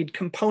you need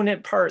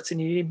component parts, and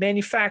you need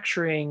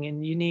manufacturing,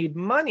 and you need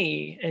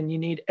money, and you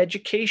need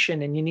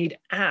education, and you need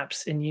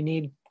apps, and you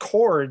need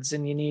cords,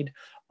 and you need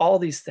all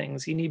these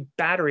things. You need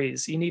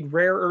batteries, you need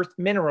rare earth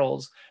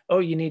minerals. Oh,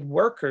 you need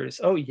workers.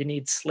 Oh, you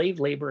need slave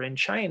labor in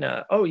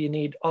China. Oh, you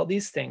need all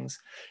these things.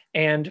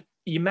 And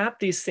you map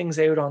these things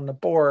out on the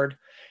board,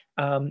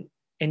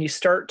 and you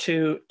start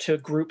to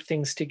group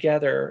things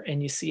together,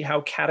 and you see how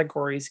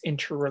categories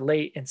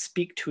interrelate and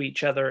speak to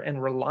each other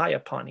and rely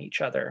upon each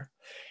other.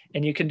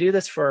 And you can do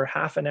this for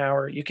half an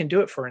hour. You can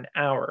do it for an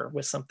hour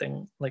with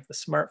something like the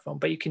smartphone,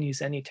 but you can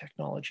use any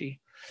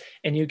technology.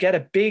 And you get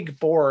a big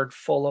board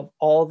full of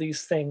all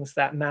these things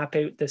that map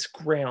out this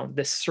ground,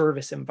 this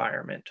service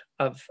environment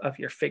of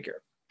your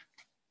figure.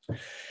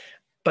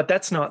 But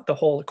that's not the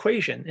whole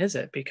equation, is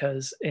it?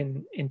 Because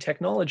in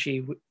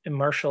technology,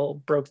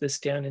 Marshall broke this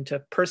down into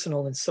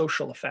personal and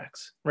social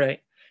effects,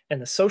 right?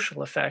 And the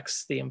social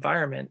effects, the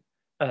environment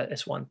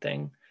is one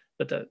thing,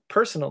 but the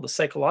personal, the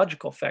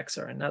psychological effects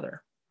are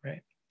another,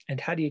 right? And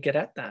how do you get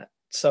at that?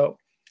 So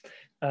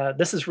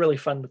this is really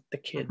fun with the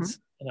kids.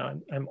 You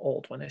know, I'm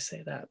old when I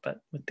say that, but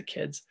with the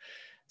kids.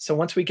 So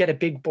once we get a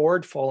big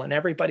board full and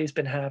everybody's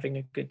been having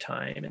a good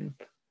time,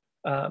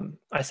 and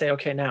I say,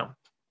 okay, now,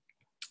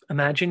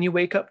 imagine you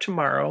wake up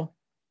tomorrow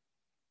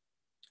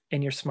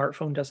and your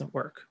smartphone doesn't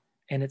work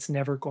and it's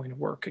never going to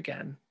work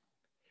again.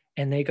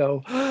 And they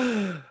go,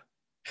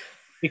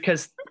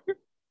 because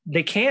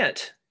they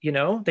can't, you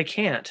know, they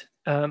can't.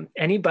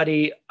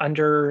 Anybody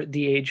under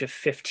the age of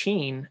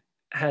 15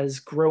 has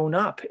grown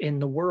up in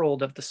the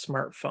world of the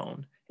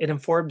smartphone. It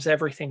informs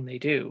everything they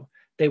do.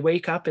 They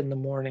wake up in the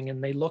morning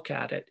and they look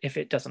at it if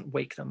it doesn't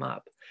wake them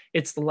up.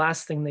 It's the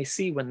last thing they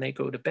see when they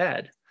go to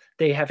bed.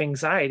 They have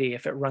anxiety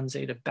if it runs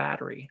out of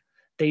battery.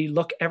 They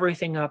look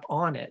everything up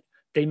on it.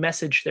 They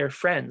message their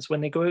friends.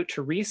 When they go out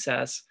to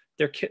recess,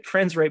 their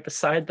friends right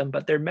beside them,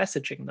 but they're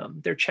messaging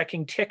them. They're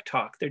checking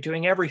TikTok. They're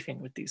doing everything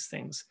with these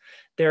things.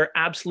 They're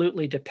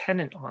absolutely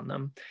dependent on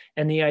them.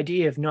 And the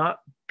idea of not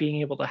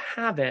being able to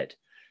have it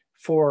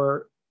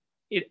for,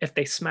 if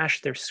they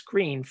smash their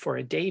screen for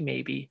a day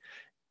maybe,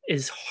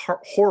 is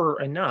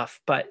horror enough.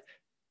 But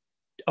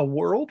a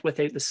world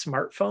without the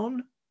smartphone,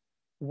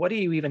 what are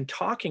you even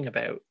talking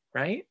about,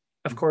 right?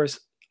 Of course,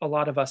 a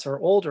lot of us are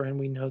older and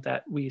we know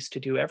that we used to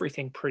do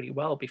everything pretty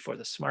well before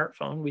the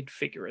smartphone. We'd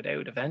figure it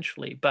out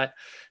eventually. But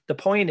the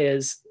point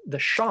is, the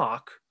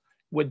shock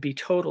would be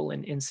total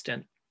and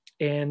instant.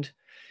 And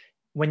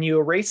when you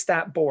erase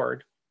that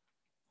board,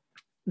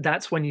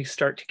 that's when you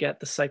start to get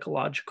the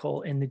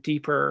psychological and the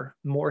deeper,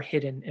 more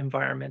hidden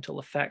environmental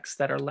effects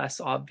that are less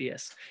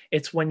obvious.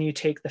 It's when you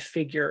take the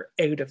figure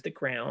out of the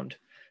ground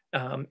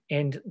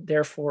and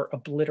therefore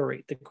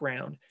obliterate the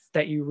ground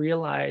that you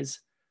realize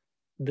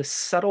the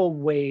subtle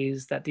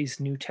ways that these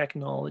new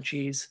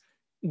technologies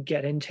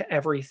get into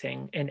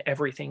everything and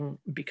everything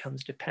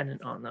becomes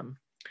dependent on them.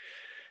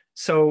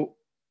 So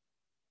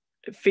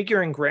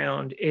figuring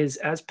ground is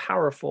as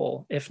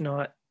powerful, if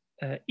not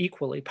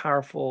equally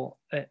powerful,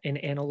 an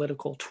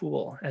analytical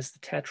tool as the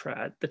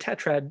tetrad. The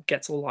tetrad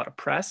gets a lot of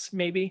press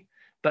maybe,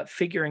 but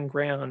figuring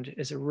ground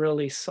is a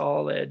really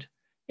solid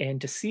and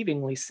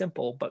deceivingly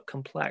simple but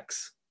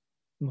complex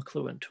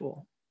McLuhan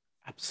tool.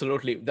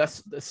 Absolutely.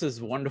 This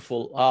is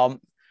wonderful.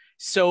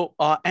 So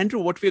Andrew,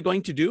 what we're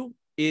going to do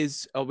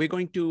is we're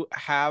going to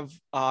have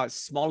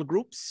small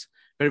groups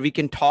where we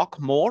can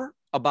talk more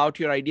about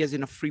your ideas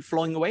in a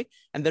free-flowing way,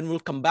 and then we'll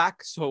come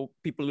back so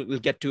people will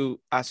get to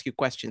ask you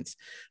questions.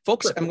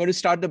 Folks, sure. I'm going to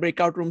start the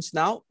breakout rooms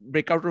now.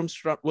 Breakout rooms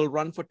will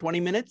run for 20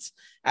 minutes.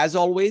 As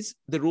always,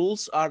 the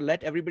rules are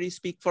let everybody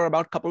speak for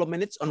about a couple of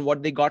minutes on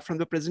what they got from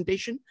the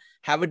presentation,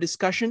 have a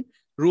discussion.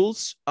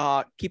 Rules,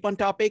 keep on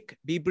topic,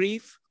 be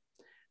brief,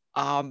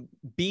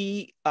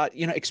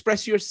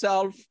 express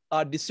yourself,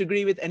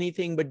 disagree with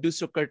anything, but do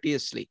so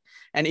courteously.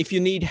 And if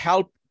you need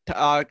help,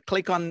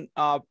 click on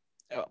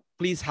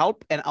please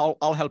help, and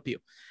I'll help you.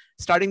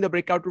 Starting the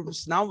breakout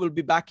rooms now. We'll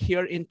be back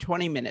here in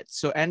 20 minutes.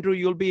 So Andrew,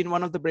 you'll be in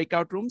one of the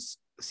breakout rooms.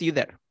 See you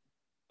there.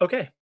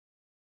 Okay.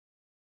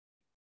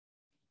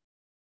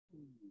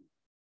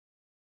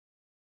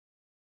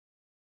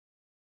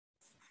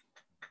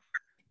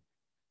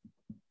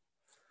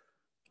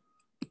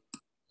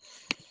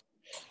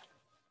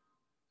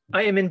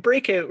 I am in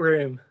breakout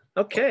room.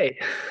 Okay.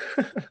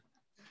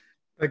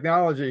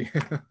 Technology.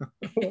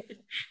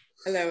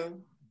 Hello.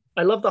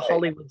 I love the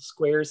Hollywood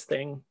Squares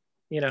thing,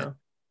 you know.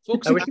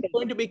 Folks, I'm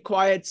going to be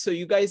quiet, so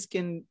you guys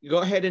can go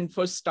ahead and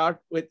first start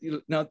with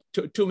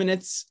 2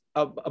 minutes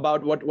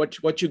about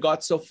what you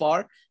got so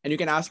far, and you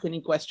can ask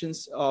any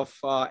questions of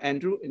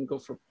Andrew and go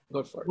for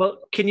it. Well,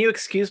 can you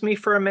excuse me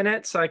for a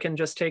minute so I can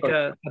just take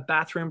a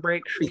bathroom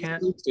break?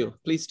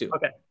 Please do.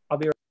 Okay, I'll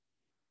be right.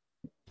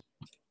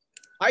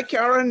 Hi,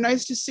 Karen.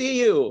 Nice to see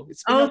you.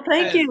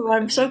 Thank you.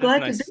 I'm so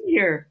glad to be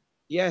here.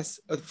 Yes.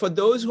 For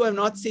those who have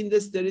not seen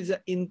this, there is an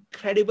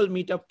incredible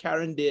meetup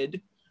Karen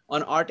did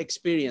on art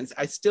experience.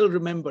 I still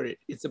remember it.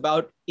 It's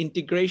about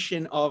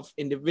integration of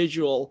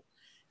individual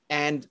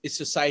and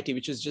society,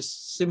 which is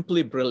just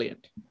simply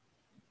brilliant.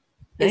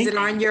 Is it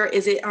on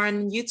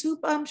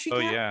YouTube, Shrikant? Oh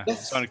yeah,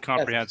 yes. It's on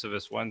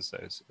Comprehensivist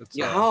Wednesdays.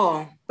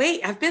 Oh,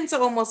 wait, I've been to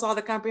almost all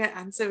the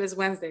Comprehensivist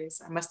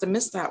Wednesdays. I must have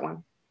missed that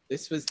one.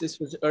 This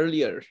was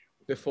earlier,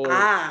 before.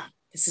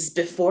 This is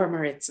before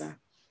Maritza.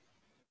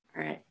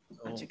 All right,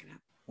 I'll check it out.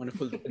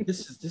 Wonderful.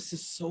 This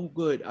is so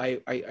good. I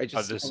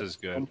just. This is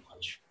good. So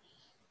much.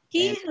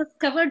 He has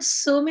covered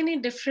so many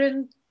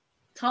different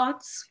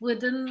thoughts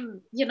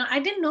within, I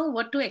didn't know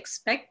what to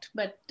expect,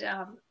 but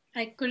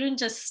I couldn't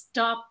just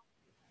stop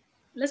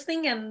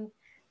listening, and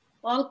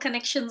all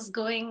connections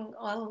going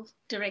all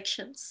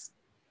directions.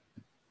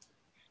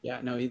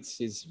 Yeah, no,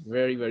 it's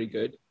very, very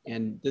good.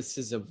 And this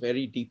is a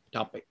very deep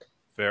topic.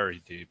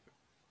 Very deep.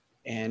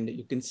 And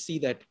you can see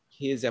that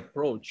his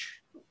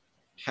approach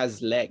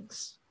has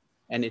legs,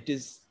 and it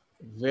is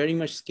very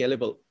much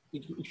scalable.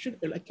 You should,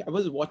 I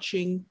was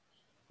watching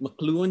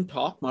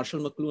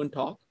Marshall McLuhan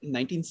talk in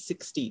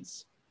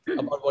 1960s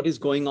about what is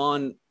going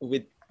on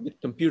with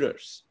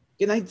computers.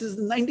 This is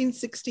the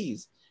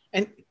 1960s.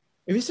 And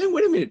if you're saying,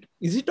 wait a minute,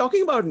 is he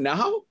talking about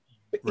now?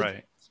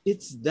 Right.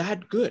 It's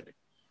that good,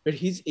 but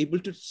he's able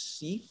to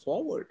see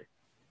forward.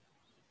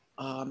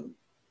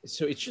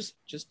 So it's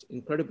just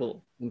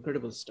incredible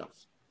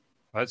stuff.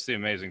 That's the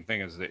amazing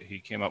thing, is that he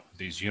came up with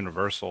these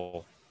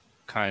universal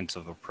kinds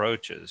of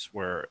approaches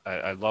where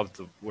I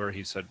loved where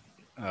he said,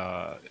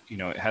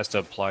 it has to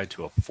apply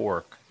to a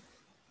fork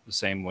the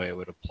same way it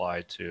would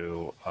apply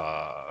to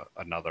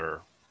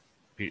another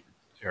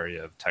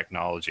area of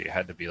technology. It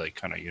had to be like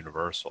kind of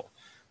universal.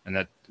 And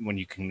that when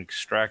you can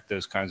extract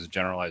those kinds of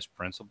generalized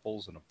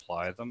principles and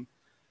apply them,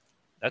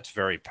 that's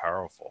very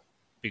powerful,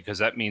 because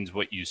that means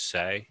what you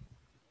say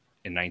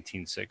in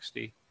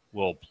 1960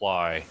 will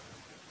apply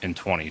in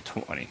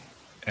 2020.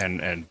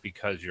 And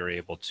because you're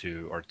able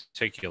to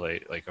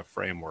articulate like a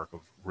framework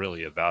of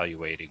really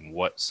evaluating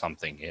what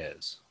something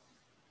is.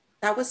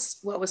 That was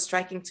what was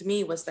striking to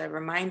me, was the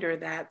reminder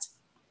that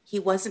he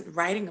wasn't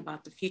writing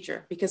about the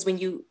future, because when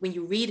you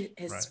read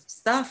his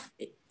stuff,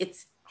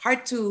 it's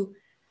hard to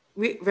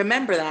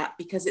remember that,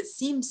 because it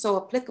seems so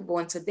applicable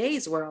in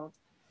today's world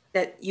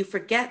that you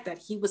forget that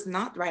he was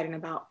not writing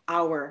about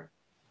our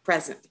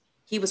present.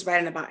 He was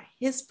writing about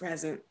his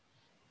present.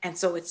 And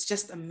so it's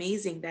just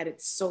amazing that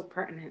it's so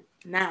pertinent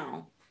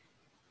now.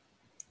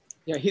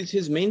 Yeah,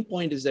 his main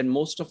point is that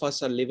most of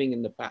us are living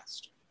in the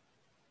past.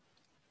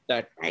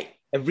 That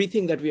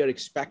everything that we are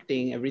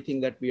expecting, everything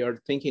that we are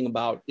thinking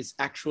about is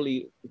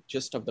actually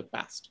just of the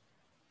past.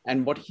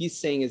 And what he's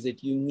saying is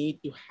that you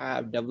need to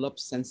have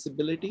developed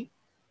sensibility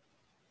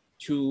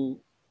to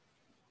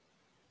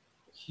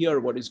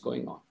hear what is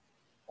going on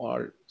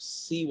or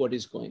see what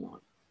is going on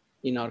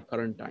in our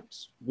current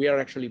times. We are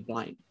actually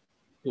blind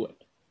to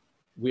it.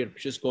 We're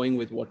just going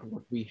with what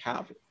we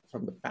have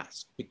from the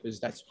past, because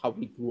that's how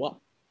we grew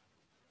up.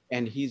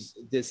 And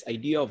this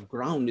idea of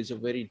ground is a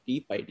very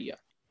deep idea,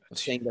 of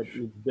saying that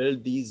you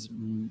build these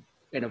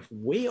kind of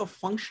way of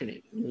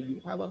functioning.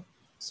 You have a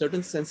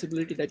certain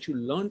sensibility that you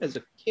learned as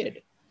a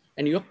kid,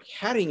 and you're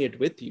carrying it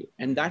with you.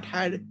 And that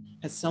has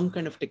some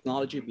kind of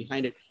technology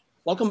behind it.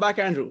 Welcome back,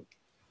 Andrew.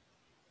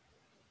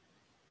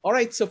 All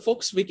right, so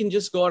folks, we can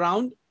just go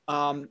around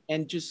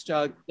and just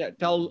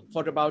tell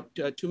for about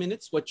 2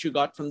 minutes what you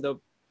got from the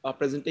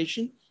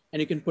presentation, and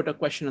you can put a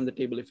question on the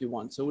table if you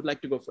want. So who would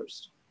like to go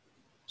first?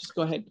 Just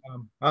go ahead.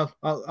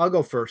 I'll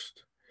go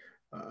first.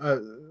 Let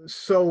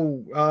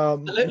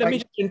me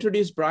just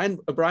introduce Brian.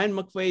 Brian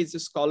McVeigh is a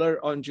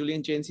scholar on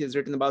Julian Jaynes. He has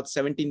written about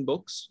 17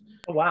 books.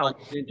 Oh, wow.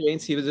 Julian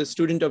Jaynes. He was a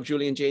student of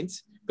Julian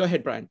Jaynes. Go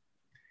ahead, Brian.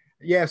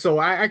 Yeah, so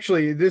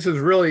this is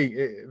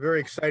really very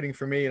exciting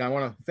for me, and I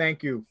want to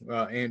thank you,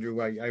 Andrew.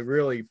 I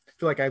really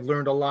feel like I've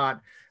learned a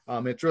lot.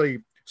 It's really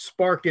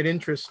sparked an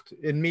interest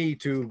in me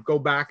to go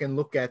back and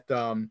look at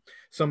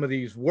some of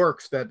these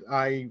works that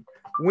I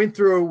went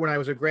through when I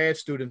was a grad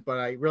student, but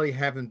I really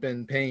haven't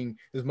been paying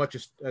as much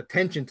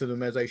attention to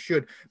them as I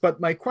should.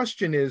 But my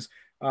question is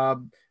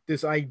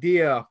this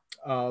idea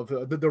of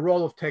the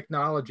role of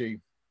technology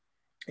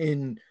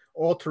in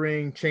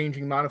altering,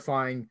 changing,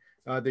 modifying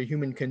the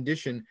human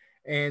condition,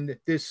 and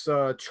this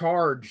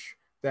charge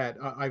that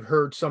I've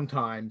heard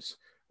sometimes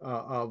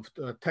of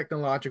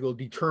technological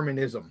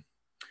determinism.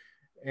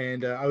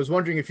 And I was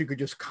wondering if you could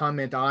just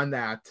comment on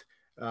that,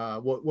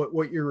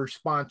 what your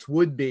response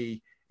would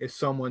be if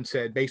someone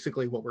said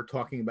basically what we're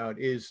talking about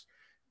is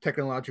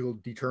technological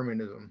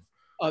determinism.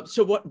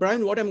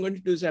 Brian, what I'm going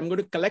to do is I'm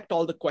going to collect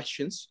all the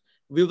questions.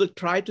 We will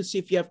try to see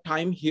if you have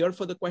time here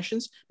for the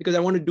questions, because I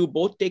want to do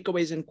both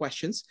takeaways and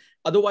questions.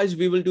 Otherwise,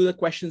 we will do the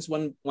questions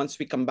once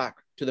we come back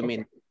to the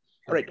main.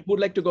 All right, who would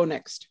like to go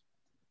next?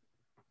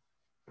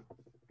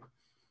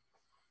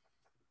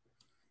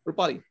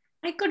 Rupali.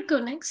 I could go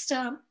next.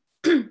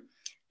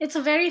 It's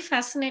a very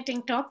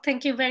fascinating talk.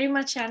 Thank you very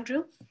much,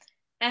 Andrew.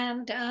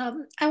 And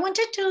I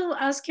wanted to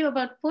ask you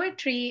about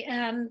poetry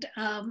and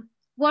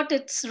what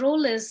its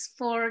role is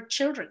for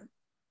children.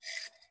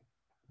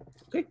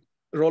 Okay,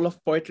 role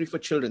of poetry for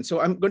children.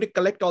 So I'm going to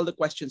collect all the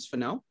questions for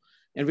now,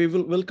 and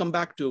we'll come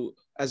back to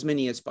as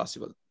many as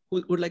possible.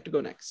 Who would like to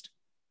go next?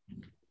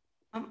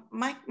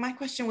 My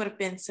question would have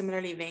been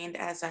similarly veined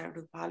as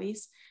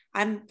Rupali's.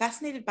 I'm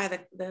fascinated by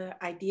the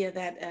idea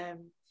that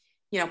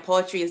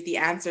poetry is the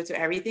answer to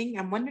everything.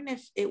 I'm wondering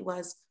if it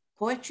was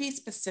poetry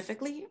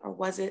specifically, or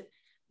was it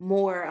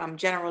more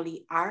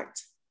generally art?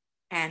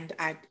 And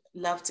I'd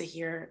love to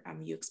hear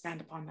you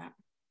expand upon that.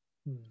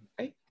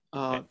 Okay,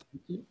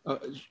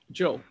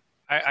 Joe.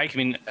 I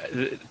mean,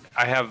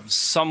 I have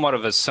somewhat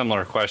of a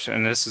similar question,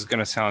 and this is going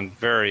to sound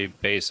very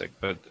basic,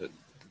 but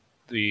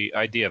the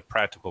idea of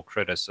practical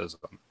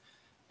criticism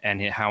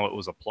and how it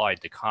was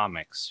applied to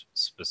comics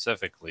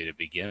specifically to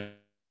begin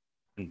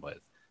with.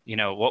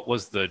 What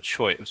was the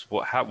choice?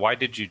 Why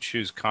did you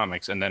choose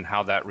comics, and then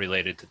how that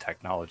related to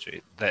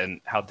technology,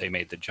 then how they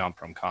made the jump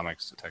from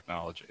comics to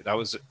technology? That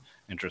was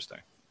interesting.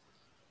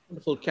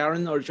 Wonderful.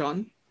 Karen or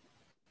John?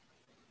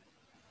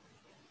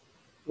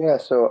 Yeah,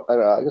 so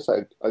I guess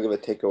I'll give a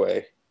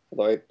takeaway,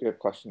 although I do have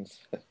questions.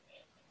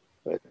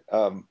 But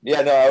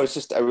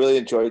I really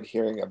enjoyed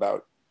hearing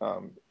about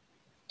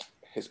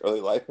his early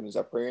life and his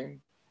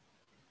upbringing.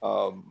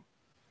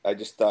 I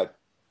just thought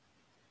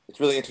it's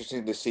really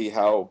interesting to see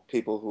how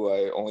people who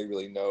I only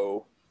really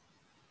know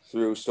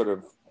through sort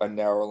of a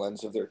narrow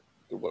lens of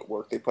what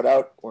work they put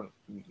out, or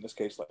in this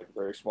case, like a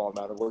very small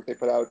amount of work they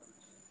put out,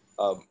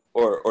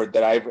 or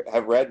that I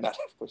have read. Not,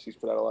 of course, he's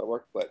put out a lot of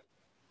work, but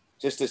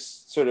just to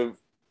sort of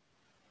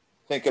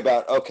think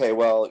about, okay,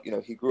 well,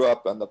 he grew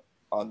up in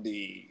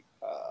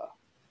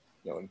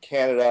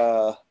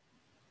Canada,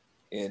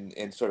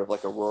 in sort of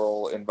like a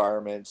rural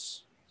environment,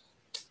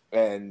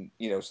 and,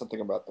 you know,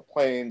 something about the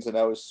planes. And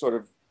I was sort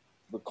of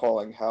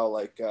recalling how,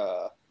 like,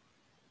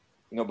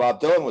 you know,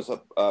 Bob Dylan was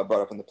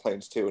brought up in the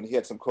planes too. And he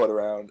had some quote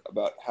around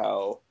about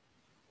how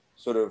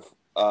sort of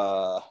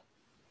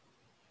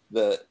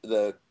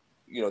the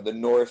you know, the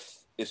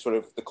North is sort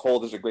of, the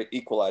cold is a great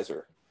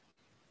equalizer.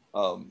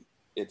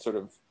 It sort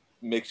of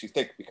makes you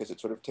think, because it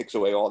sort of takes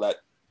away all that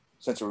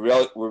sense of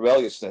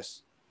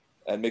rebelliousness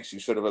and makes you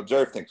sort of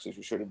observe things, because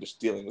you're sort of just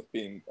dealing with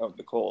being out in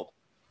the cold.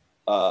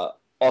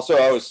 Also,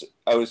 I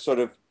was sort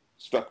of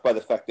struck by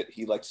the fact that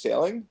he liked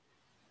sailing,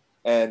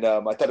 and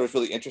I thought it was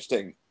really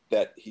interesting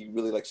that he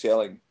really liked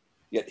sailing,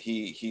 yet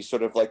he's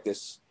sort of like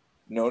this,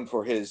 known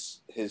for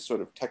his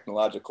sort of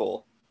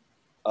technological,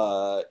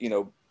 you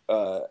know,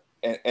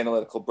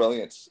 analytical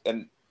brilliance.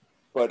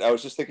 But I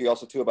was just thinking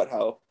also too about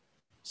how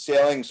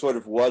sailing sort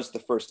of was the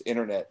first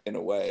internet in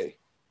a way.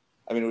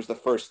 I mean, it was the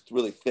first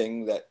really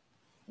thing that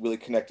really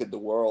connected the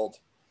world,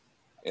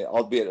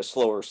 albeit at a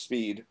slower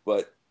speed.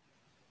 But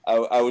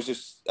I was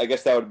just, I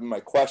guess that would be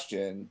my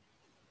question,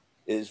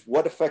 is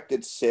what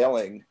affected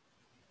sailing?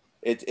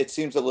 It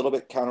seems a little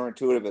bit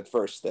counterintuitive at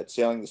first that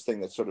sailing, this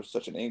thing that's sort of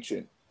such an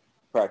ancient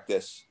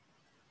practice,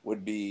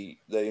 would be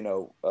the, you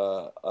know,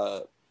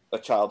 a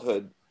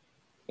childhood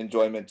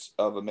enjoyment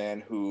of a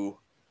man who,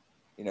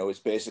 you know, is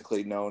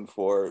basically known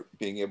for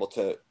being able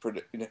to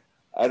predict, you know,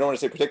 I don't want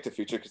to say predict the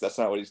future, because that's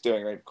not what he's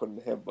doing, right, according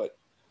to him, but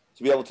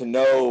to be able to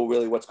know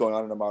really what's going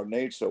on in the modern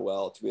age so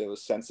well, to be able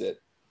to sense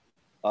it.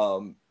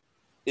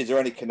 Is there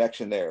any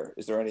connection there?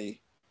 Is there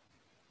any,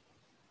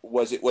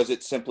 was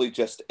it simply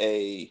just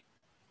a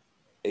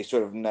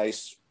sort of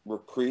nice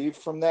reprieve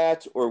from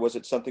that, or was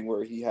it something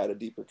where he had a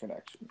deeper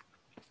connection?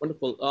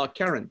 Wonderful.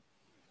 Karen.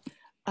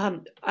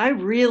 I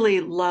really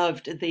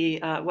loved the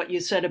what you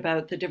said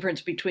about the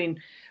difference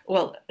between,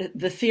 well,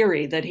 the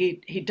theory that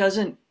he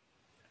doesn't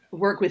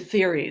work with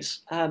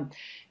theories,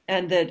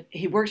 and that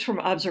he works from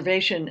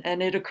observation.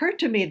 And it occurred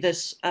to me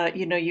this,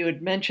 you know, you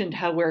had mentioned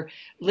how we're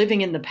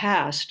living in the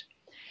past,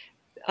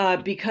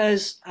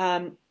 because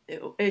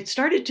it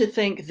started to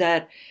think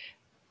that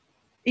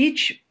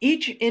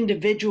each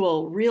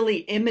individual really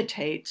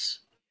imitates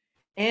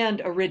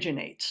and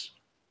originates.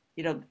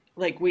 You know,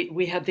 like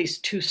we have these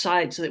two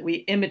sides that we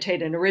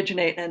imitate and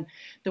originate. And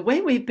the way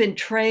we've been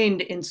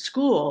trained in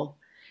school,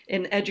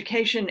 in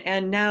education,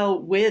 and now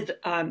with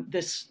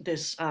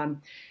this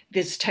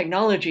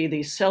technology,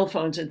 these cell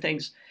phones and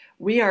things,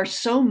 we are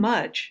so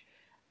much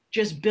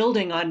just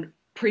building on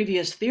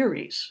previous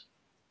theories.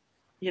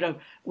 You know,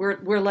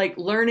 we're like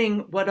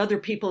learning what other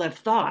people have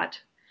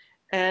thought,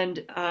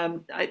 and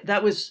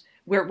that was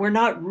where we're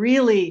not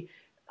really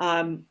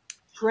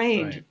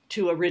trained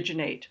to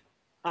originate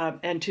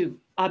and to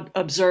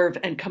observe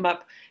and come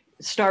up,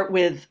 start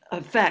with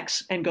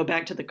effects and go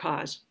back to the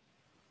cause.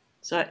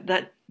 So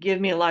that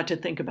gave me a lot to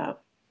think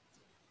about.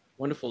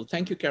 Wonderful.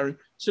 Thank you, Karen.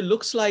 So it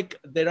looks like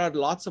there are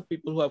lots of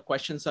people who have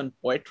questions on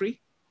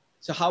poetry.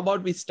 So how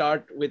about we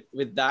start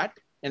with that,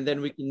 and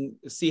then we can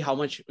see how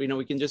much, you know,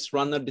 we can just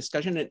run the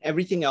discussion, and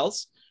everything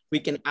else we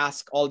can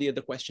ask all the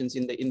other questions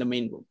in the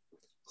main room.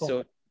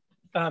 Cool.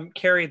 So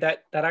Carrie,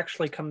 that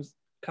actually comes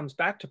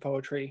back to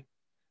poetry,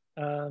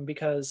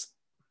 because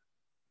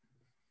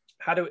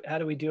how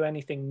do we do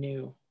anything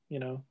new, you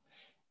know?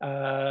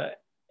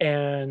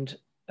 And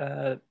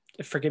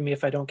forgive me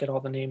if I don't get all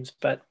the names,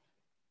 but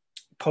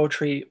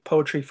poetry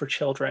for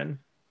children,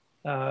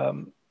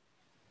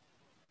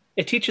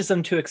 it teaches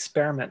them to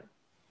experiment,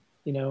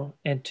 you know,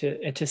 and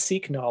to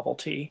seek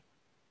novelty.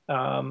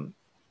 I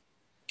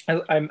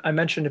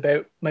mentioned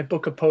about my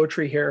book of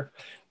poetry here.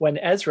 When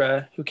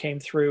Ezra, who came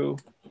through,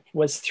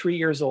 was 3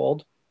 years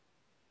old,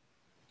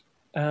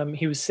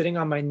 he was sitting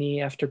on my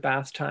knee after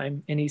bath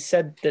time, and he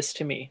said this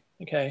to me,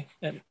 okay?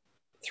 And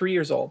 3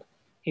 years old,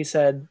 he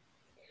said,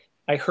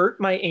 "I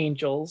hurt my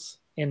angels,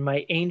 and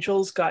my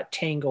angels got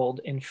tangled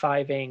in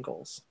 5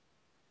 angles."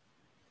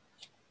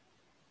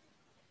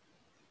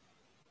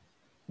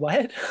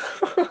 What?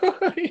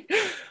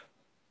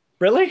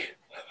 Really?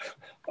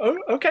 Oh,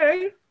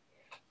 okay.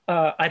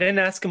 I didn't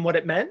ask him what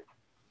it meant.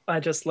 I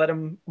just let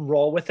him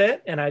roll with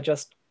it, and I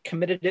just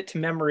committed it to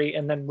memory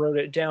and then wrote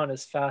it down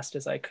as fast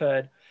as I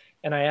could.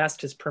 And I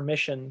asked his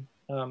permission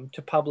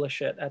to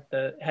publish it at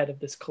the head of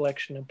this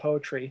collection of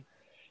poetry.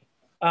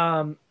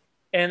 And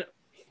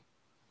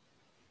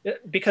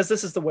because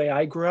this is the way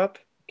I grew up,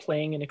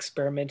 playing and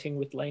experimenting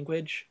with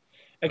language.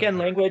 Again,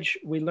 language,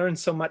 we learn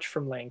so much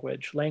from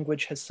language.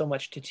 Language has so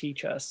much to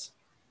teach us.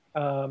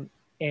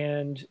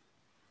 And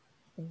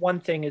one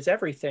thing is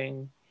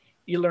everything.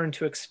 You learn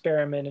to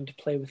experiment and to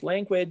play with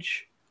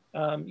language.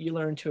 You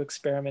learn to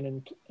experiment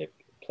and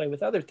play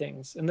with other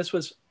things. And this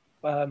was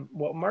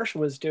what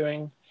Marshall was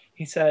doing.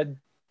 He said,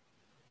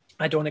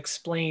 "I don't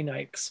explain, I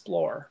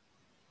explore."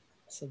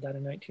 I said that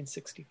in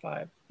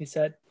 1965. He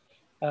said,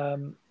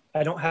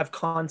 "I don't have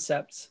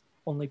concepts,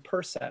 only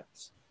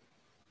percepts."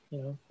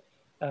 You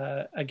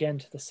know, again,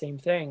 to the same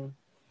thing.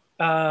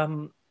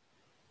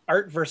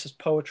 Art versus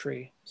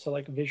poetry. So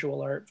like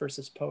visual art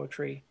versus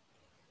poetry.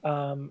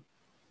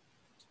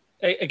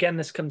 Again,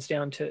 this comes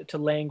down to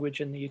language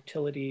and the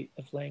utility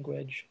of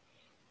language.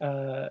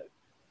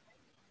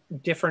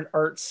 different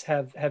arts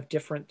have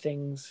different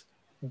things,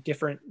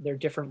 they're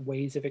different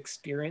ways of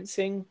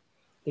experiencing,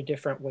 they're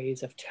different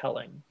ways of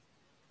telling.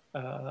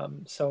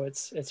 So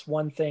it's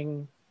one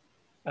thing,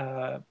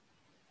 I've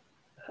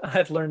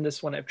learned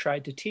this when I've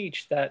tried to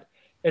teach, that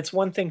it's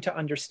one thing to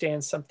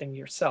understand something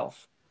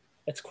yourself.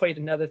 It's quite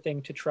another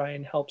thing to try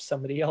and help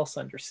somebody else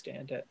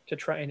understand it, to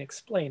try and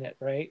explain it,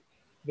 right?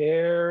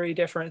 Very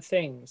different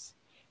things.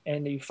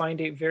 And you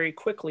find out very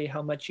quickly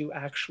how much you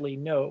actually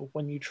know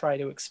when you try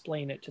to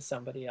explain it to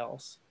somebody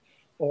else.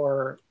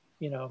 Or,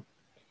 you know,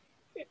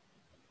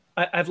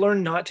 I've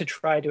learned not to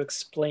try to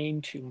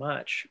explain too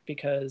much,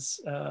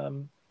 because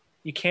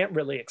you can't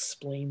really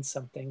explain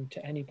something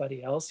to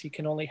anybody else. You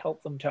can only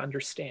help them to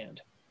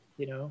understand,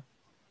 you know.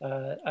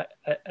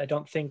 I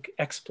don't think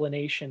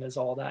explanation is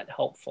all that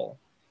helpful.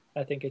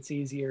 I think it's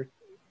easier.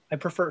 I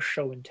prefer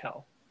show and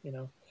tell, you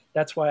know.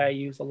 That's why I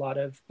use a lot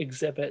of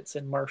exhibits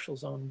and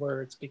Marshall's own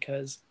words,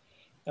 because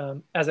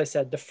as I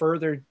said, the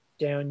further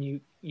down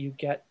you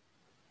get,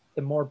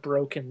 the more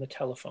broken the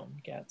telephone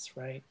gets,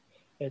 right?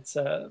 It's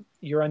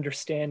your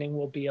understanding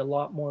will be a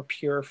lot more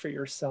pure for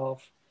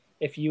yourself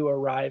if you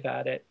arrive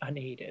at it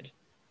unaided.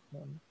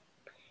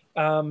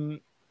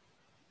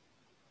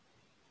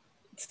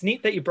 It's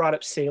neat that you brought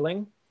up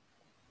sailing.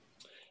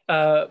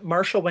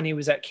 Marshall, when he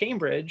was at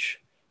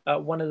Cambridge,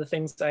 one of the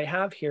things I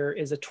have here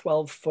is a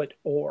 12-foot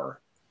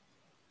oar,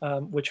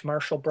 which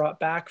Marshall brought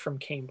back from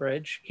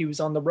Cambridge. He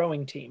was on the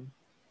rowing team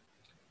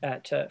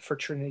at for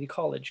Trinity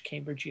College,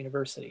 Cambridge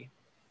University.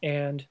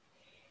 And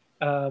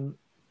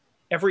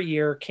every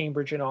year,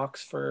 Cambridge and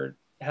Oxford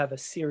have a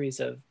series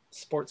of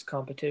sports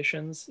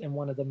competitions, and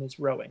one of them is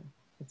rowing.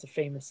 It's a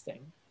famous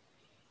thing.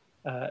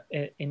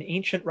 An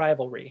ancient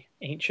rivalry,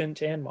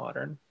 ancient and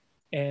modern.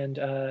 And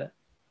the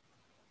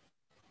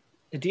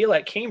deal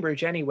at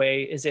Cambridge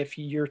anyway is if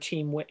your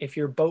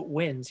boat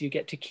wins, you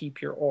get to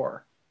keep your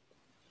oar.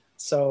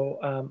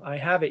 So I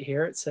have it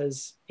here. It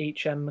says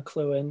H.M.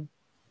 McLuhan,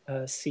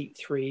 seat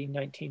 3,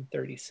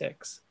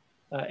 1936.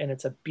 And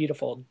it's a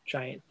beautiful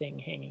giant thing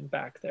hanging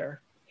back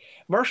there.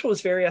 Marshall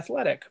was very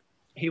athletic.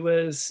 He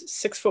was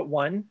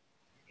 6'1".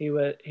 He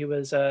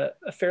was a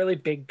fairly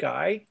big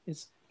guy.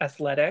 He's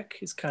athletic.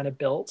 He's kind of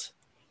built.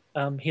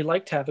 He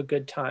liked to have a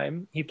good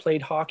time. He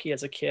played hockey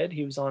as a kid.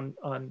 He was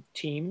on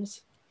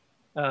teams.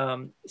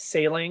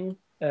 Sailing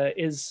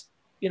is,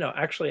 you know,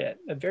 actually a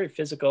very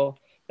physical,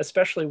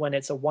 especially when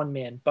it's a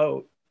one-man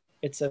boat.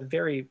 It's a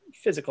very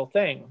physical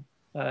thing.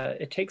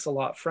 It takes a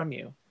lot from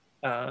you.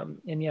 And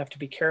you have to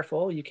be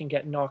careful. You can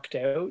get knocked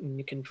out and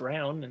you can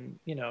drown, and,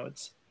 you know,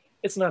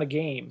 it's not a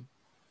game.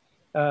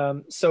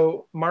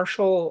 So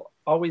Marshall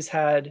always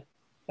had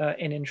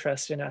an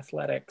interest in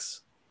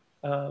athletics.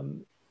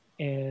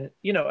 And,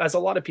 you know, as a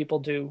lot of people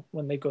do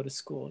when they go to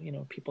school, you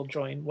know, people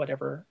join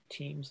whatever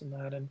teams and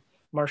that, and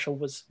Marshall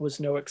was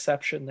no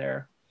exception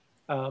there.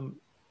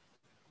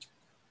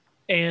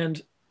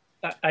 And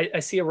I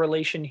see a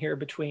relation here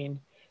between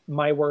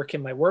my work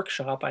and my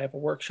workshop. I have a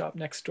workshop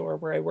next door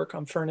where I work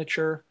on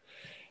furniture.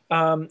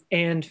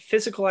 And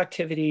physical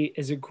activity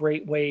is a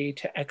great way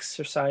to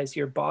exercise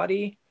your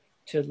body,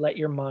 to let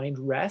your mind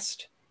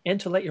rest, and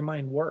to let your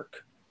mind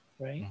work,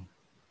 right?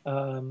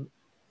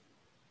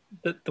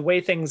 The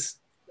way things,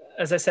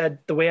 as I said,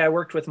 the way I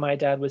worked with my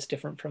dad was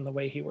different from the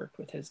way he worked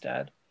with his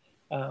dad.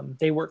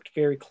 They worked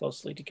very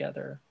closely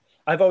together.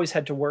 I've always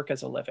had to work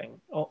as a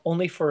living.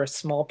 Only for a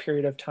small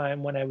period of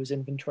time when I was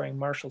inventorying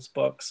Marshall's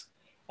books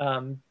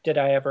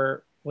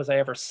was I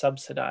ever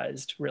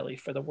subsidized really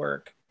for the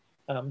work,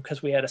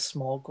 because we had a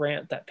small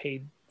grant that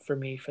paid for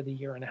me for the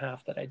year and a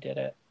half that I did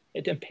it.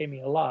 It didn't pay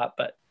me a lot,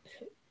 but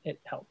it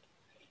helped.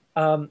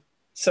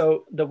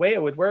 So the way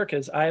it would work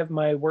is I have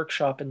my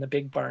workshop in the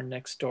big barn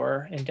next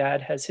door, and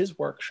Dad has his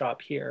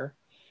workshop here.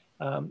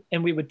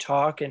 And we would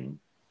talk, and,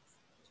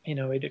 you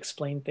know, he'd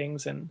explain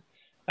things, and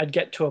I'd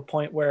get to a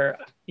point where,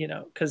 you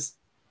know, because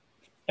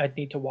I'd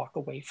need to walk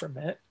away from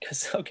it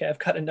because, okay, I've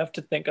got enough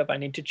to think of. I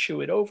need to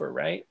chew it over,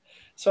 right?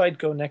 So I'd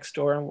go next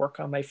door and work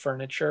on my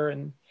furniture.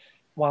 And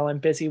while I'm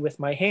busy with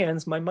my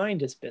hands, my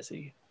mind is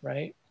busy,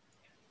 right?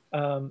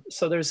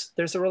 So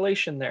there's a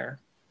relation there.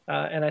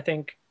 And I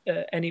think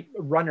any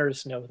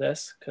runners know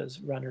this, because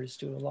runners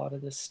do a lot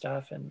of this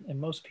stuff. And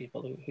most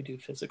people who do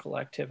physical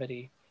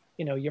activity,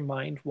 you know, your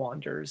mind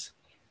wanders.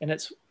 And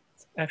it's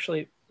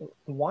actually,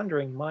 the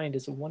wandering mind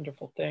is a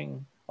wonderful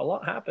thing. A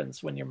lot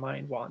happens when your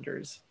mind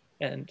wanders.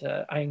 And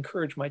I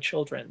encourage my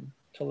children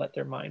to let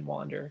their mind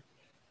wander,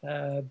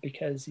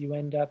 because you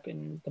end up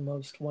in the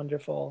most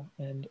wonderful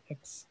and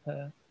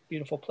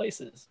beautiful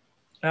places.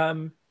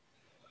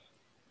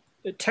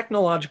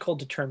 Technological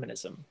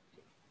determinism.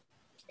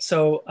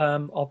 So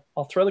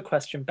I'll throw the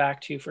question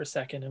back to you for a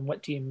second. And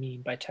what do you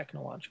mean by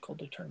technological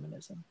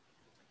determinism?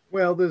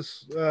 Well,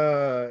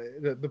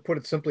 to put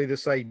it simply,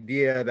 this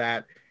idea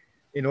that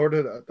in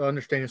order to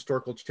understand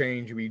historical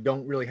change, we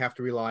don't really have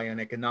to rely on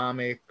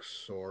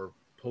economics or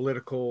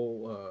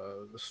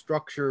political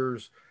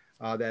structures,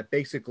 that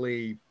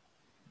basically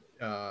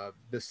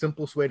the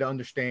simplest way to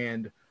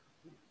understand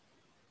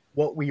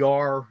what we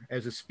are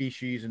as a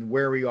species and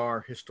where we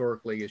are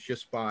historically is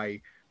just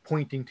by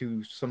pointing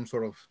to some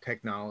sort of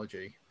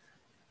technology.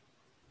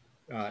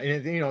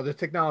 And you know, the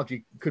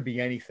technology could be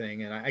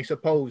anything. And I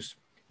suppose,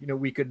 you know,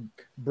 we could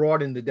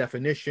broaden the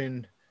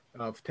definition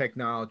of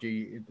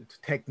technology,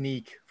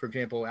 technique, for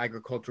example,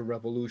 agricultural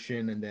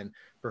revolution, and then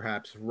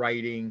perhaps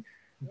writing.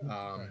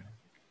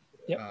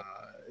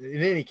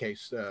 In any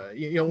case,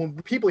 you know,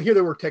 when people hear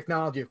the word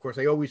technology, of course,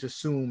 they always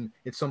assume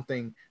it's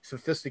something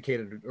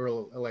sophisticated or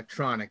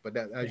electronic, but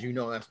that, as you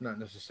know, that's not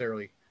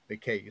necessarily the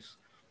case.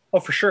 Oh,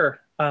 for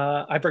sure.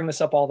 I bring this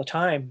up all the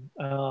time.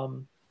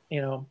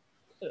 You know,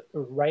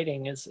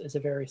 writing is a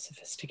very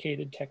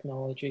sophisticated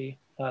technology.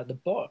 The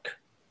book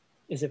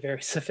is a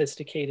very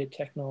sophisticated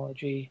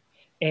technology,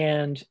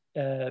 and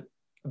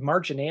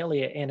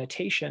marginalia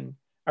annotation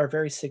are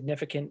very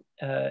significant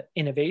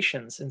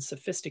innovations and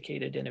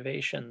sophisticated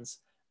innovations,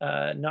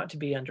 not to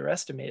be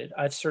underestimated.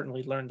 I've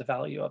certainly learned the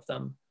value of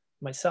them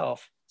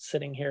myself,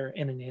 sitting here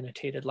in an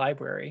annotated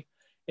library.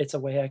 It's a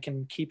way I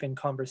can keep in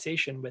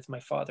conversation with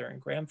my father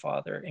and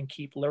grandfather and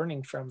keep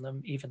learning from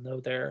them, even though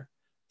they're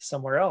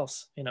somewhere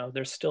else. You know,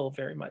 they're still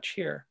very much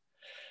here.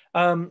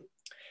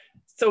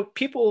 So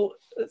people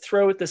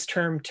throw out this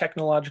term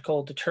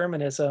technological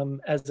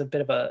determinism as a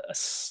bit of a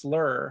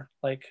slur,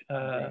 like,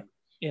 yeah,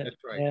 that's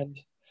right. And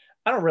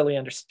I don't really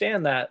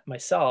understand that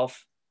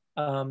myself.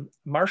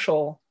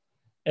 Marshall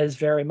is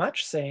very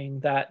much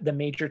saying that the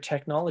major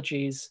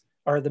technologies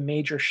are the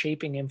major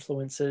shaping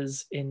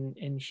influences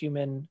in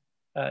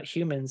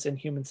humans and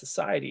human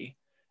society.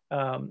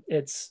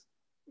 It's,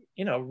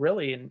 you know,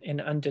 really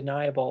an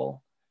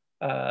undeniable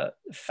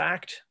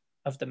fact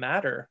of the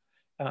matter.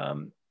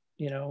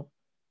 You know,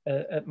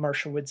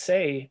 Marshall would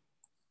say,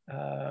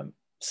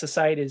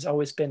 society has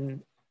always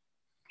been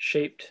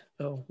shaped.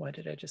 Oh, why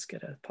did I just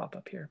get a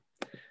pop-up here?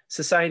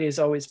 Society has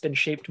always been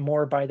shaped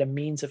more by the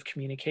means of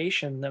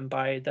communication than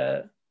by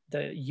the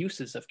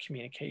uses of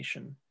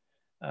communication.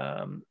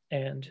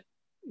 And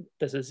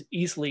this is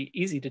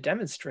easy to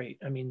demonstrate.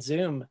 I mean,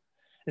 Zoom,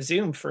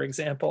 for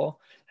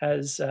example,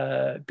 has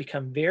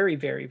become very,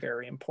 very,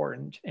 very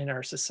important in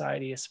our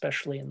society,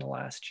 especially in the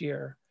last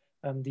year,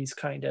 these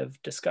kind of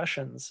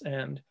discussions.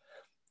 And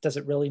does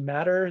it really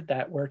matter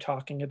that we're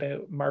talking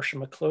about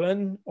Marshall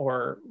McLuhan,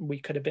 or we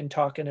could have been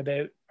talking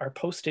about our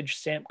postage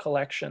stamp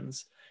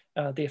collections?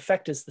 The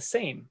effect is the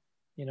same,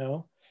 you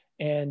know?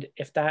 And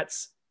if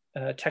that's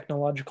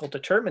technological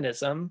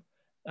determinism,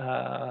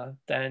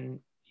 then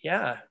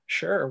yeah,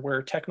 sure,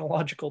 we're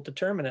technological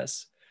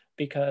determinists,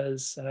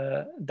 because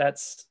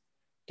that's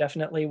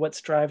definitely what's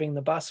driving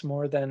the bus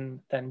more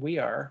than we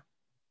are.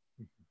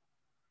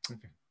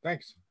 Okay,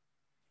 thanks.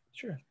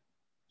 Sure.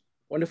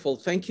 Wonderful.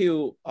 Thank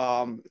you.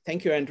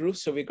 Thank you, Andrew.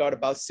 So we got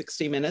about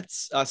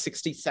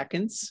 60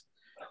 seconds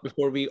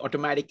before we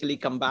automatically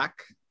come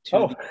back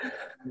to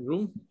the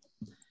room.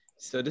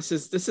 So this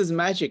is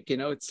magic, you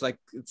know. It's like,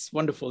 it's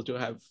wonderful to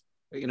have,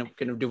 you know,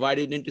 kind of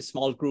divided into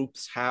small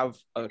groups, have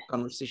a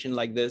conversation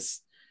like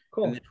this,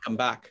 cool, and then come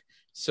back.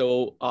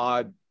 So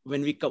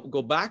when we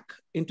go back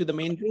into the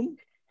main room,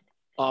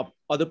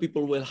 other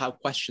people will have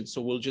questions.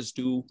 So we'll just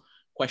do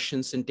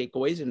questions and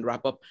takeaways and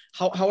wrap up.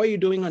 How are you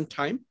doing on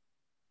time?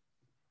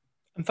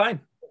 I'm fine.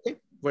 Okay,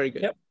 very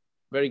good. Yep.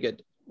 Very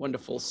good.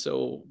 Wonderful.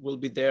 So we'll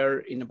be there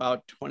in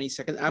about 20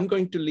 seconds. I'm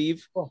going to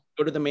leave, go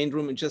to the main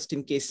room, just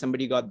in case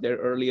somebody got there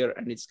earlier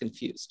and it's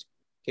confused.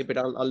 Okay, but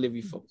I'll leave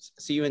you folks.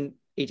 See you in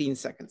 18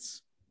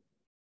 seconds.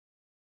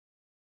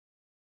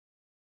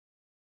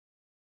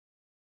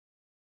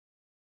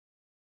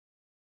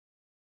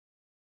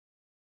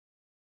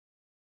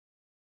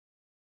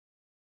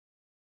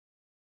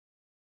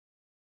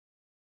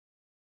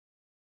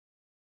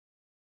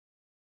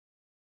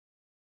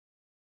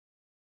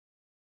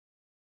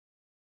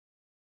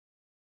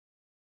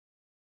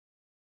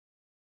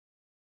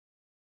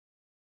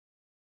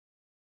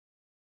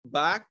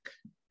 Back.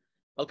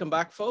 Welcome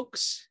back,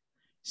 folks.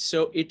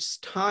 So it's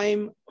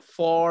time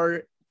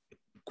for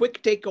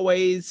quick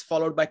takeaways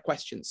followed by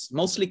questions,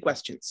 mostly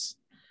questions.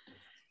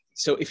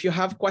 So if you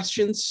have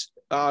questions,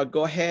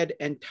 go ahead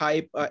and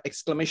type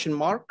exclamation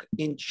mark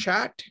in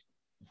chat.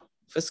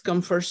 First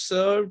come, first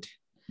served.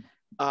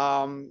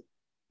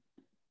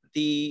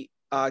 Keep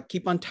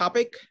on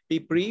topic, be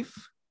brief.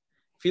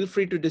 Feel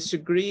free to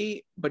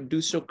disagree, but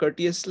do so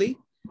courteously.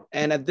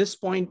 And at this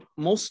point,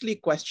 mostly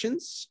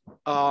questions.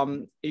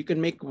 You can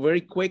make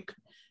very quick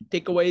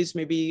takeaways,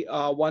 maybe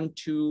 1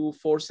 to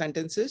 4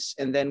 sentences,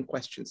 and then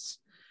questions.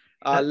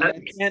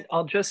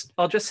 I'll just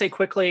say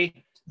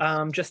quickly,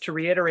 just to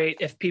reiterate,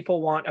 if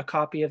people want a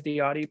copy of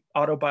the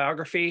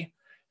autobiography,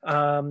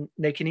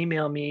 they can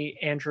email me,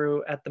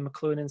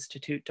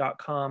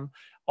 andrew@themcluhaninstitute.com.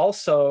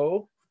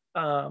 Also,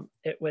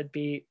 it would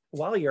be,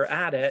 while you're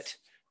at it,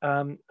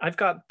 I've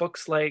got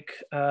books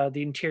like The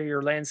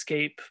Interior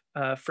Landscape,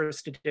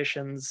 first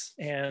editions,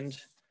 and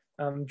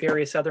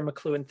various other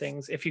McLuhan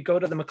things. If you go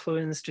to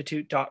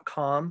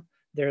themcluhaninstitute.com,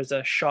 there's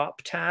a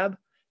shop tab,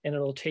 and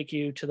it'll take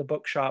you to the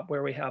bookshop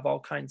where we have all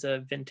kinds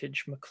of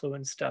vintage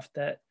McLuhan stuff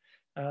that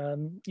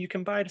you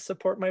can buy to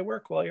support my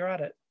work while you're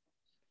at it.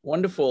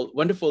 Wonderful,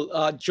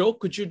 wonderful. Joe,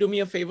 could you do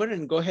me a favor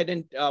and go ahead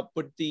and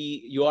put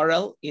the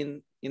URL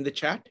in the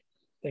chat?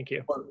 Thank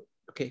you.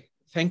 Okay,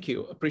 thank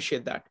you.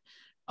 Appreciate that.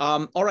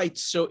 All right,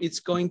 so it's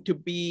going to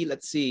be,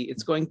 let's see,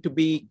 it's going to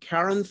be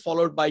Karen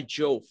followed by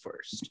Joe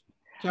first.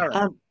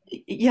 Karen.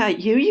 Yeah,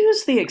 you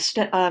use the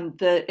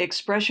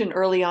expression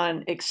early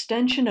on,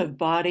 extension of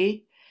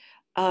body.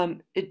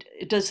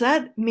 Does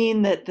that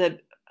mean that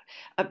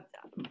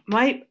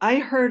I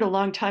heard a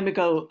long time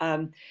ago,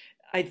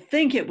 I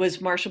think it was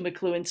Marshall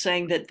McLuhan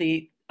saying that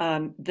the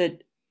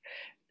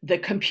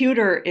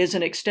computer is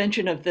an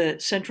extension of the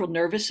central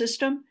nervous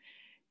system.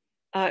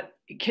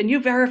 Can you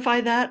verify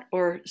that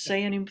or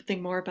say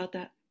anything more about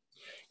that?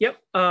 Yep.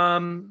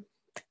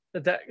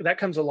 That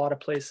comes up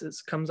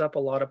a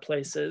lot of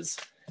places.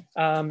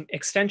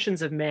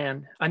 Extensions of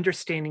Man,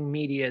 Understanding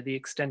Media, the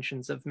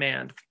Extensions of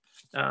Man,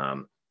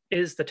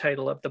 is the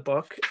title of the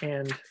book,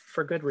 and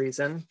for good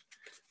reason.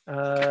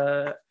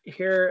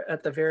 Here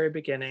at the very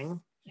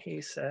beginning,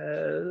 he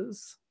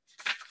says,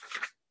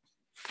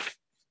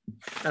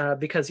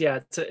 because yeah,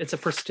 it's a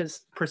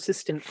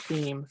persistent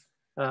theme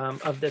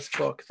of this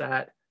book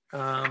that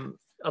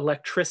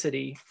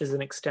electricity is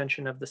an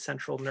extension of the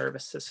central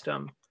nervous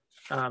system.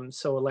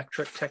 So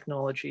electric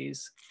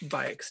technologies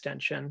by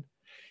extension.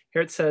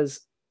 Here it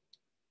says,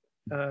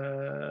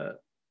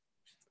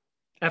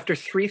 after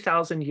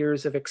 3,000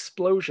 years of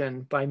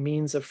explosion by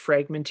means of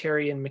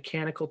fragmentary and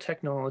mechanical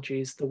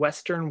technologies, the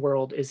Western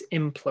world is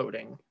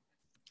imploding.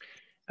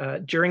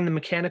 During the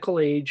mechanical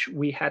age,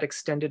 we had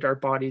extended our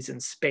bodies in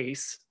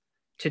space.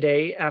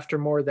 Today, after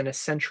more than a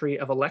century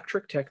of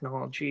electric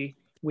technology,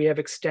 we have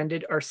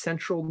extended our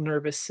central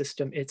nervous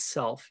system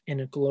itself in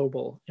a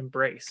global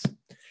embrace.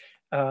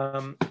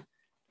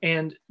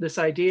 And this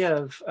idea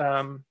of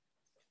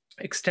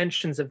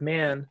extensions of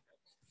man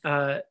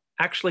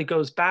actually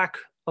goes back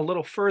a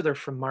little further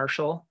from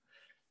Marshall.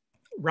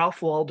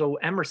 Ralph Waldo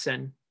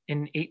Emerson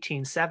in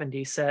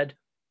 1870 said,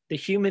 "The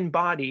human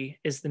body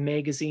is the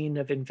magazine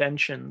of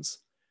inventions,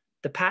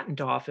 the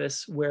patent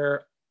office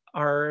where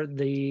are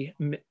the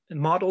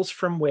models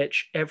from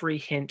which every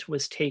hint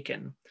was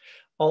taken.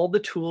 All the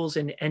tools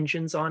and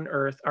engines on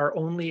earth are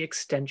only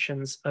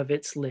extensions of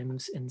its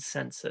limbs and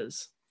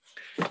senses."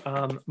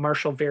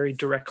 Marshall very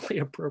directly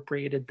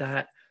appropriated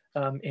that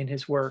in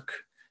his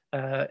work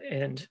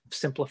and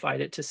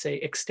simplified it to say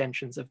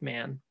extensions of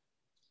man.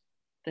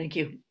 Thank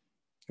you.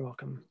 You're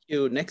welcome.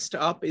 Next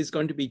up is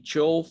going to be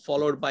Joe,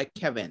 followed by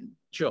Kevin.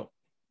 Joe.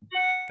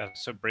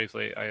 So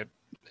briefly,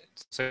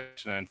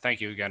 and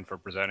thank you again for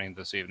presenting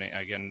this evening.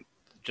 Again,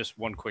 just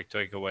one quick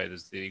takeaway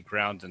is the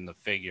ground in the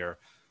figure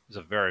is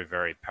a very,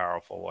 very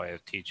powerful way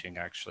of teaching.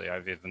 Actually,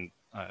 I've even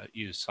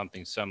used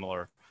something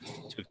similar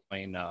to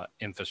explain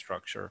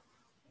infrastructure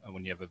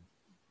when you have a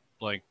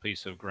blank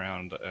piece of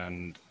ground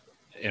and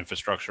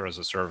infrastructure as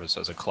a service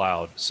as a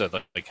cloud, so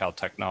that like how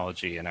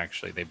technology and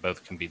actually they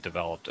both can be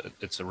developed.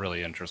 It's a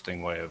really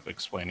interesting way of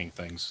explaining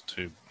things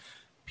to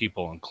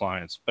people and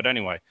clients. But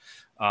anyway,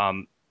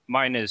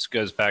 mine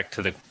goes back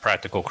to the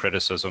practical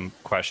criticism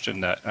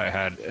question that I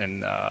had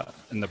in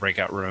the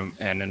breakout room,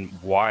 and in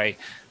why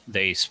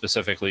they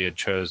specifically had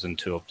chosen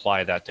to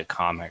apply that to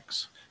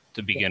comics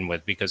to begin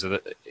with, because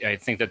I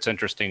think that's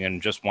interesting in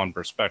just one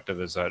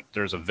perspective, is that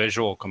there's a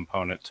visual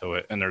component to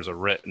it and there's a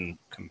written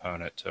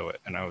component to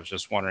it. And I was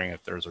just wondering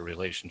if there's a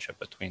relationship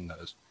between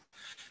those.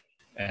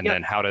 And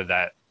then how did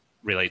that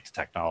relate to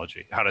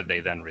technology? How did they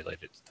then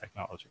relate it to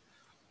technology?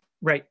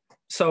 Right.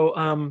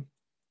 So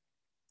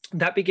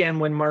that began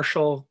when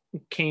Marshall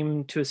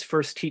came to his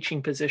first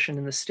teaching position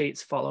in the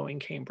States following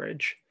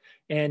Cambridge.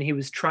 And he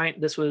was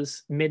this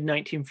was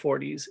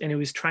mid-1940s, and he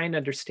was trying to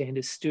understand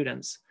his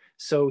students.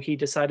 So he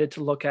decided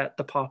to look at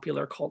the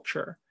popular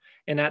culture.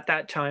 And at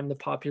that time, the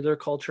popular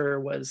culture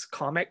was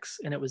comics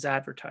and it was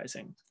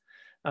advertising.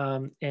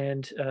 The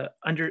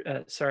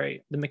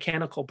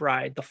Mechanical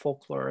Bride, the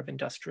Folklore of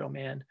Industrial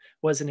Man,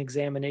 was an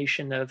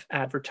examination of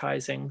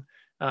advertising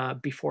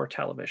before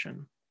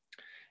television.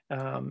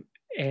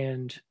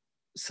 And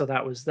so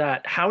that was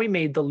that. How he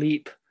made the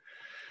leap.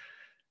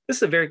 This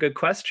is a very good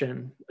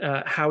question.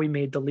 How he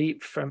made the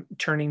leap from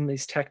turning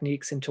these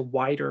techniques into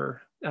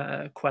wider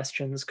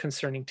questions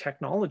concerning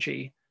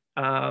technology.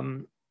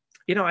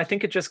 I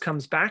think it just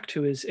comes back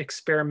to his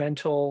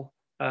experimental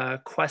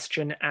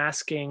question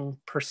asking,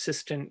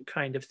 persistent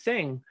kind of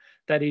thing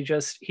that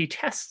he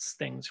tests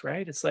things,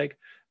 right? It's like,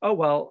 oh,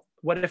 well,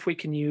 what if we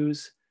can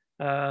use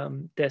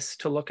this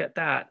to look at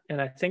that? And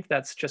I think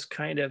that's just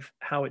kind of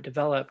how it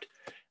developed.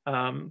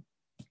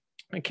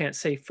 I can't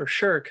say for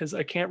sure because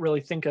I can't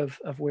really think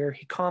of where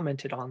he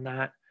commented on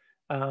that.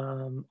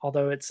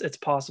 Although it's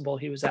possible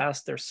he was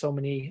asked. There's so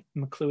many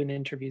McLuhan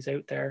interviews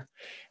out there.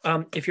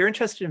 If you're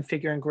interested in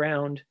figure and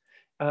ground,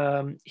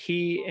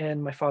 he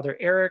and my father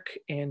Eric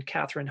and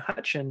Catherine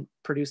Hutchin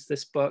produced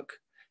this book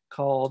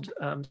called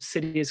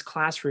City's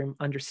Classroom: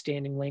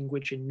 Understanding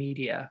Language and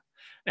Media.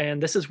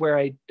 And this is where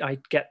I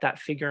get that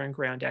figure and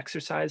ground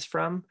exercise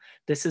from.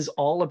 This is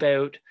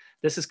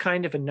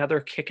kind of another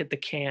kick at the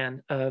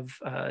can of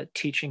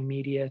teaching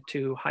media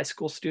to high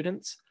school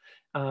students.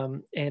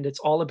 And it's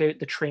all about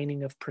the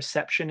training of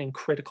perception and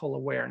critical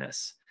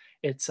awareness.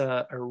 It's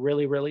a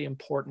really, really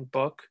important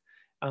book.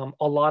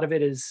 A lot of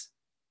it is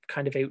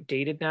kind of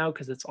outdated now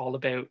because it's all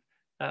about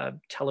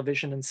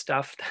television and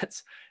stuff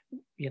that's,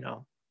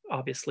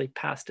 obviously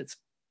past its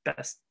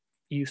best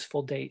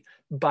useful date.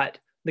 But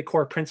the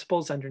core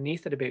principles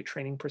underneath it about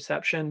training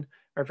perception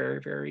are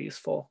very, very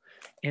useful.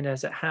 And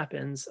as it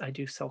happens, I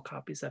do sell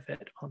copies of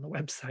it on the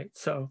website.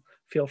 So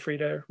feel free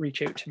to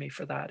reach out to me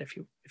for that if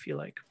you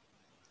like.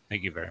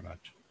 Thank you very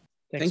much.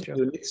 Thanks, Thank Joe.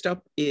 you. Next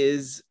up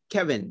is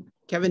Kevin.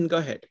 Kevin, go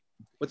ahead.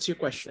 What's your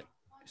question?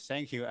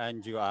 Thank you,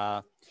 Andrew.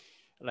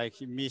 Like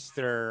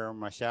Mr.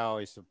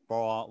 Marshall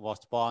was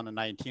born in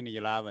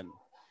 1911.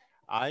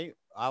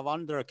 I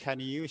wonder, can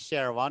you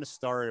share one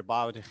story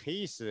about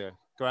his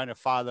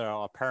grandfather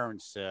or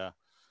parents'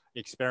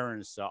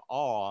 experience,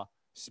 or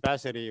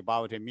especially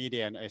about the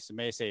media and its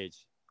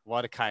message?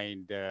 What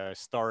kind of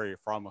story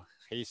from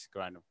his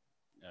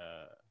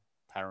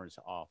grandparents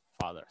or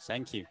father?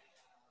 Thank you.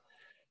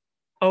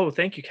 Oh,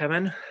 thank you,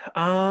 Kevin.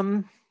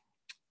 Wow,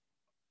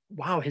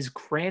 his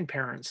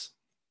grandparents.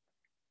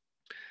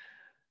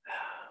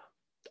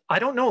 I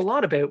don't know a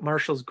lot about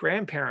Marshall's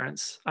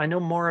grandparents. I know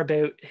more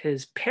about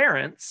his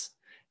parents.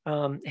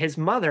 His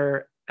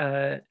mother,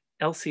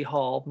 Elsie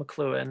Hall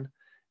McLuhan,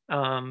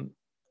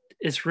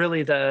 is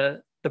really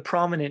the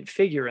prominent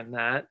figure in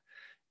that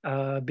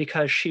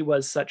because she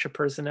was such a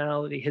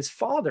personality. His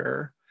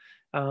father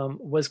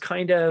was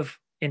kind of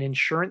an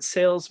insurance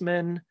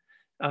salesman,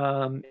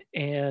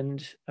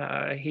 and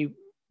he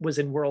was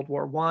in World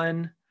War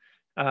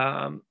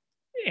I,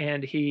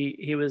 and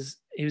he was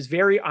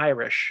very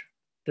Irish.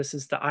 This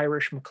is the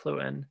Irish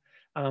McLuhan.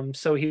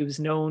 So he was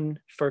known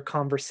for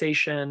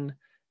conversation.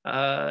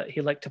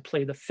 He liked to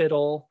play the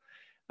fiddle.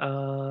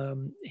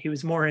 He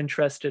was more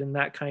interested in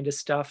that kind of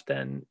stuff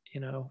than,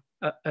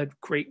 a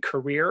great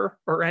career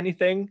or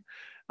anything.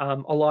 A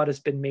lot has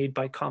been made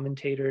by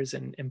commentators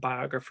and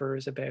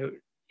biographers about,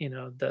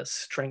 the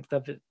strength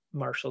of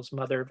Marshall's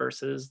mother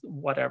versus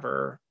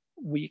whatever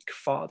weak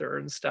father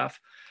and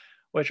stuff,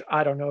 which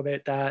I don't know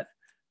about that.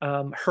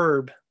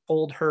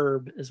 Old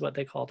Herb is what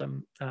they called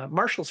him.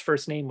 Marshall's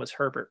first name was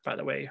Herbert, by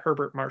the way,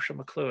 Herbert Marshall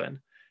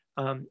McLuhan,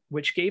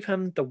 which gave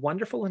him the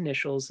wonderful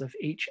initials of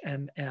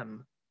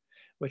HMM,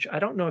 which I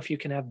don't know if you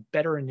can have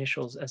better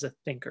initials as a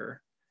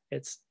thinker.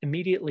 It's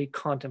immediately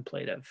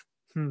contemplative.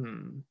 But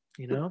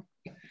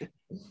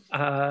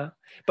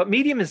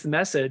medium is the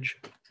message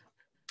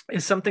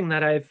is something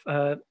that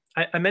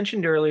I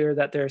mentioned earlier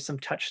that there are some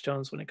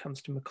touchstones when it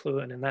comes to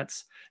McLuhan, and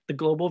that's the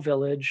global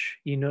village,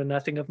 you know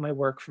nothing of my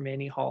work from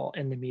Annie Hall,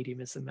 and the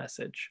medium is the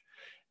message.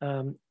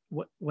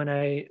 When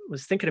I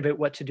was thinking about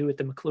what to do at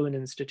the McLuhan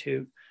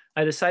Institute,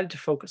 I decided to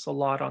focus a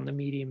lot on the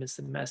medium is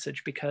the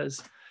message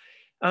because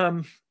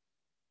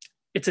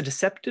it's a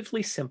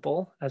deceptively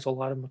simple, as a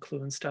lot of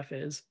McLuhan stuff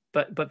is,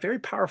 but very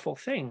powerful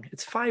thing.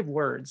 It's 5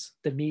 words.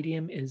 The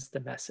medium is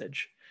the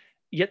message.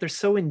 Yet they're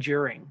so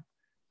enduring,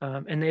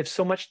 and they have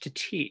so much to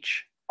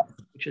teach,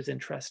 which is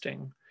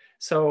interesting.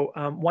 So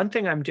one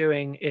thing I'm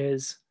doing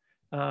is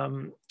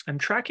I'm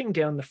tracking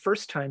down the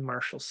first time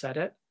Marshall said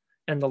it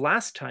and the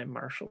last time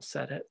Marshall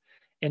said it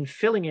and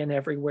filling in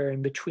everywhere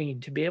in between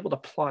to be able to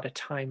plot a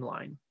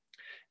timeline.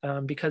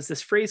 Because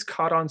this phrase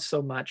caught on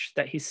so much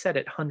that he said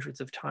it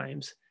hundreds of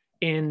times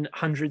in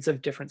hundreds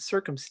of different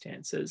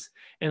circumstances.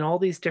 And all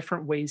these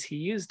different ways he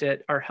used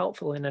it are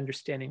helpful in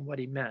understanding what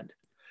he meant.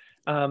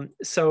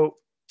 So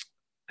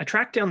I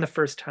tracked down the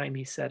first time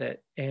he said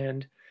it,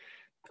 and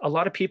a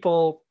lot of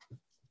people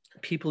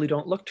who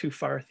don't look too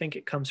far think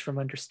it comes from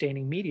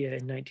Understanding Media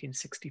in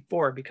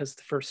 1964, because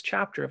the first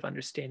chapter of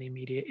Understanding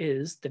Media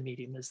is The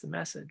Medium is the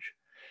Message.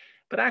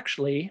 But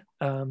actually,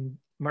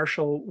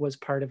 Marshall was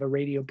part of a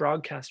radio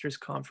broadcasters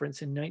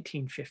conference in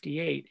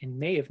 1958, in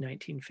May of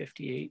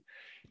 1958,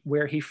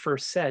 where he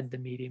first said the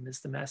medium is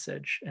the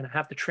message. And I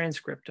have the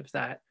transcript of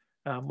that,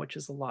 which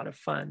is a lot of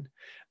fun.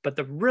 But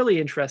the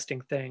really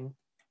interesting thing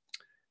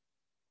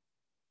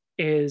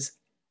is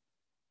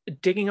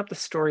digging up the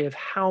story of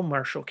how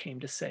Marshall came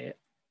to say it.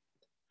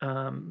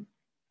 And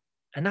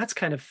that's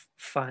kind of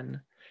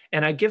fun.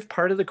 And I give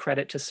part of the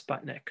credit to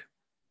Sputnik.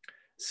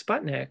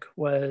 Sputnik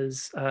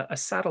was a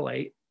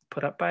satellite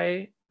put up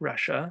by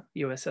Russia,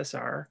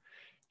 USSR,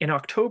 in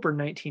October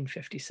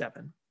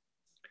 1957.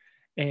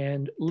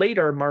 And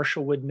later,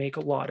 Marshall would make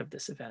a lot of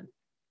this event.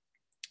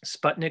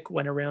 Sputnik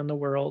went around the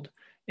world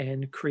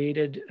and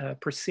created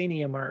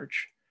Proscenia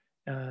March.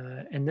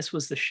 And this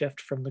was the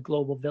shift from the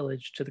global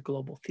village to the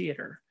global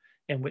theater,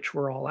 in which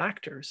we're all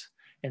actors.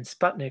 And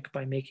Sputnik,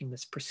 by making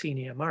this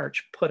Proscenia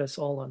March, put us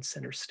all on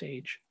center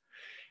stage.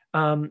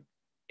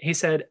 He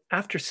said,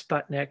 after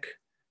Sputnik,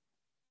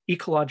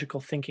 ecological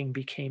thinking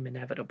became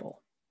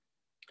inevitable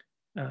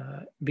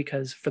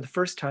because for the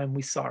first time,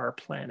 we saw our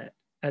planet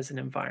as an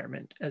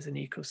environment, as an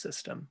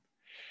ecosystem.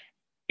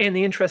 And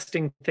the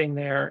interesting thing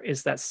there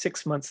is that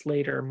 6 months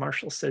later,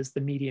 Marshall says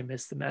the medium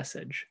is the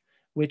message,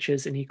 which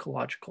is an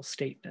ecological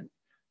statement,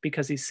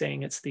 because he's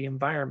saying it's the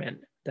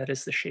environment that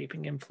is the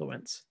shaping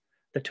influence,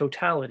 the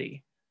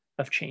totality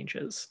of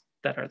changes,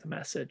 that are the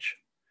message.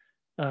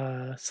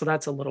 So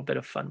that's a little bit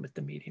of fun with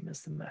the medium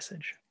as the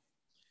message.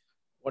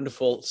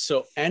 Wonderful.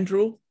 So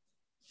Andrew,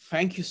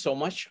 thank you so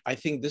much. I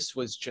think this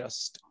was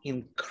just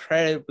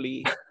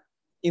incredibly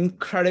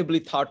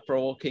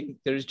thought-provoking.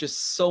 There's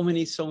just so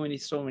many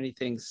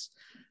things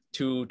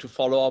to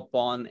follow up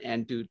on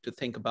and to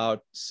think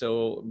about.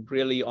 So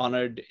really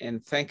honored,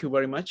 and thank you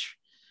very much.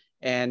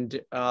 And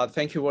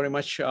thank you very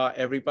much,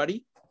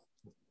 everybody.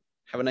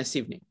 Have a nice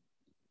evening.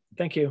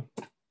 Thank you.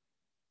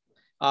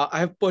 I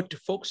have put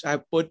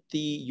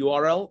the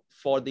URL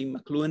for the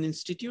McLuhan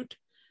Institute,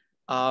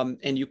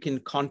 and you can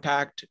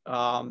contact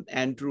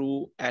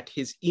Andrew at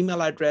his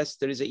email address.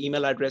 There is an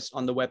email address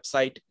on the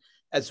website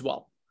as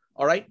well.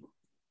 All right.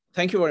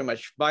 Thank you very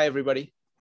much. Bye, everybody.